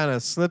just kind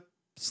of slip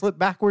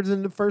backwards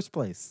into first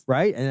place.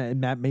 Right?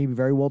 And that may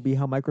very well be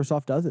how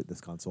Microsoft does it,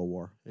 this console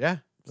war. Yeah.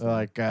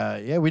 Like,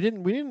 we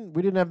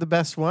didn't have the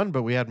best one,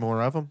 but we had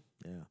more of them.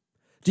 Yeah.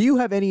 Do you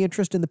have any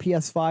interest in the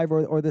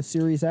PS5 or the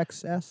Series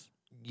XS?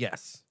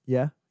 Yes.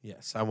 Yeah?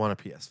 Yes. I want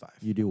a PS5.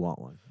 You do want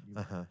one.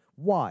 Uh-huh.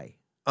 Why?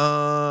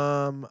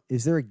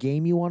 Is Is there a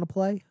game you want to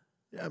play?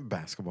 yeah,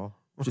 basketball.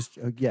 Just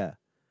yeah.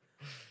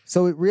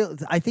 So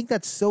I think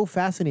that's so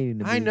fascinating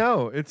to me. I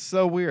know. It's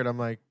so weird. I'm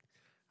like,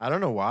 I don't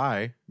know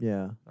why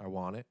Yeah. I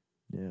want it.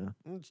 Yeah.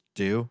 Just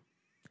do.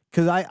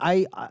 Because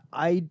I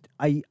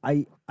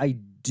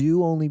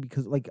do only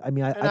because like I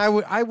mean And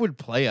I would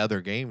play other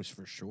games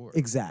for sure.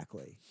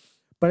 exactly.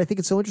 But I think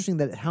it's so interesting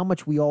that how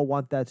much we all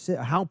want that,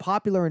 how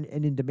popular and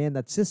in demand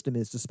that system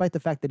is, despite the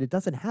fact that it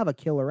doesn't have a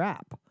killer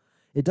app.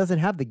 It doesn't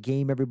have the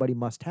game everybody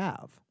must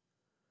have.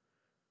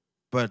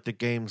 But the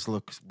games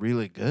look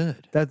really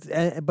good.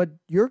 But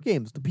your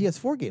games, the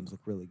PS4 games,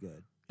 look really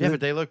good. Yeah, but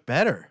they look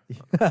better,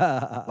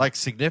 like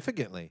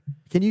significantly.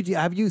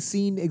 Have you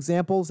seen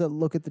examples that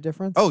look at the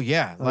difference? Oh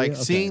yeah, Oh, like yeah?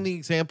 Okay. seeing the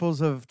examples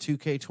of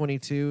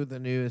 2K22, the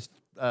newest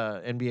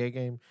NBA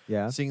game.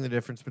 Yeah. Seeing the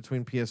difference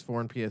between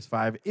PS4 and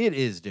PS5, it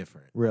is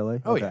different.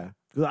 Really? Oh, Okay. yeah.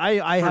 'Cause I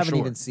For haven't sure.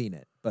 even seen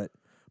it, but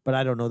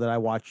I don't know that I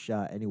watch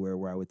anywhere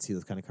where I would see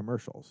those kind of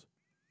commercials.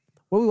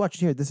 What are we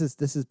watching here? This is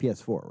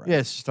PS4, right? Yeah,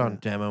 it's just on Yeah.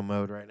 demo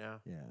mode right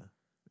now. Yeah.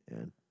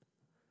 Yeah.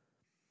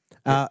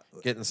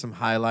 Getting some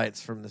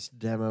highlights from this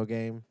demo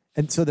game.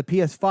 And so the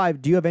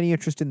PS5, do you have any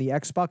interest in the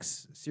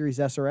Xbox Series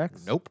S or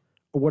X? Nope,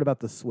 Or what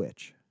about the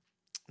Switch?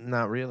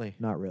 not really.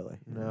 Not really.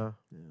 No.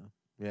 Yeah.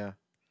 Yeah.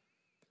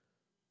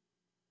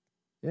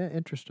 Yeah,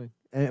 interesting.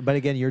 But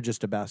again, you're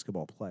just a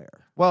basketball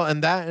player. Well,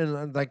 and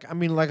like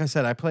I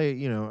said, I play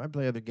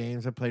other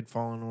games. I played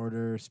Fallen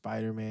Order,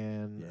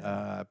 Spider-Man.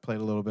 Yeah. I played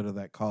a little bit of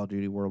that Call of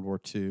Duty World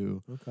War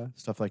II, Okay.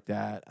 stuff like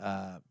that.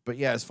 But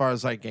yeah, as far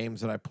as like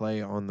games that I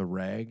play on the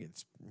reg,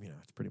 it's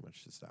pretty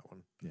much just that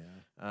one.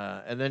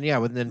 Yeah. And then yeah,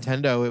 with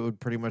Nintendo, it would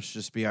pretty much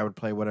just be I would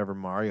play whatever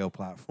Mario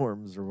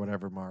platforms or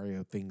whatever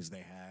Mario things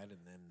they had,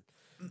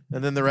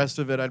 and then the rest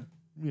of it I'd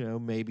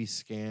maybe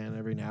scan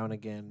every now and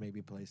again,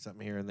 maybe play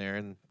something here and there,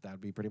 and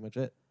that'd be pretty much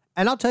it.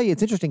 And I'll tell you,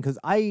 it's interesting because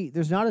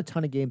there's not a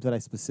ton of games that I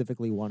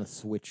specifically want to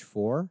Switch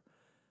for,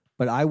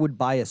 but I would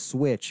buy a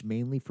Switch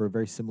mainly for a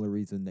very similar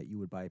reason that you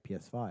would buy a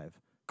PS5,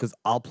 because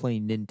I'll play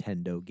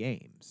Nintendo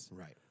games.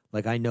 Right.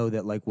 Like I know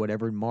that like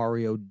whatever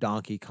Mario,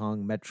 Donkey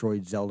Kong,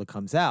 Metroid, Zelda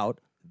comes out,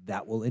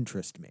 that will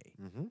interest me.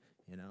 Mm-hmm.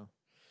 You know?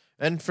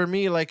 And for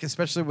me, like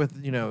especially with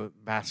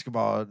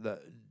basketball,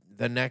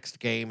 the next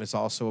game is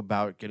also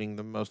about getting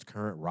the most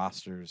current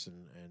rosters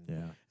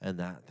and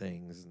that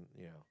things,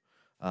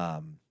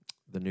 and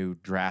the new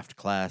draft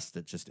class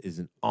that just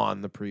isn't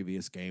on the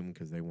previous game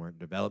because they weren't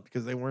developed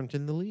because they weren't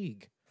in the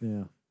league.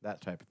 Yeah.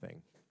 That type of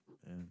thing.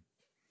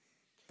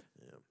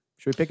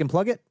 Should we pick and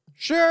plug it?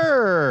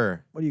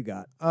 Sure. What do you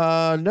got?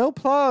 No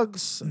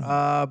plugs,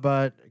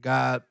 but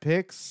got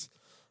picks.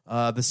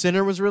 The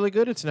Sinner was really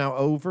good. It's now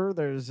over.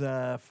 There's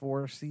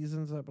 4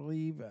 seasons, I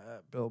believe.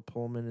 Bill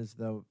Pullman is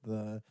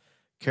the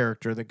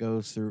character that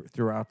goes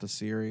throughout the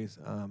series.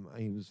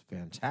 He was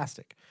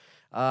fantastic.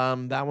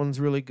 That one's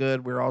really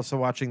good. We're also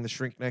watching The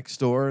Shrink Next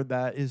Door.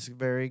 That is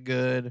very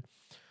good.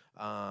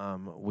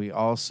 We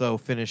also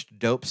finished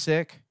Dope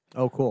Sick.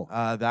 Oh, cool.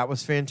 That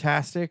was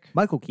fantastic.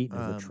 Michael Keaton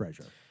is a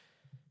treasure.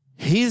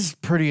 He's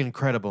pretty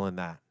incredible in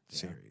that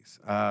series,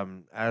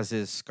 as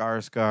is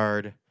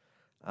Skarsgård.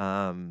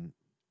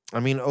 I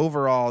mean,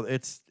 overall,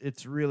 it's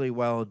really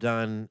well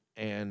done,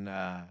 and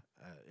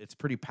it's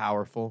pretty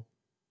powerful,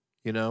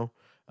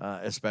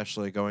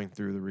 especially going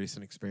through the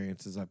recent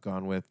experiences I've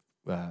gone with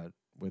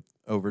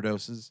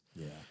overdoses.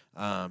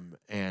 Yeah.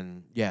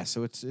 And yeah,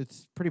 so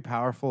it's pretty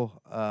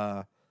powerful.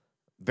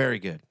 Very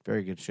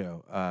good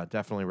show.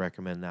 Definitely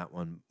recommend that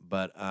one.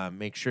 But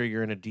make sure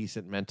you're in a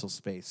decent mental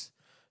space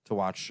to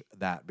watch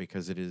that,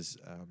 because it is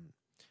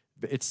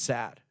it's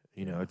sad.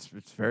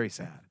 It's very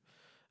sad.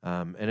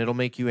 And it'll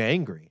make you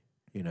angry.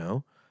 You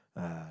know,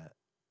 I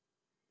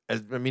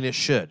mean, it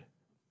should.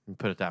 Let me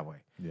put it that way.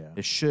 Yeah.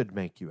 It should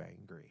make you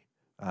angry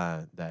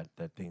that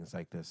things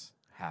like this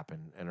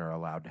happen and are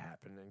allowed to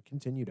happen and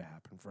continue to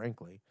happen.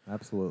 Frankly,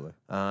 Absolutely.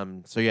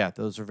 so yeah,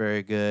 those are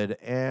very good.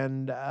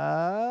 And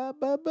I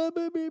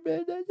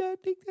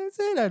think that's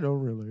it. I don't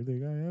really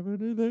think I have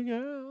anything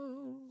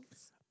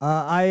else.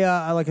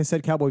 I like I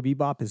said, Cowboy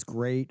Bebop is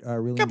great.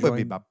 Really Cowboy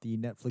enjoying Bebop. the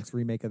Netflix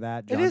remake of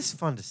that. It is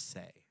fun to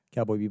say.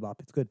 Cowboy Bebop.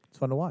 It's good. It's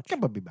fun to watch.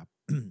 Cowboy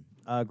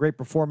Bebop. Great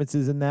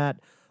performances in that.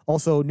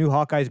 Also, new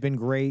Hawkeye's been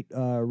great.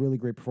 Really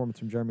great performance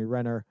from Jeremy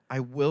Renner. I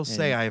will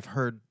say I've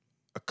heard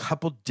a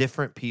couple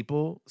different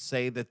people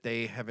say that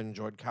they have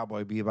enjoyed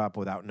Cowboy Bebop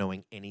without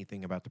knowing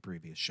anything about the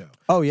previous show.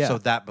 Oh, yeah. So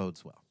that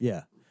bodes well.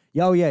 Yeah.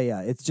 Yeah. Oh,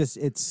 yeah. It's just,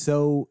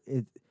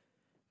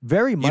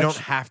 very much. You don't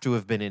have to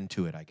have been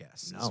into it, I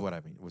guess, is No. what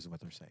I mean, was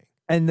what they're saying.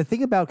 And the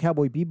thing about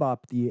Cowboy Bebop,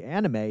 the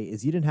anime,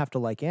 is you didn't have to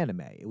like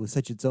anime. It was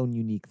such its own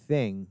unique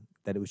thing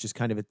that it was just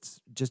kind of, it's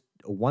just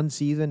one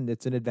season,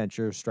 it's an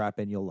adventure, strap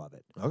in, you'll love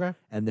it. Okay.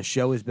 And the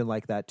show has been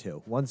like that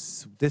too.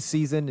 Once this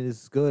season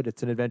is good,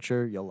 it's an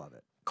adventure, you'll love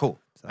it. Cool.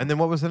 And then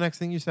what was the next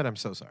thing you said? I'm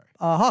so sorry.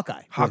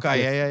 Hawkeye. Hawkeye,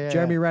 yeah.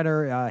 Jeremy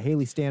Renner,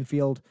 Haley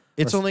Stanfield.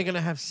 It's only going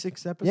to have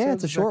 6 episodes? Yeah,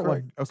 it's a is that short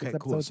correct? one. 6 Okay,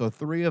 cool. episodes. So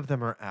 3 of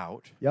them are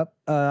out. Yep.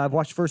 I've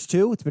watched first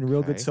 2. It's been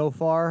real good Okay. so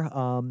far.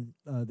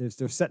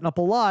 They're setting up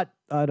a lot.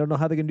 I don't know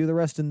how they're going to do the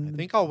rest. I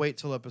think I'll wait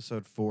till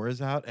episode 4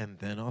 is out, and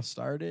then I'll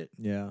start it.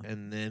 Yeah.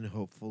 And then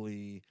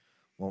hopefully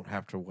won't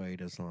have to wait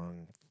as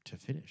long to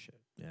finish it.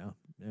 Yeah,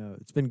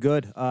 it's been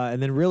good. And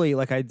then really,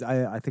 like I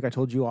think I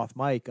told you off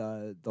mic,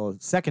 the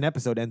second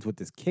episode ends with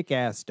this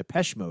kick-ass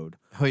Depeche Mode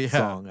Oh, yeah.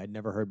 song I'd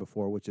never heard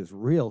before, which is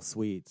real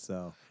sweet.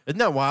 So Isn't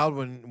that wild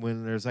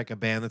when there's like a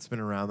band that's been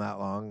around that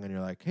long and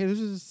you're like, hey, this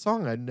is a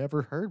song I'd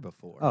never heard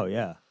before. oh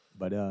yeah,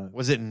 but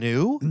Was it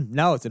new?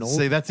 no, it's an old.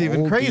 See, that's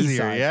even old crazier.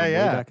 B-side Yeah, from way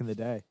yeah. back in the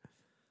day.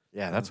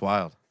 Yeah, that's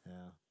wild. Yeah,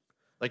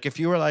 Like if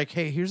you were like,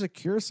 hey, here's a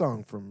Cure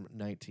song from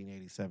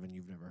 1987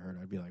 you've never heard,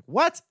 I'd be like,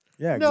 what?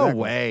 yeah, No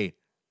exactly. way.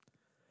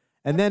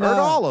 And then Heard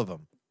all of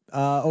them.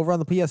 over on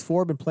the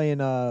PS4, been playing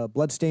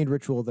Bloodstained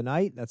Ritual of the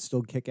Night. That's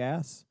still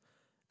kick-ass.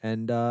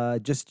 And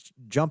just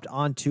jumped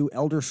onto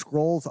Elder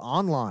Scrolls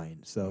Online.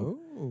 So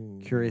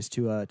curious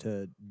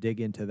to dig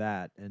into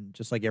that. And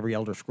just like every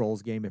Elder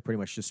Scrolls game, it pretty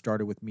much just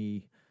started with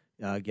me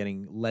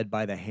getting led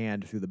by the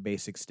hand through the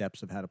basic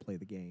steps of how to play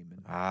the game.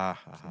 And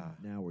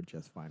now we're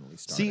just finally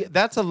starting. See,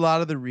 that's a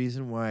lot of the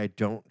reason why I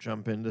don't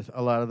jump into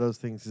a lot of those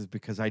things is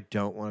because I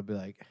don't want to be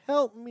like,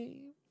 help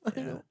me.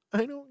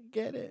 I don't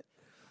get it.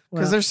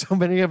 Because Well- there's so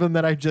many of them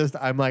that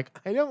I'm like,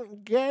 I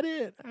don't get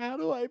it. How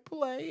do I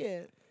play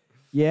it?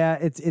 Yeah,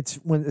 it's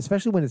when,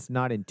 especially when it's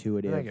not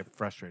intuitive. And I get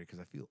frustrated because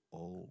I feel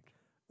old.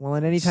 Well,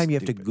 and anytime you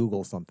have to Stupid.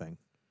 Google something,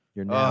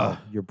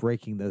 you're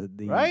breaking the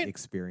Right?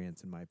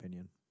 experience, in my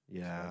opinion.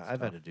 Yeah, I've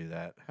had to do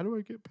that. How do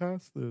I get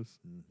past this?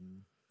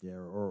 Yeah,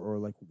 or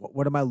like,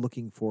 what am I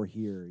looking for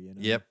here? You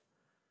know.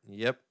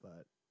 Yep.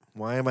 But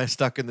why am I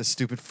stuck in this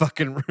stupid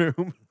fucking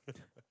room?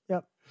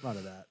 Yep. A lot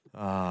of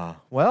that.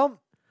 Well,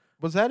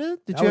 was that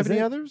it? Did That you have was any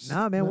it. others?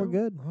 Nah, man, we're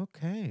good.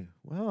 Okay.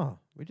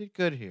 Well, we did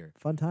good here.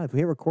 Fun times. We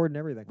hit record and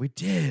everything. We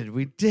did.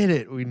 We did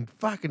it. We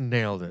fucking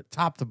nailed it.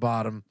 Top to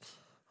bottom.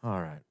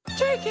 All right.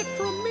 Take it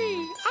from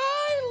me.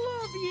 I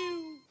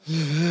love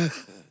you.